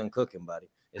Southern cooking, buddy.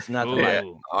 It's nothing like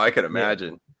Oh, I can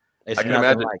imagine. It's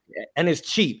nothing like it. And it's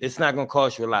cheap. It's not going to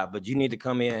cost you a lot, but you need to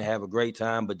come in and have a great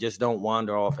time, but just don't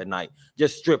wander off at night.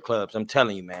 Just strip clubs. I'm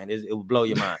telling you, man, it will blow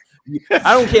your mind.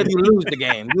 I don't care if you lose the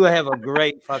game. You will have a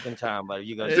great fucking time, buddy.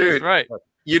 You guys, dude, right.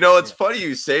 It's funny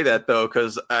you say that, though,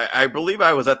 because I believe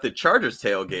I was at the Chargers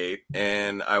tailgate,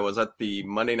 and I was at the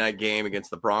Monday night game against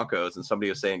the Broncos, and somebody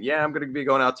was saying, I'm going to be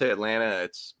going out to Atlanta.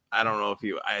 I don't know if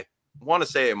I want to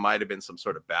say it might have been some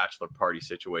sort of bachelor party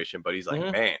situation, but he's like,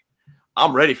 man,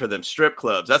 I'm ready for them strip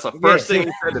clubs. That's the first thing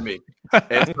he said to me.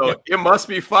 And so it must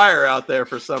be fire out there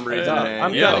for some reason,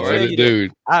 man.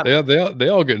 Dude. They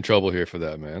all get in trouble here for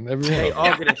that, man. Everyone. They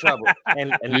all get in trouble.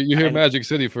 And you hear Magic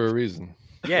City for a reason.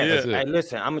 Yeah. Hey,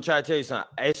 listen, I'm gonna try to tell you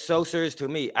something. It's so serious to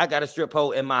me. I got a strip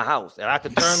pole in my house, and I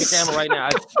can turn the camera right now.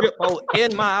 I strip pole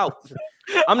in my house.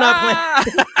 I'm not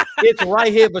playing. It's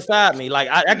right here beside me. Like,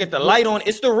 I get the light on.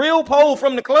 It's the real pole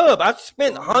from the club. I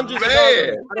spent hundreds of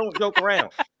dollars. I don't joke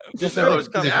around. Just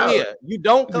come here. You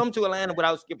don't come to Atlanta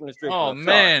without skipping the strip club. Oh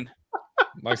man.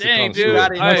 Mike's Dang, dude.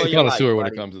 Mike's a connoisseur when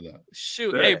it comes to that.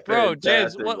 Shoot. Hey, bro,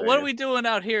 James, what are we doing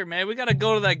out here, man? We got to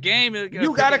go to that game.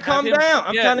 You got to come down.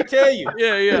 I'm trying to tell you.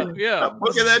 Yeah. I'm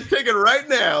booking that ticket right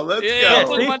now. Let's go. Yeah,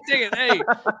 book my ticket. Hey,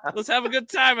 let's have a good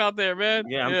time out there, man.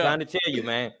 Yeah, I'm trying to tell you,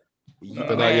 man. But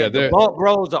the Balt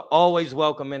Bros are always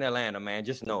welcome in Atlanta, man.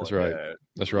 Just know that's right.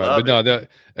 That's right.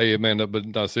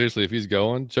 But seriously, if he's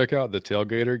going, check out the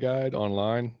Tailgater Guide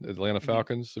online, Atlanta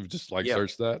Falcons. Just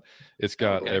search that. It's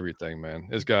got everything, man.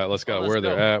 It's got where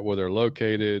they're at, where they're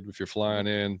located, if you're flying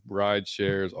in, ride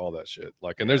shares, all that shit.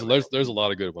 And there's a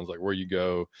lot of good ones, like where you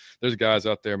go. There's guys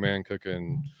out there, man,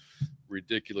 cooking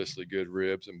ridiculously good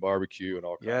ribs and barbecue and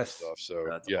all kinds of stuff.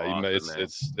 So awesome,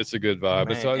 it's a good vibe.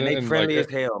 Man, and they friendly as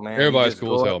hell, man. Everybody's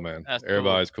cool as hell, man.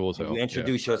 Everybody's cool as hell. You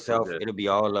introduce yourself, it'll be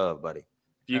all love, buddy.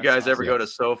 If you guys ever go to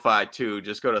SoFi too,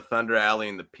 just go to Thunder Alley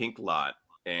in the pink lot.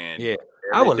 And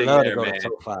I would love to go to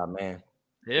SoFi, man.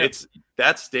 Yeah.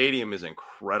 That stadium is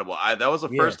incredible. That was the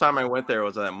first time I went there.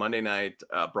 Was that Monday night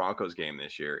Broncos game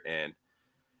this year, and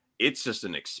it's just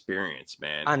an experience,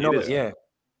 man. I know it.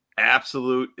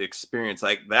 Absolute experience.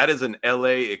 Like, that is an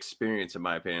LA experience, in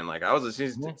my opinion. Like, I was a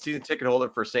season ticket holder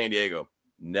for San Diego,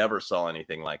 never saw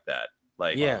anything like that.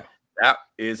 Like, that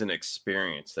is an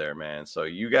experience there, man. So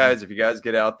you guys, if you guys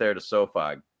get out there to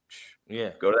SoFi,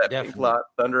 go to that pink lot,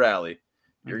 Thunder Alley.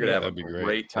 You're gonna have a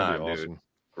great time, dude.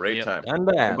 Great time. And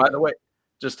by the way,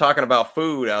 just talking about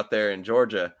food out there in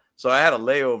Georgia. So I had a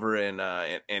layover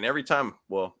and every time.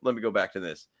 Well, let me go back to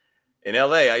this. In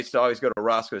LA, I used to always go to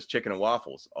Roscoe's Chicken and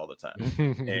Waffles all the time,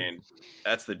 and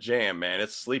that's the jam, man.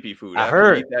 It's sleepy food.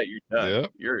 After you eat that, you're done.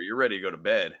 Yep. You're ready to go to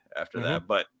bed after that.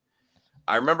 But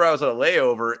I remember I was at a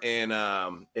layover in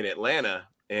Atlanta,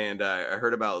 and I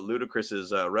heard about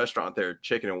Ludacris's restaurant there,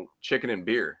 Chicken and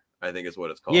Beer, I think is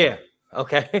what it's called. Yeah.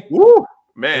 Okay. Woo,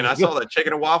 man! I saw that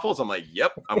Chicken and Waffles. I'm like,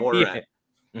 yep, I'm ordering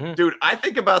that. Dude, I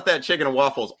think about that Chicken and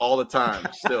Waffles all the time,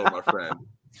 still, my friend.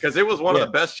 Because it was one of the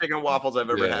best chicken and waffles I've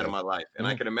ever had in my life. And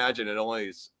I can imagine it only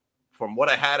is from what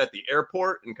I had at the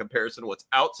airport in comparison to what's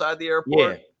outside the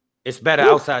airport. Yeah, it's better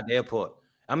outside the airport.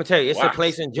 I'm going to tell you, it's a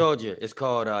place in Georgia. It's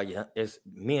called, it's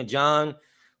me and John.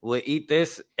 will eat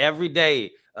this every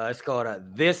day. It's called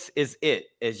This Is It.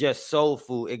 It's just soul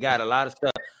food. It got a lot of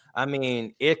stuff. I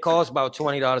mean, it costs about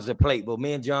 $20 a plate, but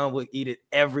me and John would eat it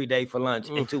every day for lunch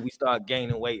until we started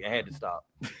gaining weight and had to stop.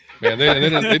 Man, they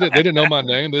didn't know my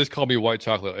name. They just called me white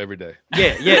chocolate every day.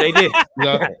 Yeah, they did.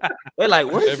 They're like,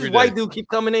 what does this Every white day. dude keep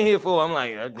coming in here for? I'm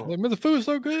like, Man, the food's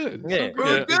so good. yeah,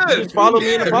 Food good. Just follow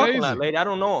me in the parking Amazing. lot, lady. I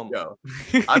don't know him. Yo,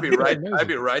 I'd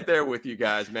be right there with you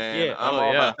guys, man. Yeah. I'm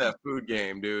all about that food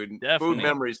game, dude. Definitely. Food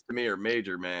memories to me are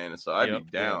major, man. So I'd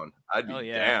be down. I'd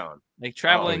be down. Like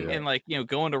traveling and like,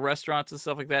 going to restaurants and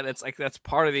stuff like that. It's like that's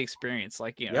part of the experience.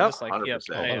 Like, just like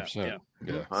 100%. Yeah.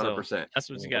 100%. That's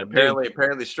what you got.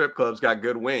 Apparently strip clubs got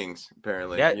good wings.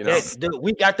 Apparently, Dude,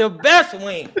 we got the best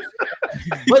wings.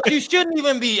 But you shouldn't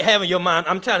even be having your mind.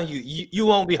 I'm telling you, you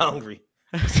won't be hungry.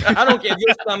 I don't care if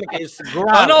your stomach is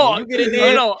growling. I know. You get in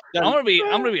there, I'm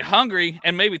gonna be hungry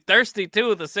and maybe thirsty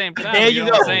too at the same time. There you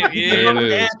go. Yeah.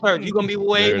 You're gonna be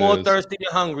way more thirsty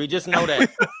than hungry. Just know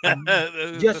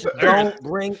that. Just don't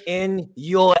bring in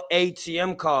your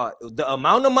ATM card. The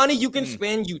amount of money you can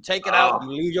spend, you take it out, you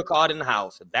leave your card in the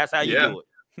house. That's how you do it.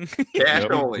 Cash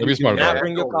only. Be smart Do not about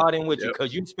bring your card in with you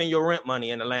because you spend your rent money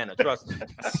in Atlanta. Trust me.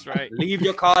 That's right. Leave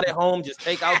your card at home. Just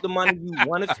take out the money you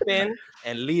want to spend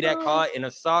and leave that card in a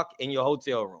sock in your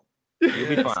hotel room.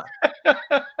 You'll be fine.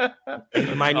 And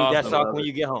you might need that sock when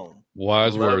you get home.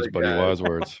 Wise words, buddy. Wise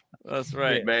words. That's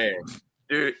right, man.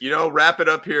 Dude, wrap it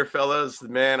up here, fellas.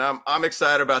 Man, I'm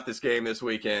excited about this game this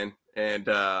weekend. And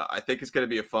I think it's going to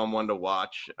be a fun one to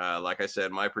watch. Like I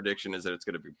said, my prediction is that it's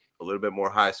going to be a little bit more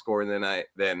high scoring than I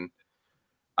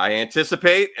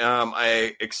anticipate.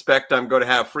 I expect I'm going to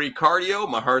have free cardio.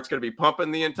 My heart's going to be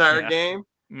pumping the entire game.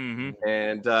 Mm-hmm.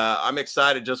 And I'm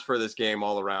excited just for this game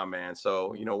all around, man.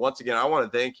 So, once again, I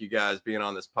want to thank you guys being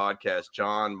on this podcast.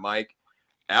 John, Mike,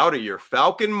 out of your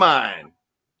Falcon mind.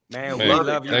 Man, we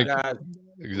love you guys.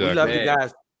 Exactly. We love you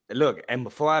guys. Look, and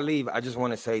before I leave, I just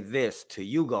want to say this to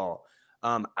you, all.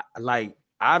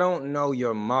 I don't know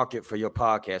your market for your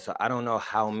podcast, so I don't know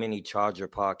how many Charger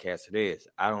podcasts it is.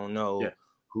 I don't know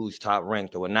who's top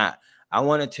ranked or not. I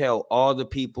want to tell all the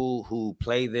people who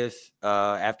play this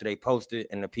after they post it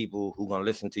and the people who gonna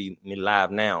listen to me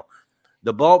live now.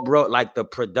 The ball broke, like the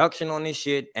production on this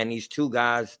shit, and these two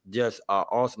guys just are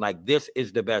awesome. Like, this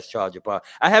is the best Charger pod.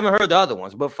 I haven't heard the other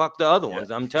ones, but fuck the other ones.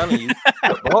 I'm telling you,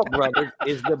 the Ball Brothers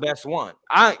is the best one.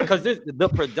 Because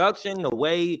the production, the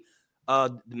way,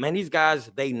 man, these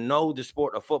guys, they know the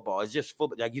sport of football. It's just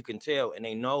football, like you can tell, and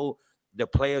they know the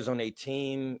players on their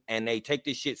team, and they take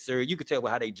this shit serious. You can tell by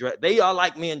how they dress. They are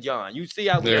like me and John. You see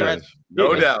how we dress?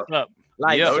 No doubt.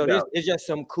 It's just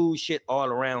some cool shit all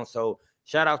around. So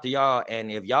shout out to y'all.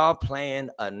 And if y'all plan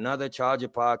another Charger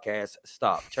podcast,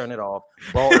 stop. Turn it off.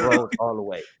 Ball Bros all the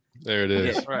way. There it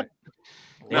is. Yeah, right.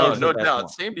 No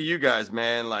doubt. Same to you guys,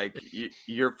 man. Like,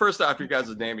 your first off, your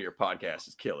guys' name of your podcast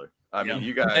is killer. I mean,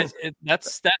 you guys.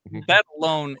 That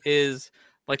alone is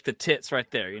like the tits right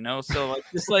there, So like,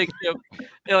 just like,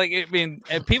 I mean,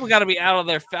 people got to be out of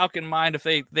their Falcon mind if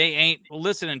they ain't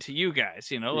listening to you guys,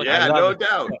 Like, no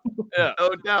doubt. No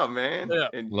doubt, man. Yeah.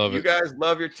 And love you guys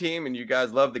love your team, and you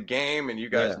guys love the game, and you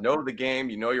guys know the game.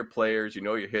 You know your players. You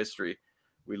know your history.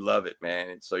 We love it, man.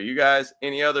 And so you guys,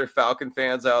 any other Falcon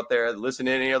fans out there, listen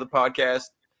to any other podcast,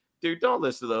 dude, don't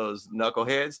listen to those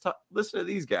knuckleheads. Listen to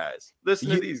these guys. Listen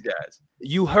to these guys.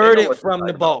 You heard it from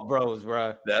the Bolt Bros,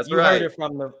 bro. That's you right. Heard it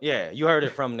from you heard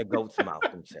it from the goat's mouth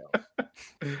themselves.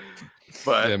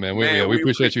 But yeah, man, we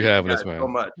appreciate you having us, man. So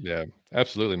much. Yeah,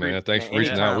 absolutely, man. Thanks for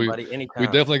reaching anytime, out. Buddy, We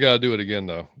definitely got to do it again,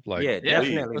 though. Like,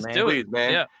 definitely, let's man. do Please,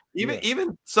 man. Yeah.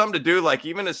 Even something to do, like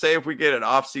even to say if we get an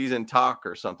off-season talk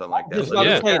or something like that. Just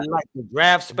say, like the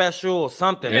draft special or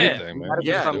something. Anything, man.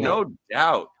 Yeah,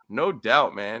 no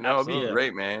doubt, man. No, it'd be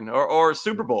great, man. Or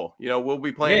Super Bowl. We'll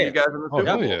be playing you guys in the Super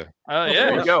Bowl. Yeah.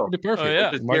 There you go. Perfect. Oh,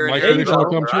 yeah. My prediction will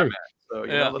come true. So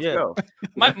let's go.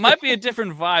 Might be a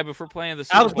different vibe if we're playing the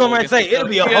Super I was Bowl going to say it'll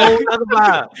be a whole other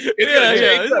vibe. It's gonna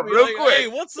change real quick. Hey,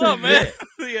 what's up, man?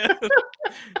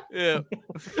 Yeah.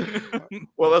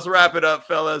 Well, let's wrap it up,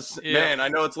 fellas. Yeah. Man, I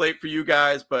know it's late for you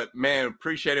guys, but man,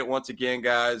 appreciate it once again,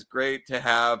 guys. Great to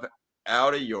have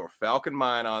out of your Falcon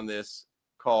mind on this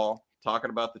call, talking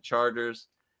about the Chargers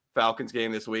Falcons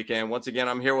game this weekend. Once again,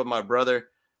 I'm here with my brother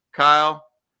Kyle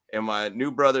and my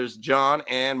new brothers John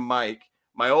and Mike.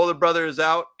 My older brother is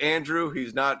out, Andrew.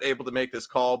 He's not able to make this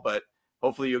call, but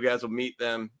hopefully you guys will meet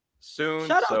them soon.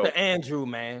 Shout out to Andrew,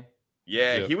 man.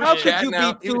 Yeah, he was How could chatting you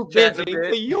out. be too busy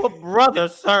for your brother,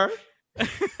 sir?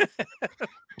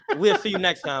 We'll see you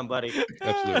next time, buddy.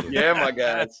 Absolutely. Yeah, my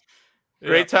guys.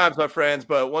 Great times, my friends.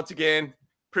 But once again,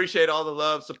 Appreciate all the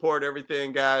love, support,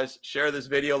 everything, guys. Share this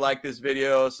video, like this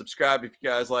video, subscribe if you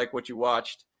guys like what you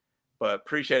watched. But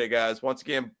appreciate it, guys. Once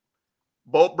again,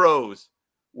 Bolt Bros,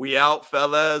 we out,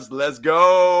 fellas. Let's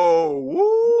go.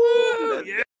 Woo!